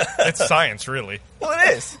 what? It's science, really. Well,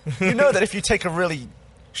 it is. You know that if you take a really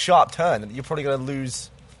sharp turn, you're probably going to lose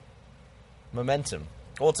momentum.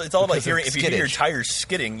 Well, it's all about Because of hearing. If you hear your skiddage. tires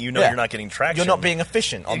skidding, you know Yeah. you're not getting traction. You're not being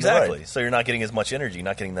efficient on the exactly. road. So you're not getting as much energy.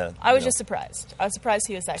 Not getting that. I was just surprised. I was surprised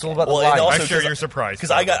he was that It's all good. about the Well, and line. also I'm sure 'cause- you're surprised.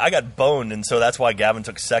 because I got boned, and so that's why Gavin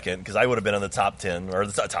took second. Because I would have been in the top 10 or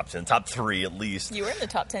the top 10, top 3 at least. You were in the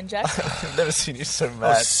top 10, Jack. I've never seen you so I mad.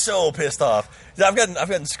 was so pissed off. I've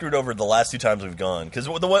gotten screwed over the last 2 times we've gone. Because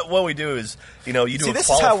what we do is you do See, a this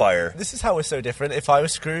qualifier. this is how we're so different. If I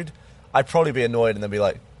was screwed, I'd probably be annoyed and then be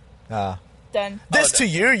like, Done. this to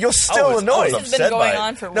you, you're I still was annoyed. This has been upset going by it.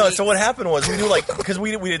 on for No, weeks. so what happened was we do because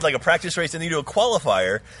we did like a practice race and then you do a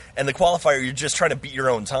qualifier, and the qualifier you're just trying to beat your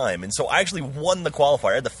own time. And so I actually won the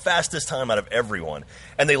qualifier. I had the fastest time out of everyone,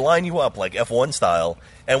 and they line you up like F1 style.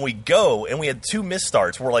 And we go, and we had 2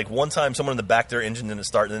 misstarts. Where like one time someone in the back their engine didn't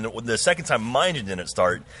start, and then the second time my engine didn't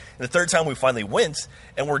start. And the third time we finally went,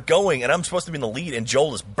 and we're going, and I'm supposed to be in the lead, and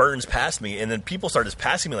Joel just burns past me, and then people start just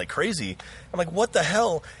passing me like crazy. I'm like, what the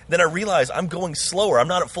hell? Then I realize I'm going slower. I'm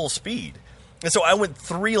not at full speed. And so I went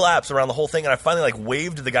 3 laps around the whole thing, and I finally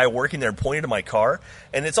waved to the guy working there and pointed to my car.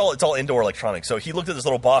 And it's all indoor electronics. So he looked at this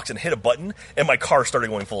little box and hit a button, and my car started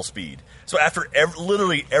going full speed. So after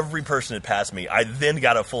literally every person had passed me, I then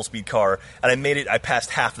got a full speed car, and I made it. I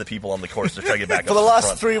passed half the people on the course to try to get back For up the to last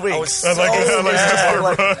front. 3 weeks. I was I so like it. I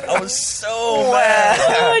like mad. it. I was so mad.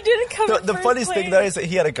 Oh, I didn't come in The first funniest thing place. though is that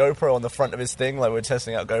he had a GoPro on the front of his thing, like we're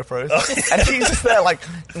testing out GoPros, and he's just there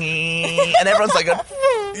and everyone's like,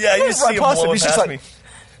 Yeah, you just right see him past him. blowing He's just past like, me.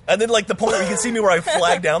 And then, the point where you can see me where I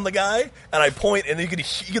flag down the guy, and I point, and you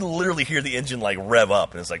can literally hear the engine, rev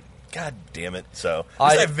up. And it's like, God damn it. So,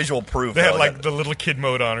 I have visual proof. They had though, the little kid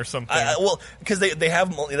mode on or something. well, because they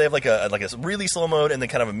have like a really slow mode, and then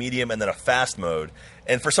kind of a medium, and then a fast mode.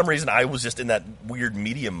 And for some reason, I was just in that weird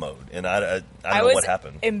medium mode, and I don't know was what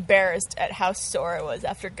happened. embarrassed at how sore I was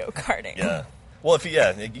after go-karting. Yeah. Well,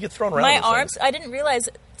 you get thrown around. My those arms, things. I didn't realize,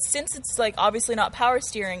 since it's obviously not power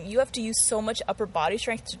steering, you have to use so much upper body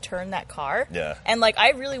strength to turn that car. Yeah. And I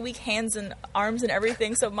have really weak hands and arms and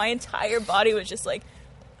everything, so my entire body was just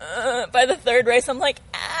by the third race, I'm like,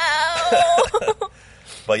 ow!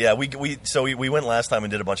 But yeah, we went last time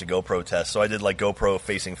and did a bunch of GoPro tests. So I did GoPro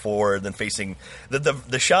facing forward, then facing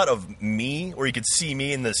the shot of me where you could see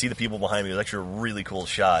me and see the people behind me was actually a really cool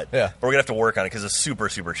shot. Yeah. But we're gonna have to work on it because it's super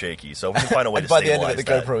super shaky. So we can find a way and to by the end of stabilize it,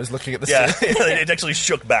 the that. GoPro was looking at the Yeah, ceiling. it actually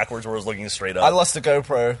shook backwards where it was looking straight up. I lost a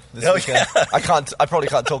GoPro this Oh, weekend. yeah. I probably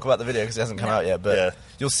can't talk about the video because it hasn't come out yet, but Yeah.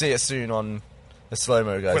 you'll see it soon on the Slow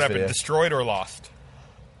Mo Guys what happened? video. Destroyed or lost?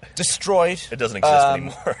 Destroyed. It doesn't exist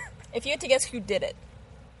anymore. If you had to guess who did it,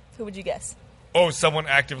 who would you guess? Oh, someone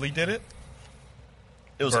actively did it?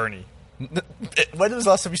 It was Bernie. When was the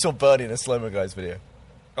last time you saw Bernie in a Slow Mo Guys video?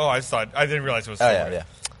 Oh, I didn't realize it was Oh someone. yeah.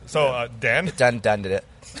 So, Dan? Dan did it.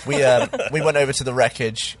 We went over to the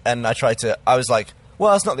wreckage, and I was like,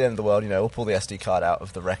 well, it's not the end of the world, we'll pull the SD card out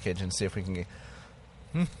of the wreckage and see if we can get...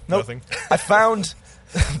 Nope. Nothing. I found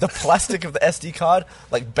the plastic of the SD card,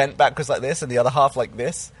 bent backwards like this, and the other half like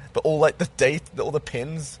this, but all all the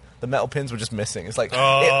pins, the metal pins were just missing. It's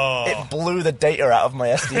Oh. it blew the data out of my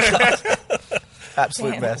SD card.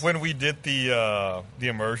 Absolute Damn. mess. When we did the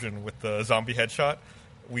immersion with the zombie headshot,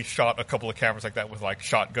 we shot a couple of cameras like that with like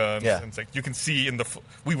shotguns. Yeah. And it's like you can see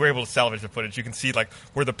we were able to salvage the footage. You can see like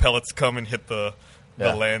where the pellets come and hit the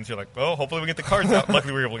lens. You're like, oh, hopefully we get the cards out.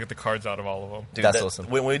 Luckily, we were able to get the cards out of all of them. Dude, That's awesome.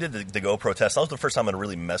 When we did the GoPro test, that was the first time I'd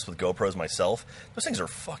really messed with GoPros myself. Those things are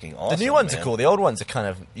fucking awesome. The new ones man. are cool. The old ones are kind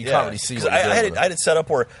of you can't really see. 'Cause What you're doing I with had it set up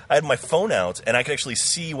where I had my phone out and I could actually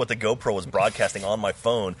see what the GoPro was broadcasting on my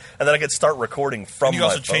phone, and then I could start recording from And you my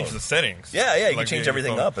also phone. change the settings. Yeah, you Like can change your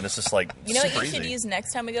everything phone. up, and it's just like You know what super you should easy. use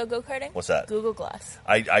next time we go go-karting? What's that? Google Glass.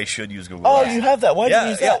 I should use Google Oh, Glass. you have that? Why didn't you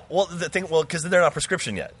use that? Well, because they're not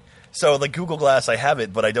prescription yet. So like Google Glass, I have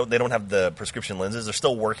it, but they don't have the prescription lenses. They're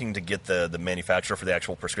still working to get the manufacturer for the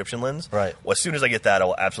actual prescription lens. Right. Well, as soon as I get that, I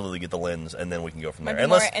will absolutely get the lens, and then we can go from Might there. be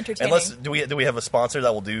more entertaining. Unless do we have a sponsor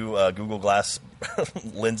that will do Google Glass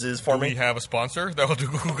lenses for Do me? we have a sponsor that will do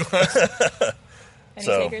Google Glass? Any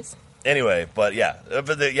So- takers? Anyway, but yeah,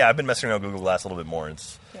 I've been messing around with Google Glass a little bit more.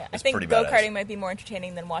 It's Yeah, I it's think pretty go-karting badass. might be more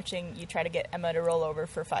entertaining than watching you try to get Emma to roll over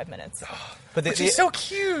for 5 minutes. But She's so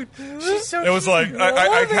cute. She's so It was like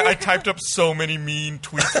I typed up so many mean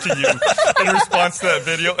tweets to you in response to that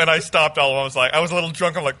video, and I stopped all of them. I was a little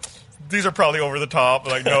drunk. I'm like, these are probably over the top.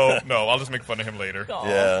 Like, no, I'll just make fun of him later. Aw.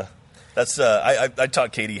 Yeah. That's I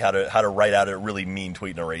taught Katie how to write out a really mean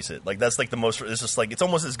tweet and erase it. Like that's like the most. It's just like it's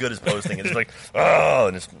almost as good as posting. It's like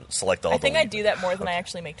and just select all. I think I delete. do that more than I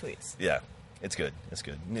actually make tweets. Yeah, it's good. It's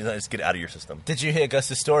good. Just get it out of your system. Did you hear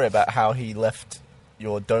Gus's story about how he left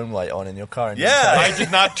your dome light on in your car? Yeah. I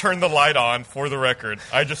did not turn the light on, for the record.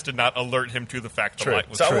 I just did not alert him to the fact the True. light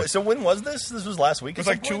was So when was this? This was last week. It was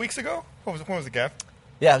like 2 weeks ago. When was it, Gav?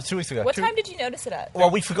 Yeah, it was 2 weeks ago. What time did you notice it at?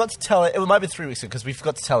 Well, we forgot to tell it. It might be 3 weeks ago because we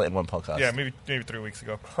forgot to tell it in one podcast. Yeah, maybe 3 weeks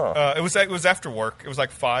ago. Huh. It was after work. It was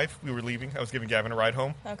like 5. We were leaving. I was giving Gavin a ride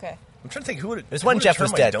home. Okay. I'm trying to think who would. It was when Jeff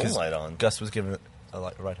was dead Dome because light on. Gus was given a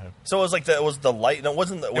ride home. So it was like it was the light. No, it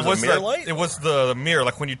wasn't. Was it a mirror light? It was the mirror,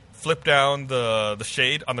 like when you flip down the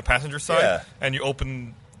shade on the passenger side, Yeah. and you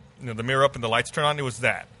open the mirror up and the lights turn on. It was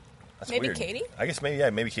that. That's Maybe weird. Katie? I guess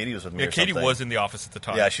maybe Katie was with me. Yeah, or Katie something. was in the office at the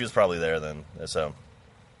time. Yeah, she was probably there then. So,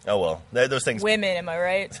 oh well, those things. Women, am I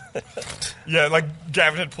right? Yeah, like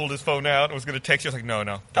Gavin had pulled his phone out and was going to text you. I was like,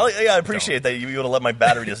 no. I appreciate that you would have let my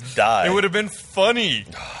battery just die. It would have been funny.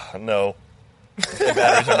 No.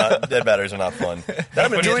 Dead batteries are not fun. That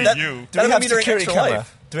Funny doing to that. you. Do we have a during security Extra camera?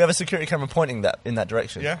 Life. Do we have a security camera pointing in that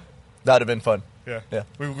direction? Yeah. That would have been fun. Yeah. Yeah.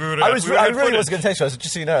 We would I have. really was going to text you. I was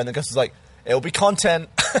just so you know, and then Gus was like, "It'll be content,"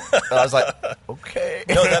 and I was like, "Okay."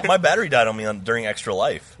 No, my battery died on me during Extra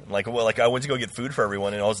Life. Like I went to go get food for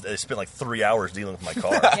everyone, and I spent like 3 hours dealing with my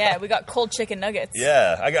car. Yeah, we got cold chicken nuggets.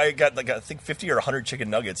 Yeah, I got like I think 50 or 100 chicken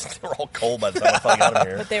nuggets. They were all cold by the time I finally got them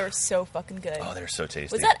here. But they were so fucking good. Oh, they're so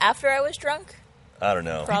tasty. Was that after I was drunk? I don't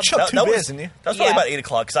know. Probably. chugged two That beers, was, didn't you? That was probably Yeah. about 8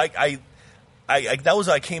 o'clock. Because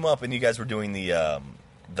I came up and you guys were doing the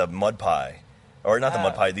mud pie, or not the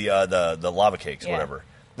mud pie, the lava cakes, or Yeah. whatever.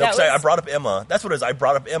 No, That because I was- brought up Emma. That's what it is. I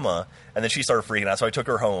brought up Emma, and then she started freaking out. So I took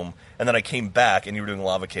her home, and then I came back, and you were doing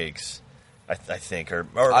lava cakes. I think, or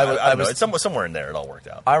I don't know. It's somewhere in there. It all worked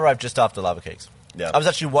out. I arrived just after lava cakes. Yeah. I was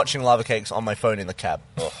actually watching lava cakes on my phone in the cab.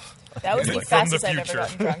 That was the From the fastest I've ever future.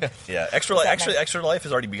 gotten drunk. Yeah, Extra Life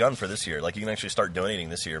has already begun for this year. Like you can actually start donating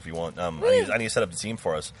this year if you want. I need to set up the team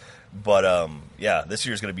for us, but yeah, this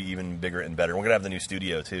year's going to be even bigger and better. We're going to have the new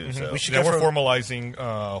studio too. So We should Yeah, go we're for formalizing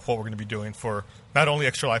what we're going to be doing for not only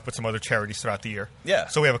Extra Life but some other charities throughout the year. Yeah.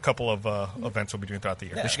 So we have a couple of events we'll be doing throughout the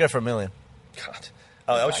year. we should go for $1 million. God,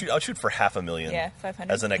 I'll shoot for $500,000. Yeah, 500.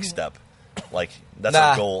 as the next step. Like that's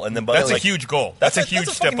Nah. our goal, and then but That's like, a huge goal. That's a huge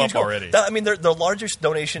step fucking up huge goal. already. I mean, the largest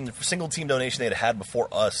donation, single team donation they had before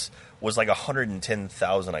us was like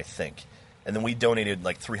 110,000, I think, and then we donated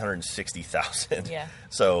like 360,000. Yeah.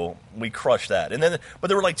 So we crushed that, and then but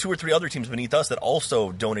there were like 2 or 3 other teams beneath us that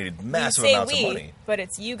also donated massive You say amounts we, of money. but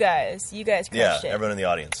it's you guys. You guys Yeah, crushed it. everyone in the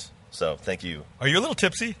audience. So thank you. Are you a little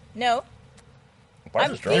tipsy? No, Why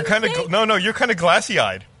I'm is drunk? You're kind of Think- you're kind of glassy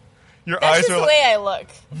eyed. Your that's eyes just are the like, way I look.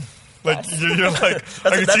 you're like I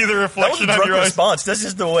can see the reflection that was a on drunk your eyes. response. That's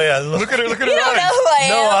just the way I look. Look at her. Look at You her don't know eyes. who I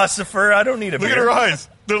No, am. Ossifer, I don't need a Look at beer. her eyes.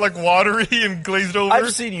 They're like watery and glazed over. I've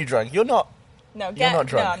seen you drunk. You're not. No, You're not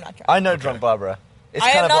drunk. No, I'm not drunk. I know drunk Barbara. It's I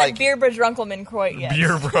kind am of not like Beer Drunkelman quite yet.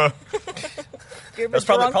 Beer, bro. That's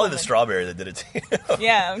probably the strawberry that did it to you.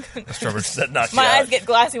 Yeah, Strawberries That knocked my you eyes out. get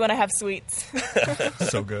glassy when I have sweets.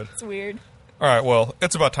 so good. It's weird. All right, well,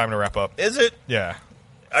 it's about time to wrap up. Is it? Yeah.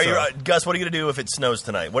 Are you, So- Gus? What are you gonna do if it snows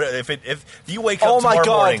tonight? What if you wake up oh my tomorrow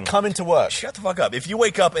god, morning? come into work. Shut the fuck up! If you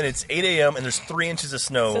wake up and it's 8 a.m. and there's 3 inches of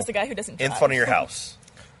snow So it's the guy who doesn't in drive. front of your house,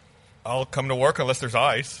 I'll come to work unless there's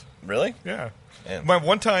ice. really? Yeah. Man. My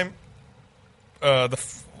one time,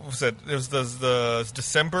 what was it? It was the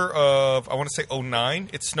December of, I want to say, 2009.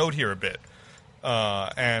 It snowed here a bit.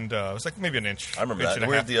 And it was like maybe an inch. I remember inch that. and a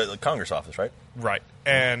We're half. at the Congress office, right? Right.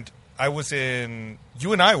 And I was you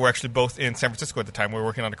and I were actually both in San Francisco at the time. We were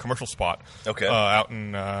working on a commercial spot. Okay. Out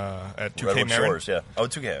in, at 2K Redwood Marin. Shores, yeah. Oh,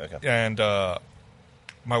 2K, okay. And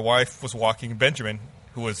my wife was walking Benjamin,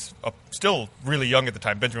 who was still really young at the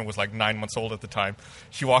time. Benjamin was like 9 months old at the time.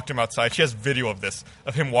 She walked him outside. She has video of this,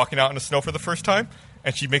 of him walking out in the snow for the first time.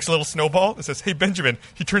 And she makes a little snowball and says, "Hey, Benjamin."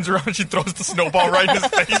 He turns around and she throws the snowball right in his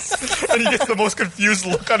face. And he gets the most confused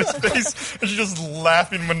look on his face. And she's just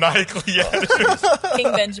laughing maniacally at him.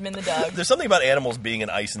 King Benjamin the dog. There's something about animals being in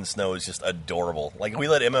ice and snow is just adorable. Like, we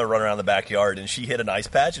let Emma run around the backyard, and she hit an ice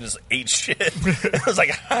patch and just ate shit. I was like,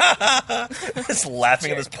 just laughing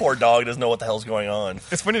at this poor dog who doesn't know what the hell's going on.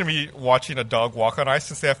 It's funny to me watching a dog walk on ice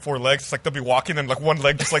since they have 4 legs. It's like they'll be walking and like one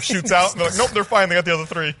leg just like shoots out. And they're like, nope, they're fine. They got the other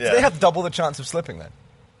 3. Yeah. They have double the chance of slipping then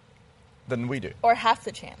than we do. Or half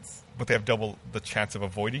the chance. But they have double the chance of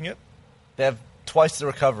avoiding it. They have twice the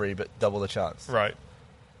recovery, but double the chance. Right.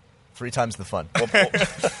 3 times the fun. 4 times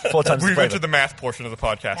the We've flavor. entered the math portion of the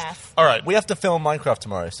podcast. Math. All right. We have to film Minecraft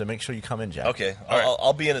tomorrow, so make sure you come in, Jack. Okay, All right.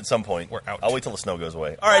 I'll be in at some point. We're out. I'll wait till the snow goes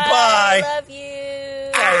away. All right, I bye. love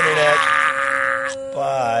you. Bye, Internet.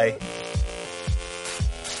 Bye.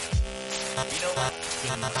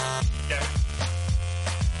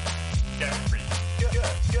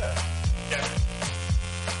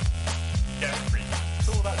 It's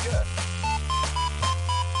all about good.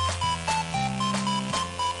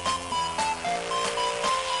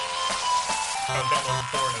 That one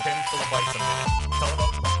for a pen full of vitamins. It's all about